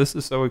 This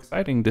is so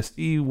exciting to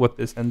see what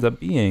this ends up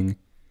being.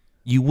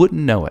 You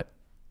wouldn't know it,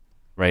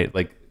 right?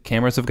 Like,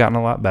 cameras have gotten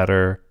a lot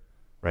better,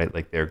 right?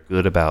 Like, they're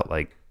good about,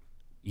 like,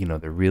 you know,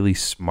 they're really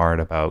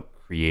smart about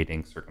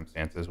creating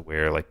circumstances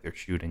where, like, they're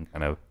shooting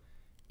kind of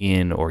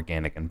in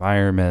organic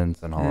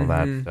environments and all of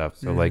that stuff.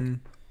 So, like,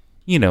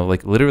 you know,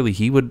 like, literally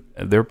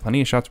there are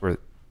plenty of shots where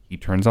he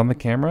turns on the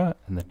camera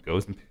and then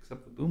goes and picks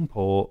up the boom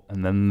pole,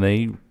 and then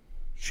they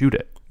shoot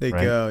it. They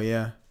go,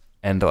 yeah.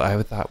 And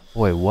I thought,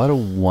 boy, what a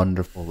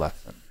wonderful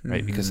lesson,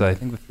 right? Because I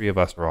think the 3 of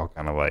us are all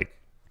kind of like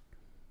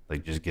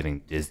just getting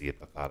dizzy at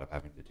the thought of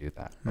having to do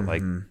that. But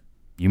like,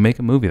 you make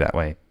a movie that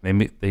way.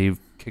 They've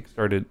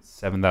kickstarted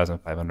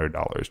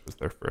 $7,500 was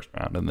their first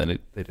round, and then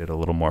they did a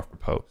little more for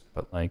post.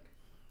 But like,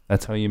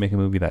 that's how you make a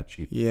movie that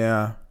cheap.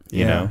 Yeah.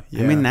 You know?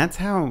 Yeah. I mean, that's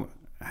how,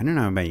 I don't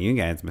know about you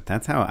guys, but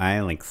that's how I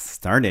like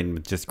started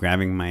with just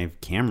grabbing my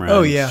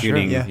camera and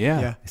shooting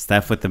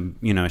stuff with the,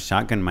 you know,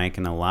 shotgun mic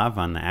and a lav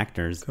on the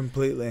actors.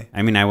 Completely.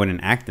 I mean, I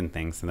wouldn't act in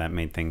things, so that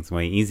made things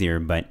way easier,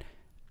 but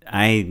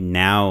I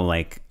now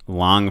like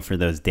long for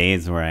those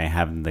days where I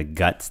have the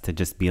guts to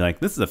just be like,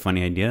 this is a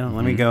funny idea.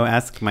 Let me go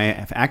ask my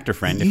actor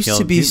friend It if used he'll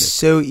to be do this.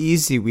 so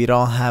easy. We'd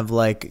all have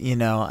like,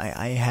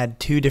 I had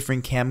 2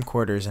 different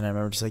camcorders, and I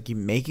remember just like you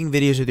making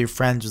videos with your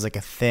friends was like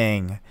a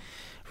thing.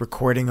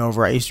 Recording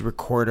over, I used to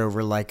record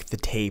over like the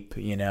tape,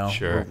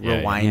 Sure.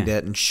 rewind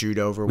it and shoot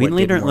over. We what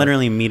didn't work.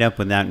 literally meet up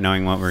without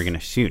knowing what we were going to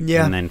shoot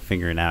Yeah. and then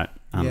figure it out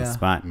on the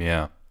spot.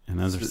 Yeah. And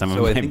those are some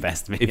So I of my think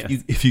best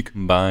videos. if you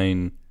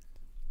combine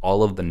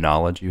all of the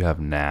knowledge you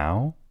have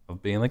now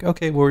of being like,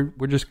 okay, we're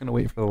just gonna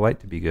wait for the light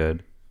to be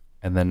good,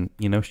 and then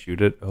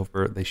shoot it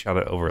over. They shot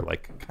it over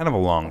like kind of a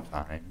long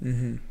time,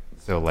 Mm-hmm.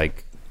 so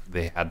like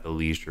they had the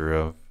leisure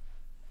of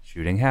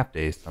shooting half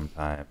days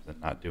sometimes and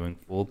not doing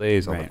full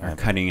days all the Right, time. or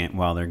cutting it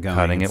while they're going.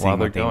 Cutting and it seeing while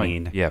they're what they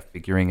going. need. Yeah,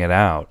 figuring it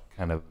out,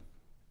 kind of,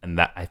 and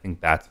that I think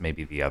that's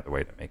maybe the other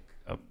way to make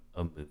a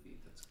movie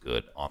that's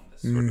good on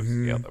this sort of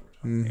scale that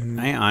we're talking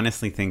about. I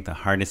honestly think the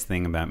hardest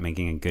thing about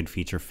making a good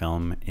feature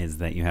film is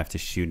that you have to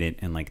shoot it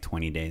in like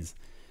 20 days.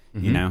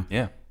 You know?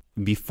 Yeah.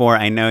 Before,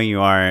 I know you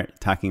are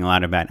talking a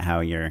lot about how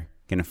you're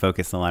going to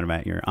focus a lot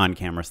about your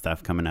on-camera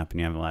stuff coming up, and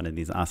you have a lot of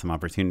these awesome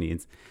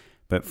opportunities.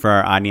 But for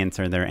our audience,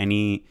 are there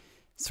any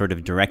sort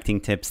of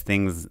directing tips,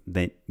 things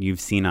that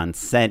you've seen on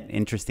set,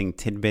 interesting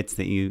tidbits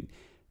that you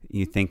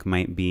think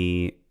might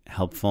be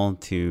helpful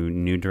to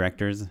new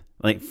directors?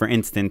 Like, for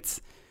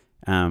instance,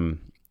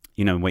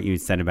 what you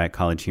said about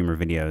college humor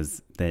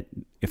videos, that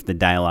if the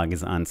dialogue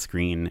is on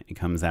screen, it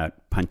comes out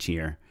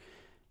punchier.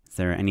 Is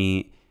there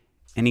any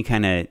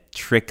kind of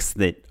tricks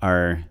that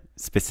are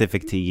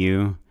specific to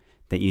you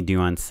that you do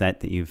on set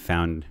that you've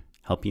found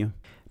help you?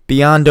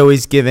 Beyond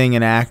always giving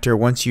an actor,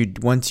 once you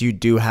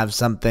do have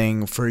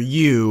something for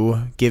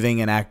you,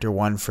 giving an actor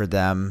one for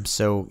them.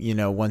 So,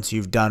 once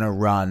you've done a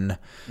run,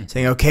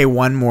 saying, okay,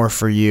 one more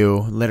for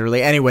you,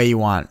 literally any way you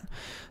want.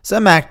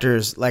 Some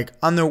actors, like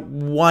on the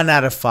 1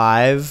 out of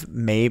 5,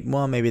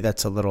 maybe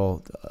that's a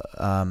little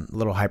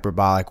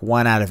hyperbolic.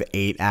 1 out of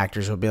 8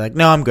 actors will be like,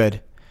 no, I'm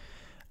good.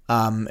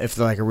 If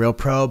they're like a real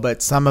pro,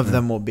 but some of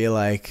them will be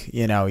like,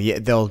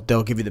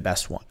 they'll give you the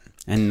best one.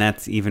 And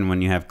that's even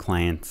when you have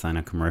clients on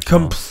a commercial.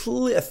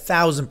 Complete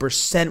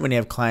 1,000% when you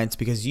have clients,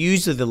 because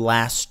usually the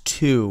last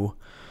 2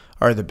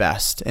 are the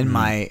best in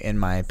my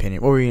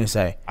opinion. What were you gonna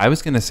say? I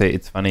was gonna say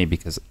it's funny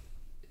because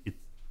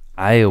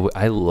I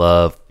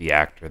love the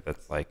actor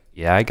that's like,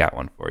 yeah, I got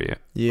one for you.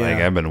 Yeah. Like,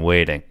 I've been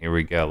waiting. Here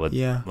we go.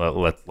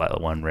 Let's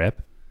let one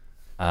rip.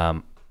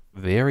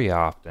 Very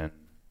often,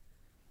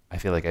 I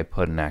feel like I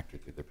put an actor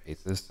through their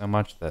paces so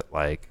much that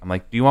like I'm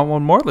like, do you want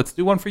one more? Let's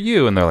do one for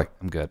you. And they're like,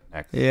 I'm good.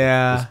 Next.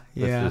 Yeah,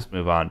 Let's just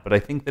move on. But I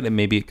think that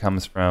maybe it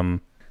comes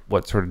from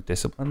what sort of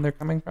discipline they're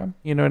coming from.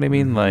 You know what I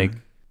mean? Mm-hmm. Like,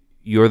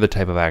 you're the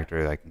type of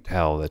actor that I can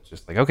tell that's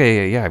just like,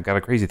 okay, yeah, I've got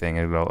a crazy thing,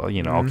 and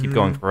I'll keep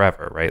going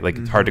forever, right? Like,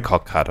 it's hard to call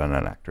cut on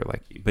an actor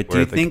like you. But do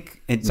you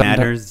think it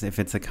matters if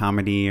it's a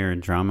comedy or a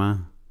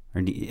drama?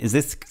 Or is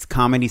this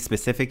comedy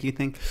specific, you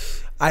think?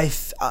 I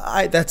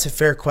that's a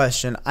fair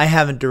question. I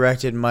haven't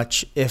directed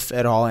much, if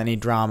at all, any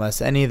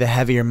dramas. Any of the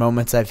heavier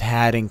moments I've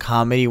had in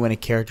comedy when a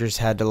character's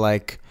had to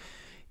like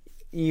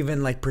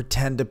even like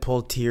pretend to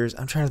pull tears.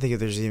 I'm trying to think if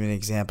there's even an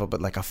example,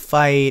 but like a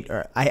fight,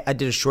 or I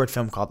did a short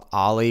film called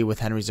Ollie with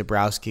Henry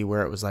Zabrowski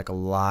where it was like a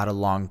lot of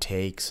long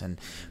takes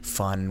and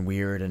fun,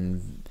 weird,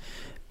 and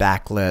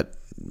backlit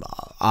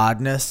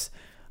oddness.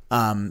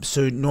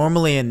 So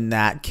normally in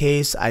that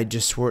case, I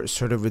just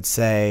sort of would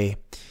say,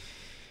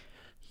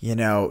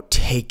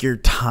 take your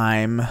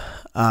time.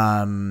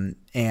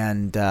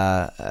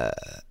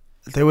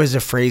 There was a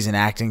phrase in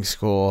acting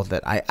school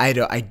that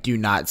I do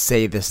not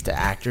say this to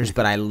actors,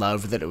 but I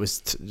love that it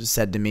was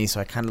said to me. So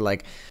I kind of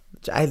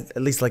I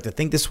at least like to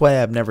think this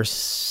way. I've never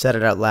said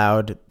it out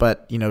loud,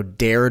 but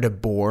dare to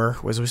bore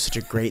was such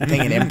a great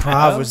thing in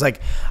improv. It was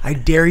like, I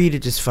dare you to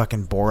just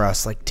fucking bore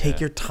us. Like, take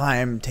your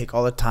time, take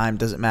all the time,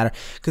 doesn't matter.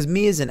 Because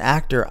me as an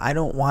actor, I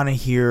don't want to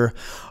hear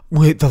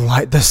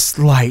this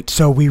light,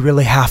 so we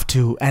really have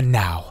to, and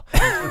now,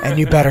 and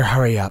you better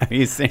hurry up. Are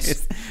you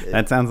serious?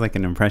 That sounds like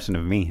an impression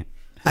of me.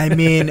 I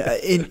mean,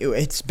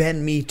 it's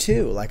been me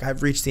too. Like,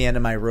 I've reached the end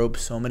of my rope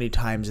so many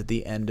times at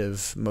the end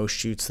of most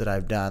shoots that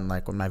I've done,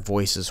 like when my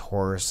voice is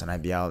hoarse and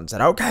I've yelled and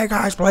said, okay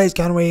guys, please,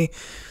 can we?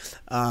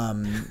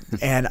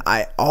 And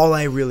all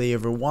I really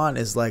ever want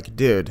is like,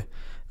 dude,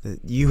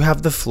 you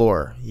have the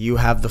floor. You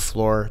have the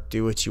floor.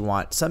 Do what you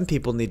want. Some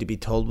people need to be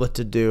told what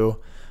to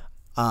do.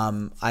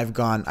 I've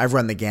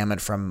run the gamut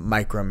from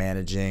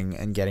micromanaging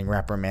and getting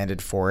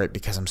reprimanded for it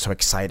because I'm so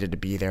excited to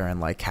be there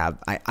and like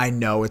I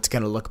know it's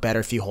going to look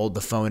better if you hold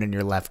the phone in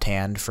your left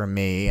hand for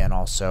me. And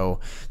also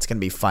it's going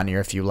to be funnier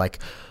if you like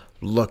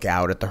look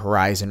out at the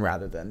horizon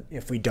rather than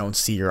if we don't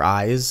see your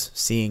eyes.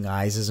 Seeing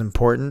eyes is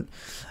important.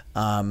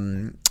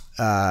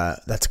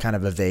 That's kind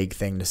of a vague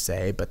thing to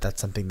say, but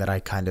that's something that I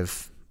kind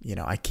of,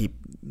 I keep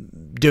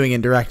doing in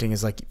directing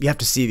is like, you have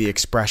to see the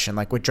expression.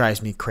 Like, what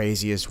drives me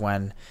crazy is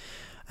when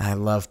I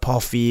love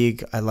Paul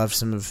Feig. I love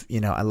some of,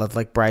 I love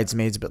like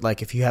Bridesmaids, but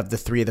like if you have the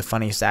 3 of the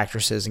funniest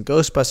actresses in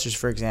Ghostbusters,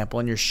 for example,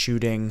 and you're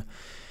shooting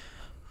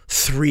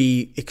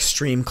 3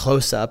 extreme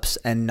close-ups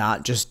and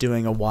not just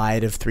doing a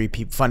wide of 3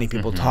 funny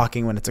people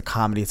talking when it's a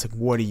comedy. It's like,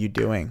 what are you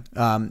doing?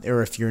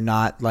 Or if you're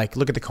not, like,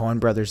 look at the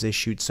Coen brothers. They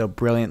shoot so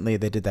brilliantly.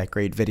 They did that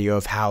great video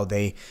of how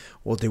they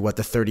will do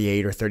the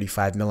 38 or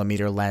 35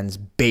 millimeter lens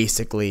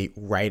basically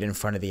right in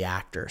front of the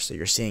actor. So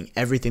you're seeing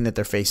everything that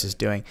their face is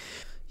doing.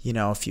 You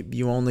know, if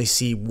you only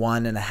see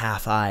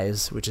 1.5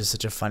 eyes, which is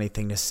such a funny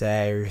thing to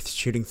say, or you're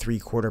shooting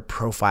 3/4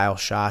 profile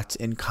shots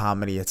in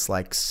comedy, it's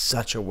like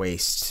such a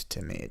waste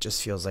to me. It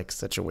just feels like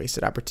such a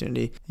wasted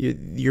opportunity.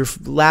 You're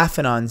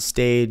laughing on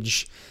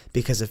stage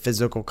because of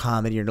physical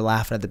comedy. You're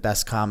laughing at the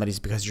best comedies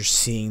because you're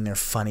seeing their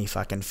funny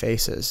fucking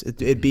faces.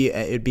 It'd be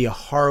a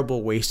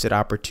horrible wasted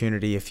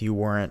opportunity if you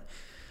weren't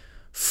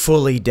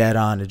fully dead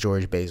on to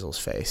George Basil's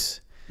face.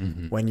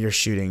 When you're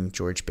shooting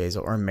George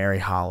Basil or Mary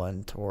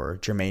Holland or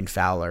Jermaine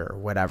Fowler or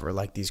whatever,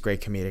 like these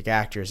great comedic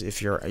actors,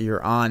 if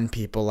you're on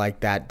people like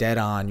that, dead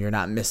on, you're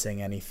not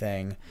missing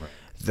anything. Right.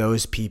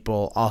 Those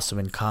people, also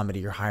in comedy,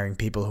 you're hiring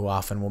people who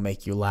often will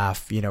make you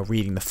laugh, you know,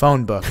 reading the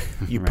phone book.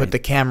 You put the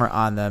camera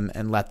on them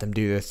and let them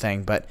do their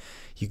thing, but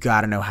you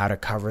got to know how to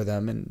cover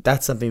them, and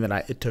that's something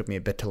that it took me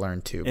a bit to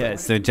learn too. Yeah,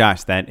 so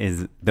Josh,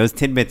 those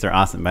tidbits are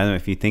awesome. By the way,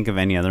 if you think of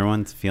any other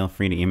ones, feel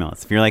free to email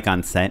us. If you're like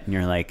on set and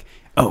you're like,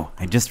 oh,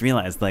 I just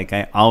realized, like,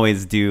 I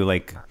always do,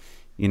 like,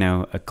 you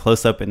know, a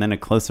close up and then a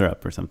closer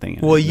up or something.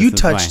 Well, you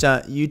touched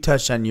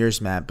on yours,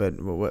 Matt,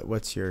 but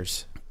what's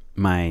yours?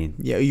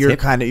 Your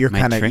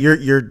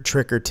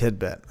trick or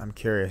tidbit. I'm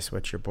curious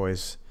what your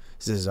boys'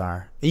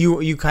 are.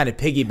 You kind of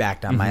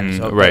piggybacked on mine,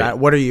 so right?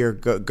 What are your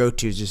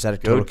go-tos? Just out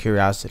of total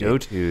curiosity.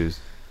 Go-tos.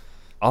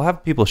 I'll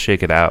have people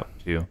shake it out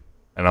too,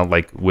 and I'll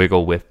like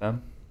wiggle with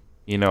them.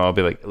 You know, I'll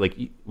be like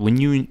when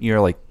you're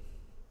like,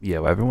 yeah,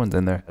 well, everyone's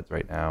in their heads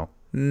right now.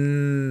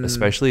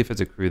 Especially if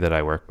it's a crew that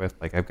I work with.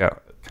 Like, I've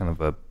got kind of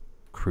a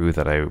crew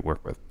that I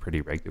work with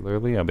pretty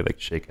regularly. I'll be like,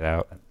 shake it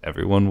out, and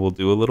everyone will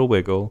do a little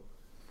wiggle,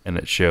 and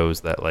it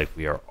shows that, like,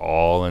 we are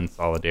all in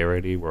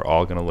solidarity. We're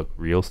all gonna look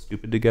real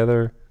stupid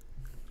together,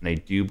 and I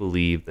do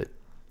believe that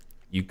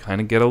you kind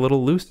of get a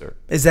little looser.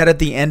 Is that at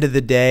the end of the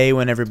day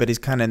when everybody's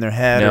kind of in their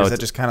head, or is that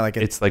just kind of like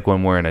it's like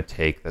when we're in a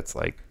take that's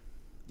like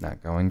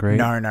not going great.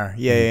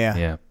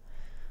 Yeah.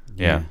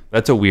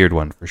 That's a weird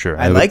one for sure.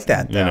 I like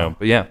that though. You know,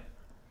 but yeah.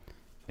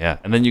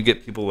 And then you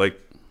get people like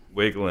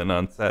wiggling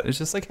on set. It's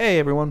just like, hey,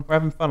 everyone, we're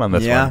having fun on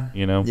this one.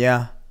 You know?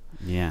 Yeah.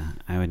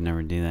 I would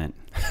never do that.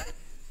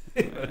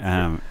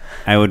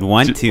 I would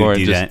want to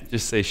do that.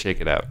 Just say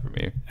shake it out for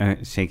me.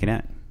 Shake it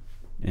out.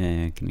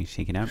 Can you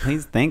shake it out,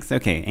 please? Thanks.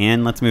 Okay,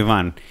 and let's move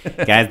on.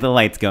 Guys, the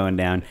light's going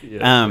down.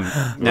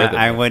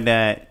 I would,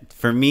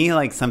 for me,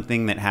 like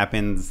something that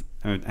happens,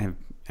 I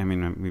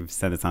mean, we've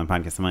said this on the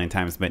podcast a million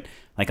times, but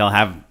like I'll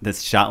have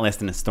this shot list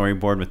and a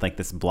storyboard with like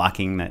this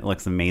blocking that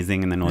looks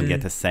amazing, and then we'll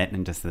get to set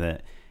and just the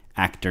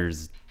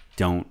actors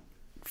don't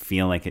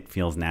feel like it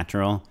feels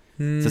natural.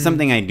 So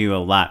something I do a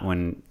lot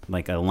when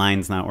like a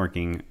line's not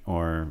working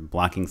or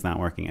blocking's not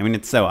working. I mean,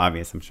 it's so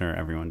obvious. I'm sure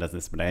everyone does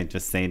this, but I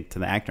just say to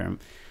the actor, I'm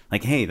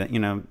like, hey, that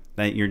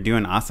you're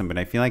doing awesome, but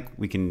I feel like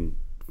we can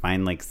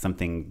find like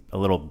something a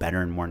little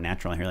better and more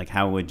natural here. Like,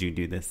 how would you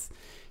do this,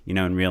 you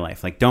know, in real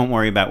life? Like, don't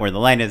worry about where the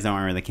light is, don't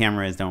worry where the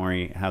camera is, don't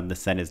worry how the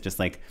set is. Just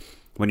like,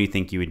 what do you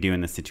think you would do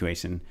in this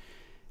situation?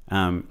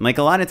 Like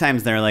a lot of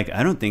times they're like,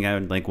 I don't think I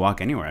would like walk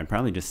anywhere. I'd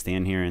probably just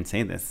stand here and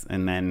say this.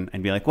 And then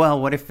I'd be like,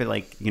 well, what if it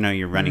like, you know,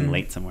 you're running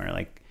late somewhere?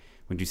 Like,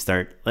 would you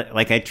start,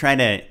 like I try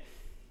to,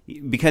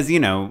 because, you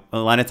know, a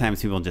lot of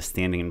times people just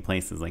standing in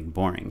place is like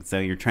boring. So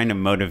you're trying to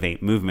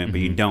motivate movement,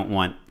 but you don't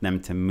want them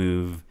to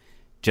move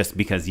just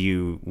because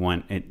you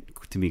want it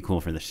to be cool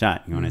for the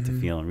shot. You want it to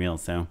feel real.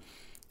 So,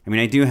 I mean,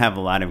 I do have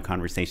a lot of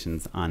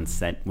conversations on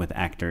set with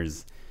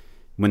actors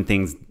when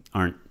things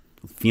aren't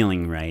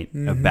feeling right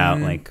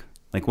about like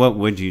what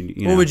would you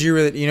know? What would you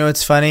really, you know,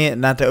 it's funny,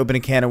 not to open a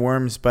can of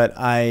worms, but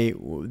I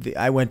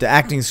went to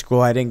acting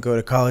school. I didn't go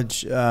to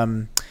college.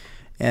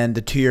 And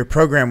the 2-year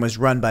program was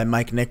run by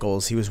Mike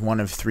Nichols. He was one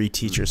of 3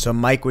 teachers. So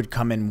Mike would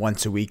come in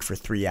once a week for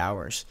 3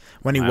 hours.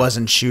 When he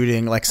wasn't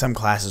shooting, like some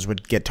classes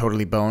would get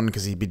totally boned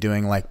because he'd be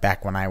doing, like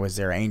back when I was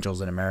there, Angels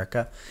in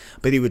America.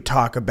 But he would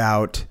talk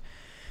about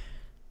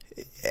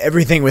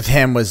everything with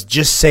him was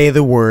just say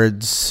the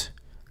words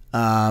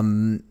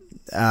and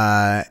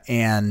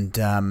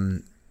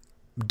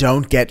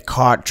don't get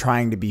caught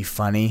trying to be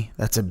funny.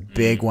 That's a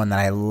big one that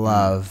I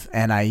love.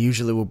 And I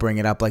usually will bring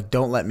it up. Like,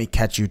 don't let me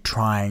catch you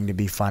trying to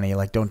be funny.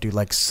 Like, don't do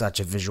like such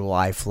a visual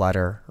eye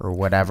flutter or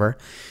whatever.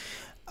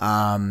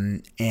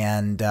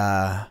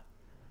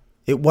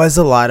 It was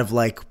a lot of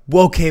like,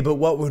 well, okay, but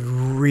what would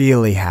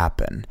really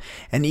happen?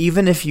 And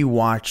even if you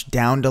watch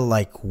down to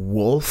like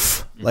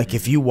Wolf, like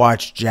if you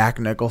watch Jack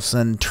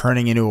Nicholson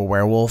turning into a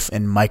werewolf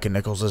in Micah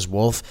Nichols'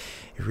 Wolf,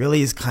 it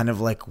really is kind of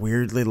like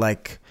weirdly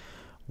like,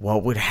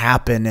 what would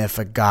happen if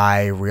a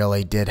guy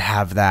really did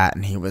have that,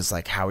 and he was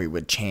like how he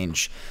would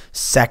change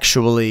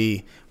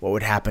sexually, what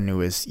would happen to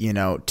his, you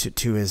know,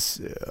 to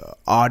his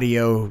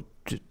audio,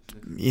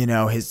 you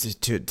know, his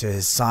to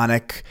his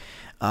sonic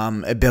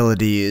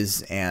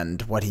abilities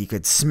and what he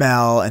could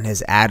smell and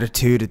his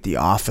attitude at the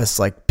office,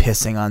 like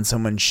pissing on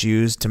someone's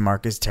shoes to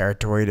mark his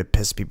territory to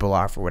piss people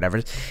off or whatever.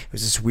 It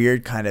was this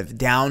weird kind of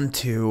down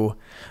to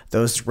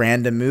those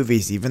random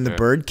movies, even The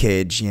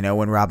Birdcage, you know,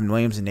 when Robin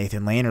Williams and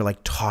Nathan Lane are like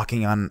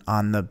talking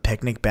on the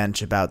picnic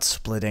bench about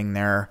splitting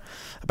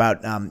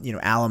about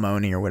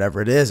alimony or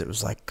whatever it is. It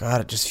was like,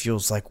 God, it just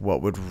feels like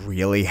what would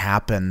really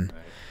happen.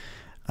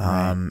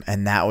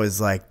 And that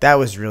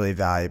was really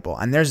valuable.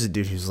 And there's a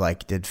dude who's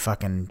like did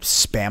fucking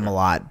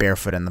Spam-A-Lot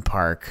barefoot in the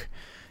park,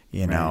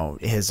 you know,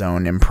 his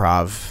own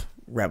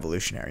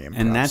revolutionary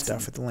improv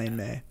stuff with Elaine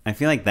May. I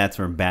feel like that's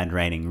where bad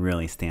writing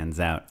really stands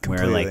out.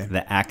 Completely. Where like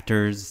the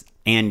actors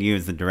and you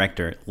as the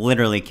director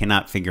literally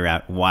cannot figure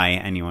out why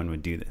anyone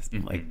would do this.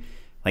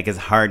 Like as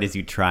hard as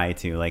you try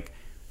to, like,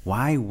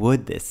 why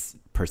would this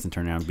person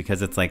turn around?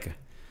 Because it's like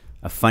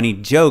a funny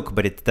joke,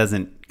 but it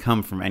doesn't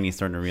come from any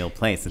sort of real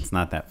place. It's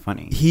not that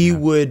funny. He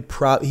would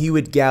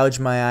gouge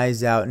my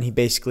eyes out, and he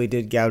basically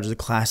did gouge the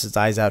class's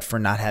eyes out for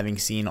not having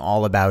seen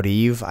All About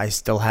Eve. I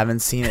still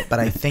haven't seen it, but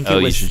I think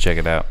you should check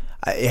it out.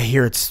 I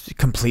hear it's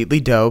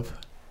completely dope.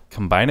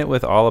 Combine it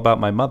with All About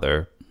My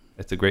Mother.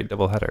 It's a great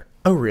doubleheader.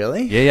 Oh,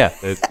 really? Yeah.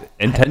 It's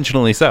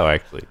intentionally so,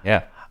 actually.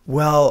 Yeah.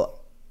 Well,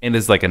 and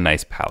it's like a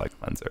nice palate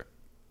cleanser.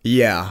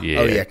 Yeah. Yeah.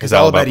 Oh, yeah. Because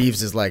All About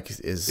Eve's is like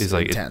intense.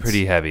 It's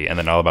pretty heavy, and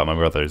then All About My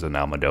Brother is an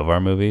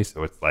Almodovar movie,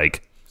 so it's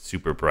like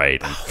super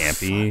bright and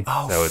campy.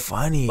 So it's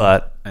funny.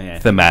 But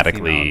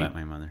thematically, All About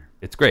My Mother.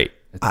 It's great.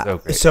 It's so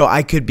great. So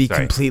I could be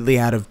completely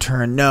out of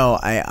turn. No,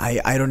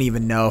 I don't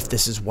even know if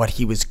this is what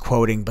he was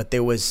quoting, but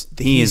there was...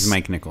 He is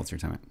Mike Nichols, you're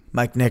talking about.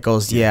 Mike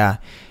Nichols, yeah.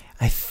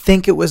 I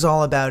think it was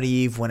All About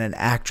Eve when an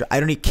actor...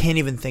 can't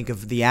even think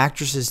of the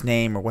actress's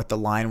name or what the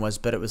line was,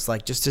 but it was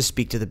like, just to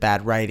speak to the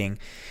bad writing,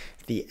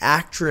 the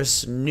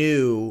actress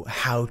knew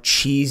how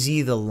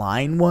cheesy the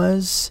line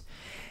was,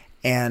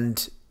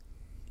 and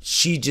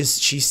she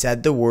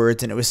said the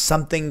words, and it was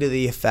something to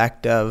the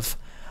effect of,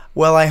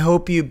 well, I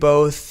hope you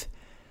both...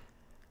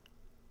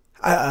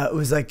 it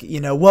was like,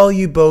 well,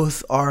 you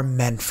both are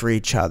meant for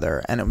each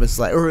other. And it was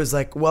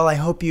like, well, I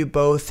hope you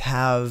both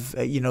have,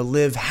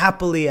 live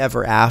happily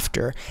ever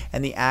after.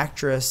 And the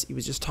actress, he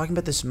was just talking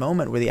about this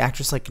moment where the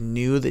actress like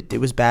knew that it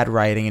was bad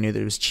writing and knew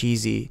that it was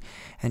cheesy.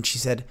 And she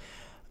said,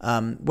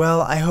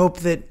 well, I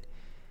hope that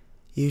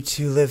you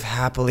two live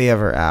happily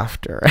ever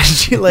after. And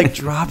she like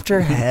dropped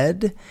her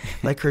head,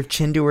 like her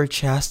chin to her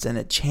chest, and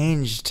it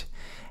changed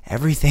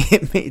everything.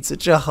 It made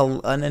such a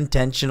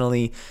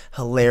unintentionally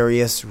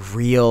hilarious,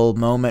 real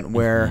moment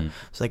where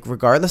it's like,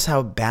 regardless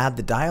how bad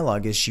the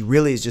dialogue is, she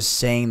really is just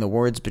saying the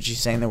words, but she's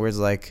saying the words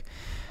like,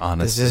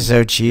 honestly, this is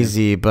so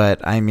cheesy,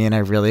 but I mean, I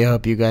really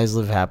hope you guys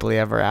live happily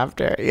ever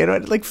after.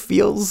 It like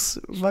feels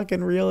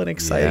fucking real and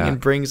exciting and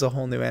brings a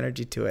whole new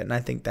energy to it. And I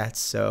think that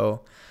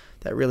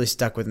really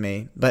stuck with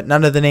me, but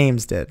none of the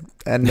names did.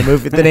 And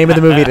the name of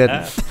the movie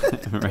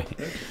didn't. Right.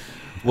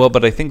 Well,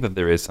 but I think that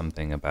there is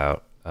something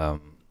about,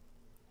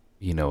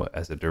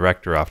 as a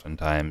director,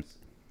 oftentimes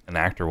an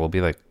actor will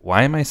be like,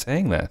 why am I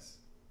saying this?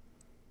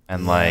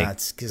 And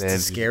it's a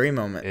scary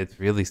moment. It's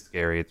really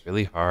scary. It's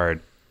really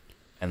hard.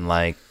 And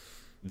like,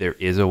 there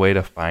is a way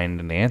to find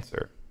an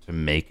answer to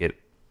make it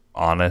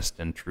honest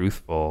and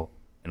truthful.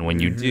 And when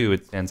you do,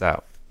 it stands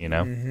out,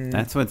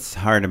 That's what's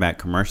hard about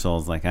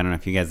commercials. Like, I don't know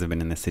if you guys have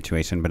been in this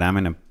situation, but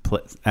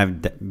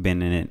I've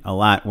been in it a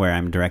lot where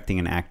I'm directing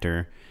an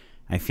actor.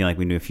 I feel like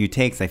we do a few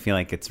takes. I feel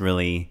like it's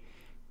really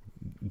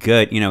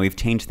good. We've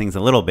changed things a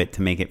little bit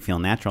to make it feel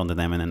natural to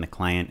them. And then the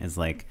client is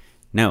like,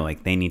 no,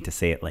 like they need to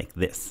say it like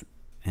this.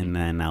 And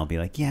then I'll be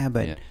like,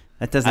 but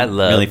that doesn't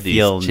really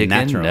feel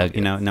natural. Nuggets.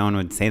 No one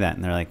would say that.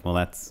 And they're like, well,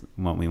 that's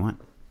what we want.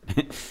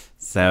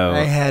 So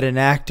I had an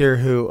actor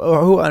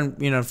who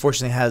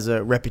unfortunately has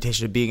a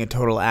reputation of being a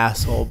total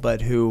asshole,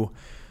 but who,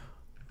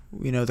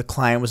 the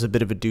client was a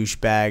bit of a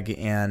douchebag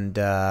and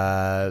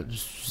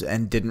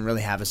didn't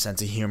really have a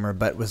sense of humor,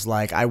 but was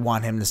like, I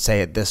want him to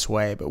say it this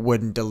way, but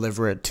wouldn't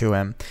deliver it to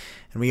him.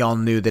 And we all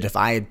knew that if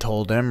I had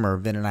told him, or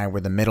Vin and I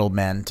were the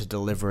middlemen to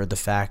deliver the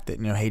fact that,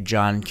 hey,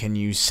 John, can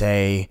you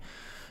say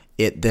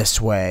it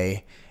this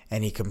way?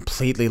 And he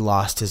completely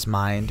lost his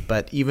mind.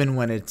 But even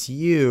when it's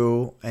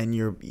you and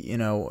you're,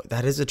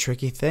 that is a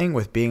tricky thing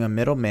with being a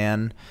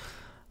middleman.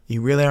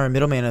 You really are a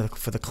middleman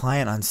for the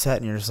client on set,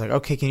 and you're just like,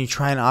 okay, can you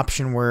try an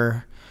option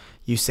where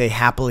you say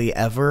happily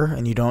ever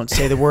and you don't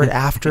say the word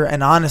after?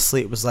 And honestly,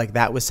 it was like,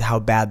 that was how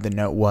bad the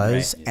note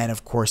was. Right. And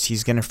of course,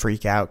 he's going to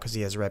freak out because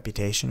he has a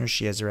reputation, or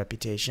she has a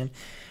reputation.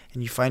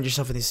 And you find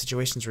yourself in these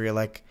situations where you're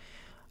like,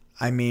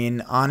 I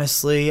mean,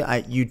 honestly,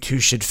 you two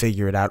should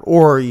figure it out.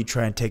 Or you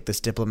try and take this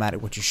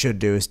diplomatic, what you should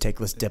do is take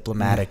this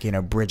diplomatic,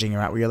 bridging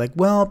out where you're like,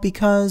 well,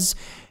 because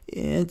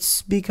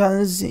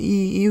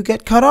you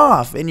get cut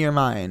off in your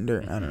mind,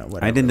 or I don't know.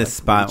 Whatever. I did this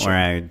spot where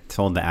I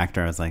told the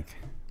actor, I was like,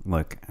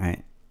 look,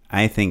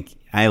 I think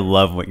I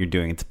love what you're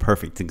doing. It's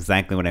perfect. It's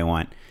exactly what I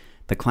want.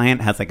 The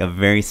client has like a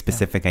very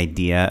specific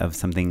idea of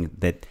something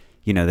that,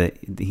 that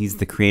he's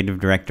the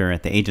creative director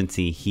at the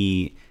agency.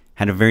 He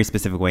had a very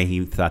specific way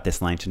he thought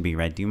this line should be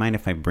read. Do you mind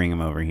if I bring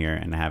him over here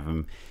and have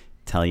him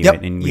tell you Yep,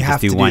 it, and you we have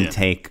just do to do one it.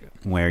 take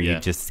where you Yeah.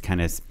 just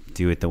kind of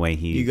do it the way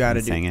You gotta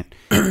he's do- saying it.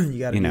 You got to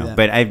You do know, that.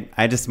 but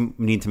I just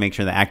need to make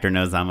sure the actor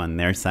knows I'm on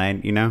their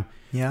side, you know?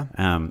 Yeah.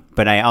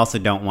 But I also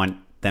don't want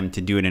them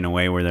to do it in a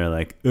way where they're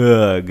like,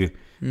 ugh,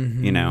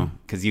 Mm-hmm. you know,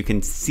 because you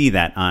can see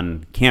that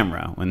on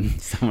camera when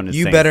someone is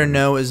You saying better something.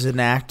 know as an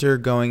actor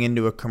going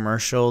into a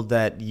commercial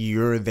that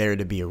you're there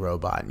to be a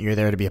robot. You're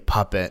there to be a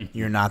puppet.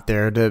 You're not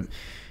there to.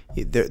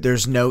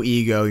 There's no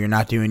ego. You're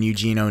not doing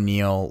Eugene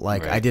O'Neill.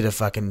 Like Right. I did a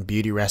fucking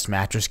Beauty Rest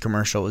mattress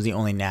commercial. It was the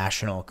only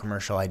national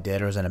commercial I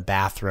did. I was in a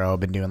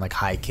bathrobe and doing like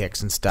high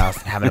kicks and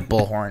stuff, having a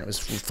bullhorn. It was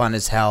fun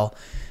as hell.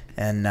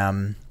 And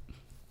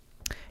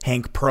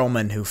Hank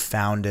Perlman, who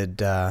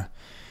founded.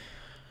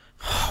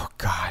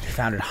 He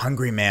founded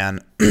Hungry Man,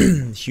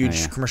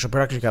 huge commercial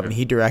production company.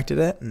 He directed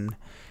it, and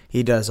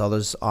he does all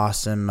those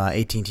awesome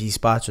AT&T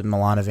spots with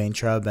Milana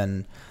Vaintrub,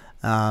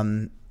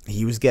 and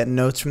he was getting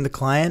notes from the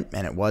client,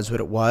 and it was what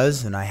it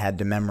was, and I had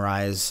to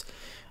memorize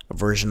a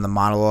version of the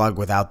monologue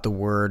without the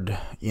word,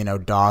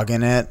 dog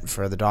in it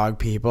for the dog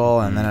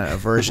people, and then a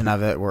version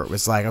of it where it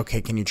was like,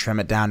 okay, can you trim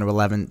it down to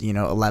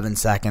 11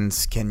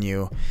 seconds?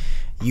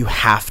 You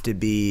have to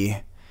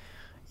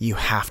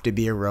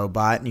be a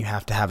robot, and you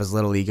have to have as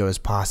little ego as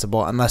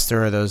possible, unless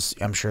there are those,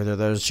 I'm sure there are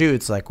those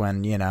shoots like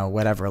when,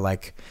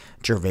 like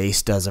Gervais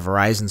does a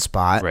Verizon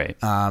spot. Right.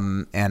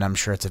 And I'm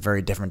sure it's a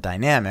very different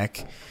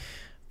dynamic,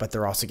 but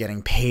they're also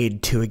getting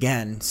paid to,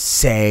 again,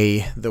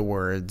 say the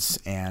words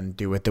and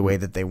do it the way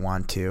that they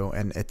want to.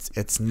 And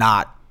it's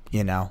not,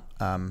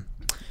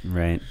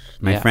 Right.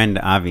 My friend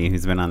Avi,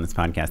 who's been on this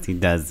podcast,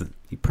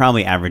 he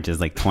probably averages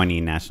like 20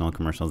 national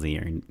commercials a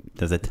year. He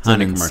does a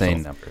ton of commercials.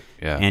 Insane number.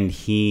 Yeah. And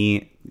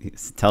he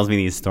tells me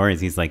these stories.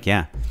 He's like,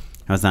 yeah,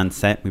 I was on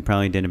set. We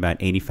probably did about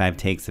 85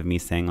 takes of me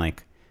saying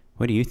like,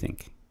 what do you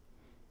think?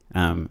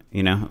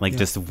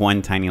 Just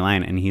one tiny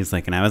line. And he's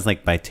like, and I was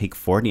like, by take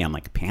 40, I'm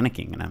like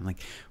panicking. And I'm like,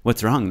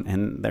 what's wrong?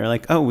 And they're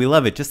like, oh, we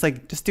love it. Just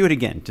do it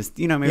again. Just,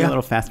 maybe a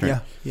little faster. Yeah.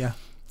 Yeah.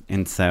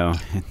 And so.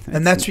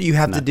 And that's what you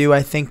have to do,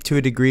 I think, to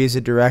a degree as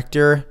a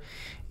director.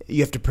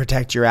 You have to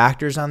protect your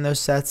actors on those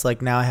sets.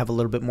 Like now I have a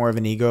little bit more of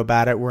an ego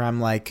about it where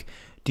I'm like,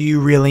 do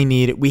you really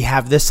need it? We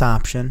have this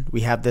option.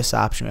 We have this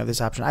option. We have this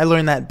option. I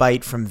learned that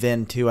bite from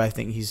Vin too. I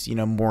think he's,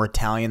 more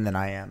Italian than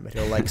I am, but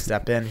he'll like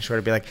step in and sort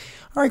of be like,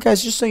 all right,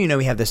 guys, just so you know,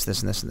 we have this,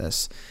 this, and this, and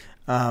this.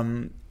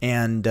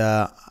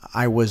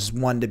 I was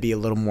one to be a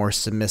little more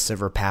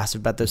submissive or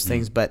passive about those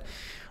things, but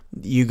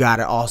you got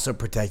to also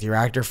protect your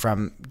actor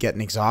from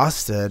getting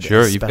exhausted.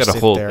 Sure, you've got a especially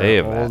if whole they're day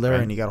of that, older,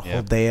 right? and you got a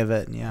whole day of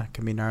it. And yeah, it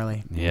can be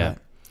gnarly. Yeah.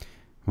 But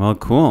Well,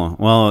 cool.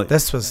 Well,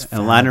 this was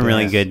a lot of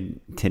really fabulous.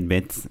 good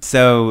tidbits.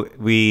 So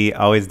we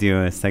always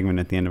do a segment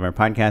at the end of our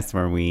podcast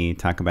where we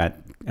talk about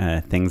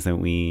things that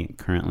we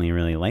currently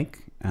really like,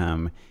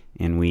 and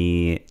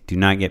we do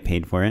not get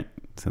paid for it.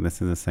 So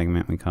this is a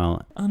segment we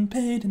call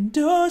Unpaid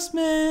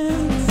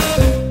Endorsements.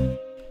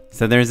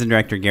 So there's a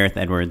director, Gareth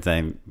Edwards.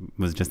 I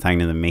was just talking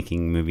to the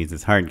Making Movies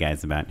is Hard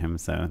guys about him,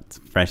 so it's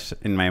fresh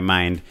in my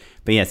mind.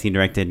 But yes, he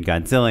directed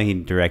Godzilla. He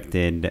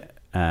directed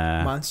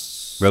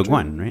Rogue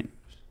One, right?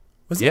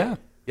 Yeah.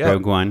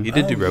 Rogue One. He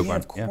did do Rogue yeah, One.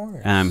 of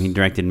course. He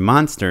directed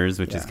Monsters,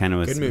 which is Yeah, kind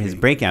of good movie. his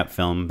breakout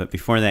film. But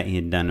before that, he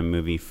had done a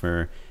movie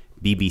for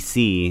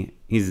BBC.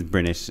 He's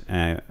British,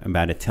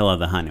 about Attila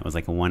the Hun. It was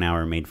like a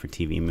 1-hour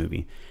made-for-TV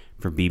movie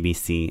for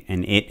BBC.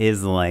 And it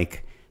is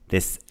like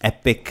this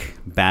epic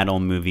battle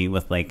movie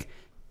with like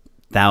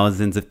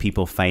thousands of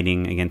people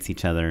fighting against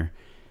each other.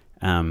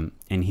 And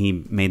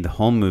he made the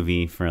whole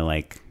movie for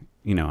like,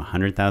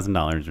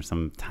 $100,000 or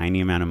some tiny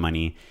amount of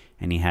money.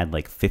 And he had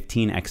like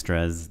 15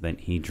 extras that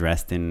he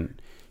dressed in,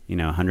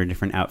 100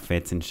 different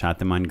outfits and shot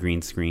them on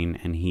green screen.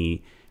 And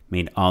he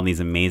made all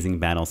these amazing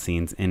battle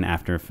scenes in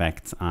After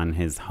Effects on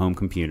his home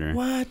computer.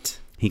 What?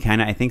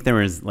 I think there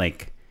was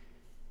like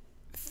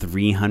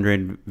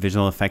 300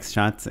 visual effects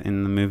shots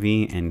in the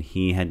movie. And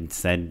he had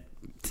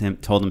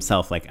told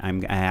himself, like, I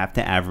have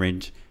to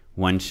average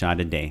one shot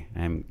a day.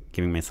 I'm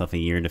giving myself a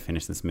year to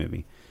finish this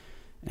movie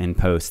and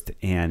post.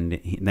 And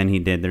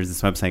there's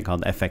this website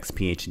called FX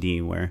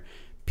PhD where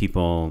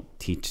people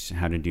teach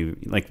how to do,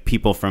 like,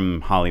 people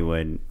from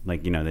Hollywood,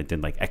 like, that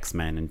did like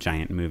X-Men and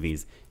giant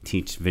movies,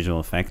 teach visual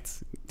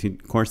effects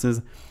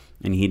courses.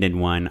 And he did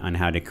one on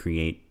how to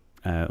create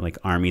like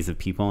armies of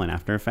people in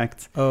After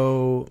Effects.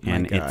 Oh my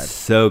and God. it's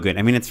so good.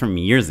 I mean, it's from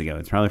years ago.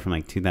 It's probably from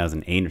like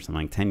 2008 or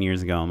something, like 10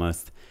 years ago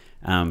almost.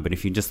 But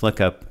if you just look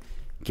up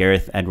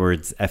Gareth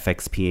Edwards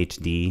FX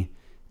PhD,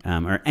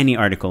 or any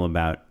article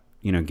about,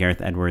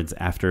 Gareth Edwards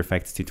After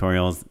Effects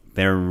tutorials,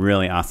 they're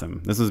really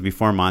awesome. This was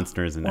before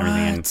Monsters and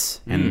everything.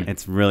 And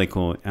it's really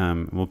cool.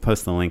 We'll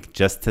post the link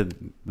just to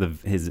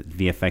his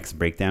VFX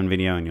breakdown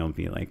video, and you'll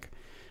be like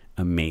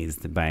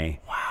amazed by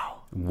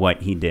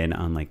what he did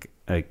on like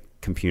a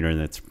computer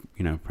that's,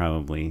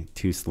 probably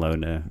too slow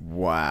to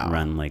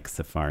run like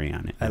Safari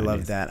on it. I love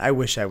nowadays. that. I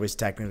wish I was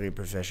technically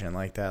proficient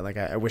like that. Like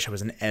I wish I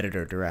was an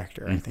editor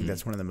director. I think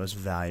that's one of the most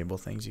valuable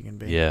things you can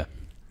be. Yeah.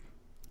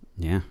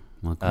 Yeah.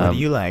 Well, cool. What do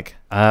you like?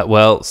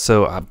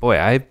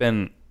 I've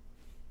been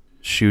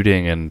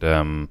shooting and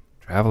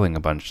traveling a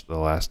bunch the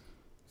last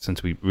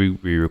since we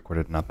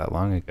re-recorded not that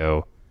long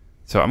ago.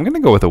 So I'm going to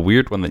go with a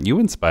weird one that you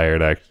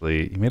inspired,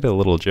 actually. You made a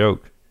little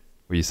joke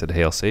where you said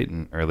Hail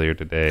Satan earlier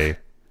today.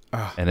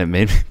 And it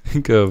made me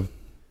think of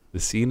the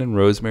scene in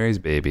Rosemary's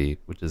Baby,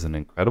 which is an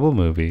incredible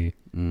movie,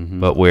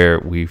 but where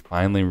we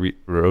finally,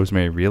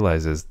 Rosemary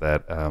realizes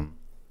that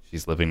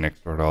she's living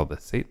next door to all the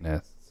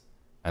Satanists,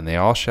 and they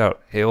all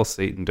shout Hail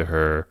Satan to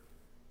her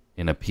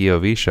in a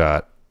POV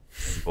shot.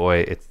 And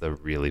boy, it's the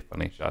really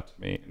funny shot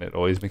to me, and it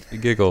always makes me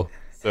giggle.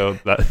 So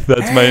that's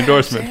my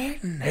endorsement.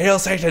 Satan. Hail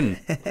Satan!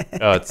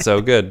 Oh, it's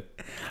so good.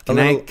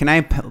 Can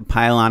I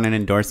pile on an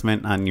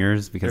endorsement on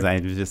yours? Because I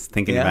was just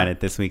thinking about it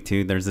this week,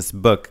 too. There's this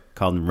book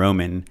called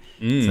Roman.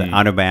 It's an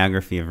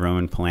autobiography of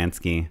Roman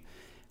Polanski.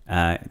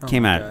 It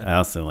came out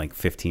also like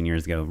 15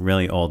 years ago.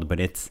 Really old, but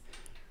it's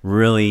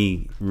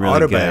really, really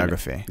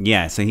autobiography. Good.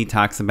 Yeah, so he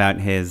talks about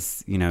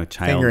his,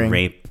 child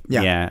rape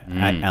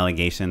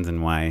allegations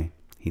and why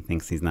he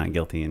thinks he's not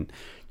guilty. And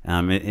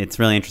it's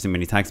really interesting,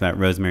 but he talks about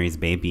Rosemary's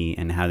Baby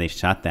and how they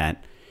shot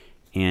that.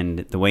 And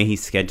the way he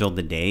scheduled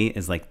the day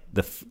is like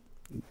the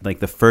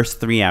first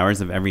 3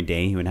 hours of every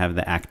day, he would have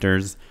the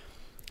actors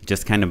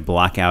just kind of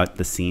block out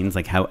the scenes,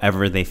 like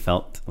however they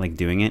felt like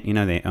doing it.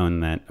 They own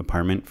that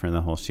apartment for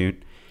the whole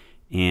shoot.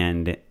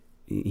 And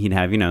he'd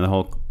have,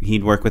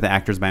 he'd work with the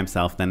actors by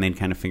himself. Then they'd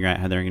kind of figure out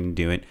how they're going to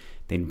do it.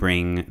 They'd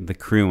bring the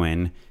crew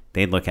in.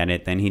 They'd look at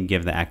it. Then he'd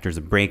give the actors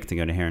a break to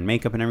go to hair and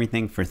makeup and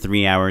everything. For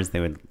 3 hours, they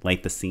would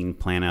light the scene,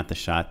 plan out the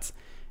shots.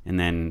 And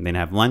then they'd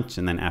have lunch.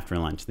 And then after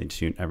lunch, they'd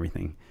shoot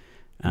everything.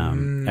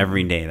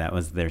 Every day. That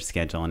was their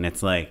schedule. And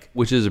it's like,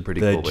 which is a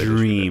pretty cool way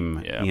dream,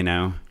 to shoot it.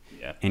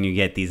 Yeah. And you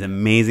get these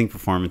amazing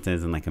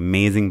performances and like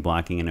amazing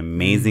blocking and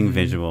amazing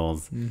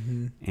visuals.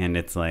 And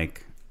it's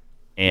like,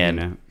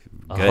 and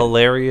a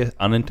hilarious,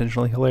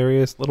 unintentionally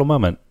hilarious little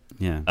moment.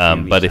 Yeah.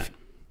 But if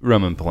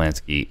Roman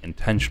Polanski,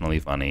 intentionally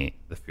funny,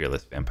 The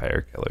Fearless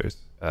Vampire Killers,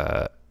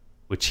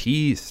 which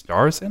he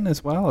stars in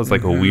as well, as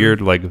like a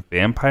weird like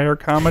vampire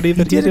comedy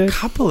that he did. A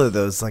couple of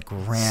those like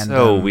random.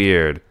 So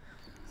weird.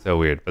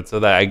 But so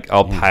that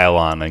I'll pile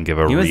on and give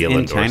a real endorsement. He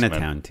was in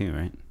Chinatown too,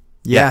 right?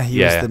 Yeah,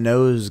 he was the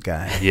nose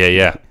guy.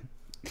 Yeah.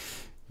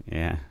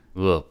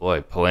 Oh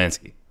boy,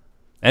 Polanski.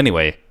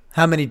 Anyway.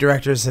 How many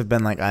directors have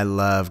been like, I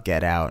love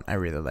Get Out. I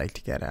really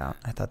liked Get Out.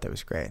 I thought that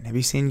was great. Have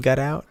you seen Get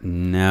Out?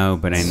 No,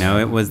 but I know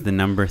it was the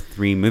number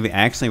 3 movie. I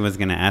actually was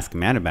going to ask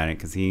Matt about it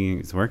because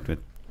he's worked with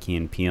Key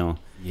and Peele.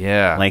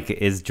 Yeah. Like,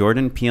 is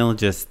Jordan Peele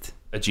just...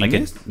 a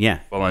genius? Yeah.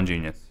 Full-on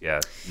genius. Yeah,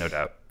 no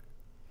doubt.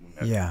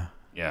 Yeah.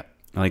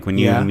 Like, when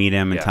you meet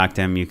him and talk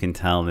to him, you can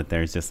tell that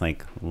there's just,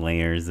 like,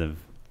 layers of...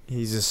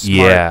 He's a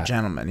smart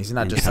gentleman. He's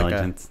not just like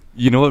a...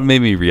 You know what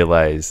made me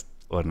realize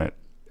when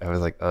I was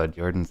like, oh,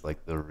 Jordan's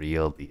like the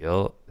real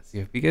deal. See,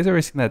 have you guys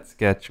ever seen that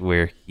sketch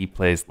where he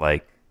plays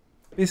like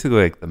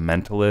basically like the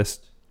mentalist,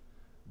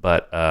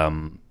 but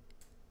so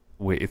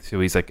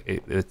he's like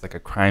it's like a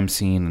crime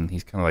scene and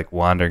he's kind of like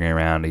wandering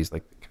around. He's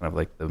like kind of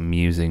like the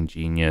musing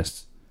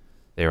genius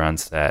there on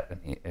set,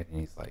 and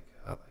he's like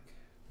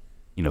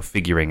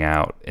figuring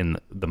out in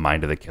the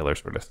mind of the killer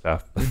sort of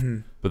stuff.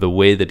 But the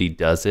way that he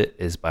does it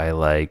is by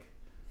like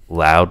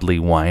loudly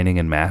whining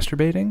and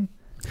masturbating.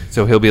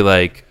 So he'll be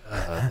like,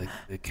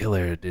 the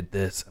killer did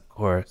this, of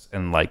course.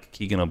 And like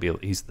Keegan will be,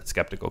 he's the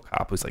skeptical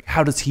cop who's like,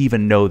 how does he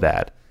even know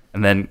that?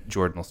 And then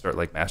Jordan will start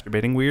like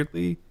masturbating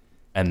weirdly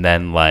and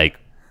then like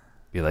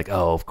be like,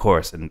 oh, of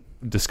course. And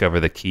discover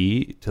the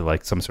key to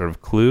like some sort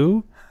of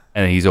clue.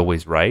 And he's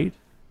always right.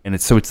 And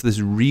it's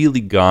this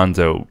really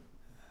gonzo,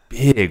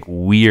 big,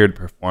 weird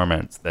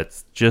performance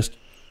that's just,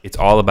 it's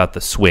all about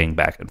the swing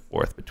back and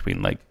forth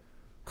between like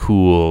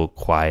cool,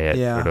 quiet,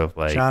 sort of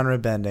like genre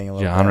bending a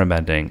little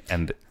bit.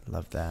 And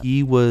love that.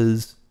 He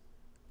was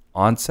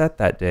on set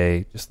that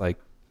day just like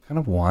kind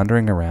of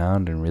wandering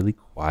around and really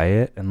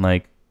quiet and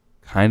like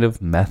kind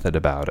of method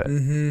about it.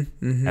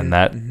 And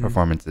that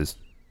performance is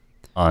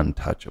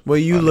untouchable. Well,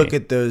 you look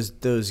at those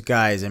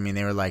guys, I mean,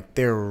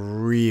 they're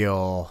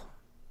real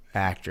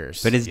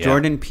actors. But is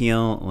Jordan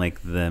Peele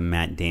like the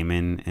Matt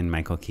Damon and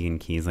Michael Keegan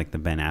Keyes, like the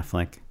Ben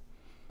Affleck?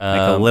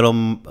 Like a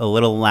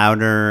little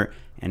louder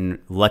and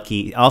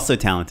lucky, also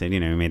talented, he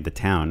made The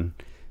Town.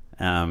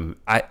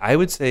 I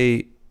would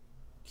say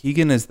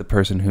Keegan is the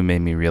person who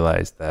made me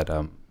realize that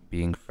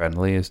being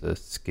friendly is a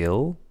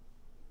skill,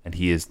 and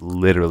he is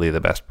literally the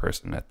best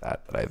person at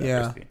that I've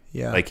ever seen.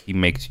 Yeah. Like he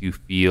makes you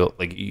feel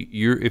like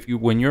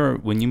when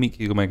you meet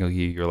Keegan-Michael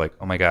Key, you're like,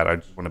 oh my God, I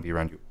just want to be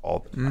around you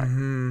all the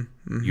time.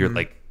 You're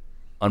like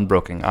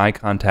unbroken eye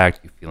contact,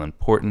 you feel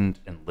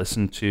important and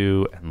listened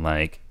to, and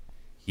like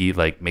he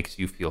like makes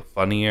you feel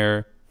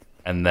funnier.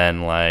 And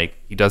then, like,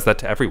 he does that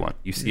to everyone.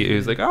 You see,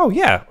 he's like, oh,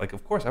 yeah, like,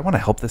 of course, I want to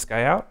help this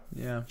guy out.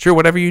 Yeah. Sure,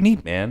 whatever you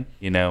need, man,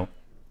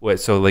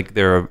 So, like,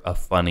 they're a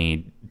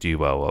funny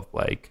duo of,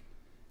 like,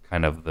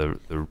 kind of the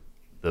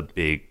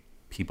big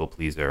people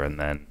pleaser and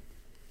then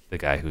the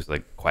guy who's,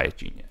 like, quiet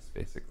genius,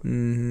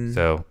 basically.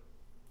 So,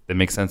 that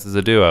makes sense as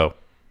a duo.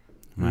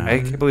 Wow. I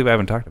can't believe I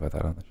haven't talked about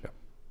that on the show.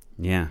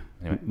 Yeah.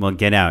 Anyway. Well,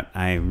 Get Out.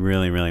 I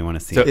really, really want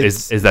to see it.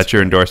 So, is that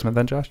your endorsement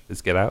then, Josh?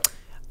 Is Get Out?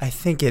 I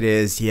think it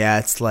is. Yeah,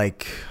 it's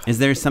like... Is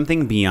there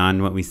something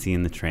beyond what we see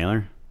in the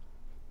trailer?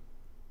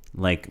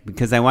 Like,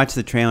 because I watched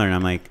the trailer and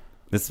I'm like,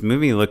 this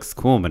movie looks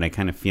cool, but I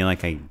kind of feel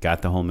like I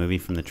got the whole movie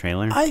from the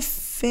trailer. I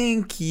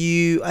think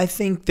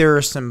there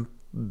are some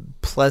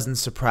pleasant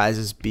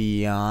surprises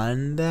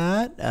beyond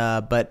that,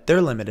 but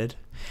they're limited.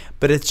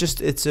 But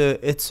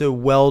it's a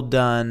well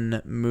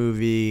done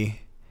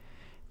movie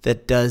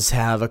that does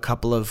have a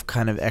couple of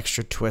kind of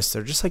extra twists.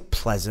 They're just like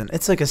pleasant.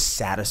 It's like a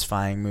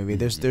satisfying movie.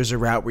 There's a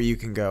route where you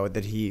can go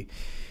that he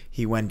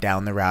went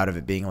down the route of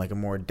it being like a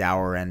more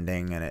dour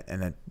ending,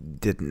 and it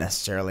didn't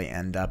necessarily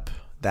end up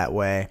that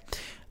way.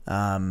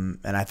 And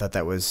I thought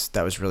that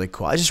was really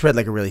cool. I just read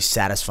like a really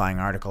satisfying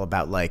article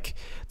about like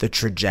the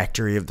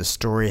trajectory of the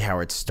story, how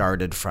it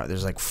started from.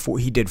 There's like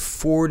he did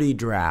 40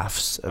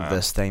 drafts of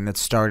this thing that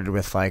started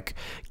with like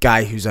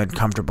guy who's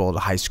uncomfortable at a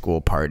high school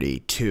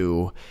party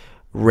to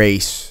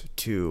race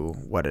to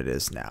what it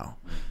is now.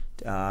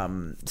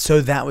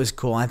 So that was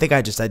cool. I think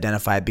I just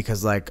identified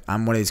because like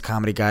I'm one of these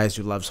comedy guys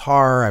who loves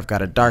horror. I've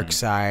got a dark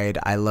side.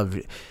 I love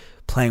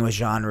playing with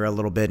genre a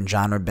little bit and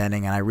genre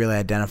bending, and I really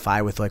identify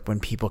with like when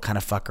people kind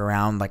of fuck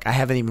around. Like I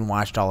haven't even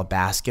watched all of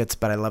Baskets,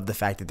 but I love the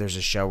fact that there's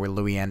a show where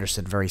Louis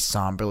Anderson very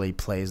somberly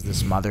plays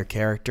this mother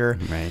character,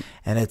 Right.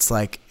 and it's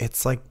like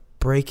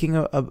breaking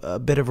a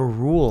bit of a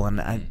rule, and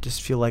I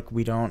just feel like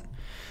we don't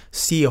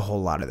see a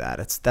whole lot of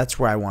that. That's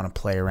where I want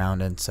to play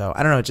around, and so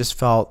I don't know.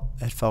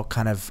 It felt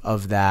kind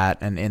of that,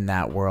 and in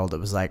that world, it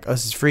was like, oh,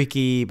 this is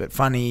freaky but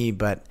funny,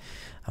 but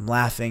I'm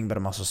laughing, but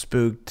I'm also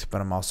spooked, but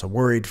I'm also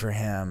worried for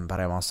him, but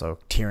I'm also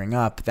tearing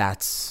up.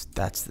 That's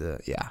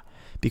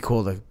be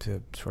cool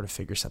to sort of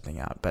figure something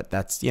out, but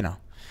that's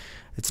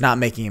it's not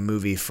making a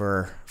movie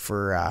for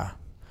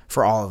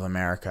all of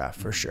America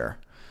for sure.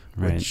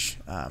 Right. Which,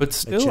 but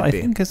still, I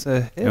think it's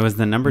a hit. It was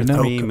the number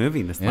 3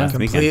 movie this last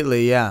weekend.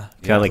 Completely, yeah.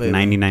 Got like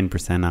Completely.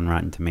 99% on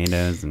Rotten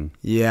Tomatoes, and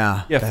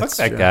Yeah, Yeah, fuck that's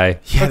that true. guy.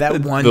 Yeah, Fuck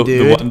that one the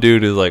dude. one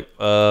dude is like,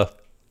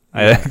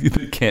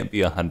 it can't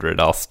be 100.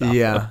 I'll stop.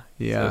 Yeah.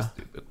 So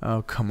stupid.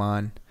 Oh, come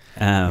on.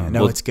 No,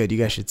 well- it's good. You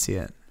guys should see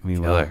it. we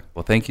will. Killer.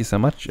 Well, thank you so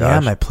much, Josh. Yeah,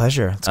 my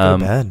pleasure. Let's go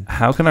to bed.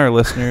 How can our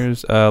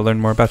listeners learn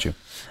more about you?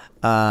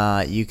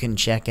 You can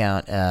check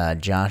out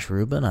Josh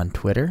Ruben on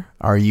Twitter,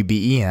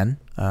 RUBEN,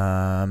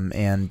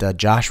 and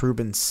Josh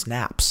Ruben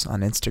Snaps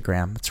on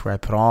Instagram. That's where I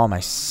put all my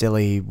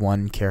silly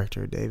one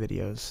character a day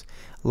videos.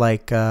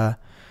 Like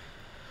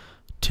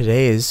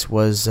today's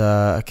was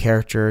a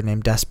character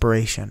named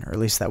Desperation, or at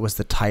least that was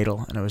the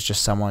title, and it was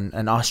just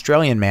an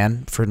Australian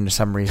man for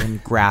some reason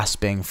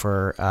grasping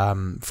for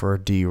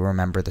do you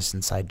remember this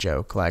inside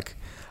joke? Like,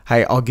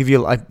 hey, I'll give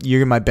you,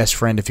 you're my best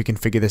friend if you can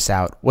figure this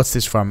out. What's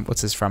this from?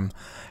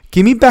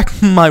 Give me back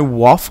my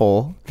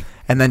waffle.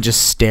 And then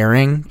just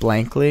staring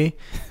blankly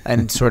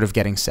and sort of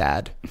getting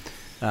sad.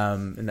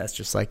 And that's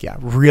just like,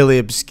 really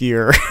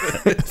obscure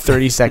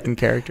 30-second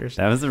characters.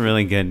 That was a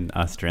really good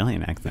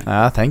Australian accent.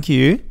 Thank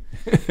you.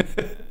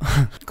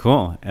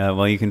 Cool.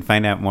 Well, you can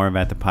find out more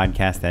about the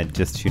podcast at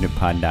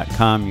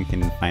justshootitpod.com. You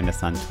can find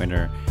us on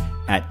Twitter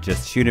at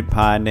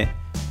justshootitpod.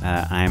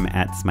 I'm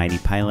at Smitey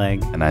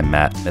Pyleg. And I'm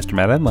Mr.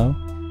 Matt Enlow.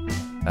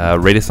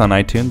 Rate us on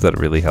iTunes. That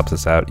really helps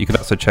us out. You can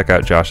also check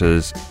out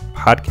Josh's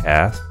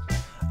podcast,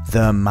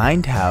 The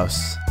Mind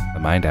House. The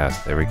Mind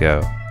House. There we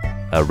go.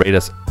 Rate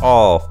us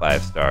all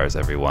 5 stars,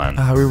 everyone.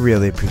 We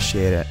really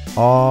appreciate it.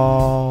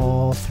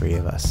 All 3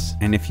 of us.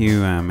 And if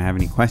you have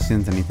any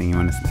questions, anything you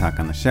want us to talk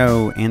on the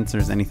show,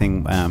 answers,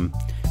 anything,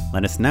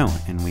 let us know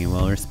and we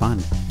will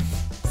respond.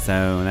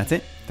 So that's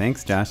it.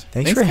 Thanks, Josh.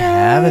 Thanks for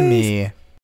having me.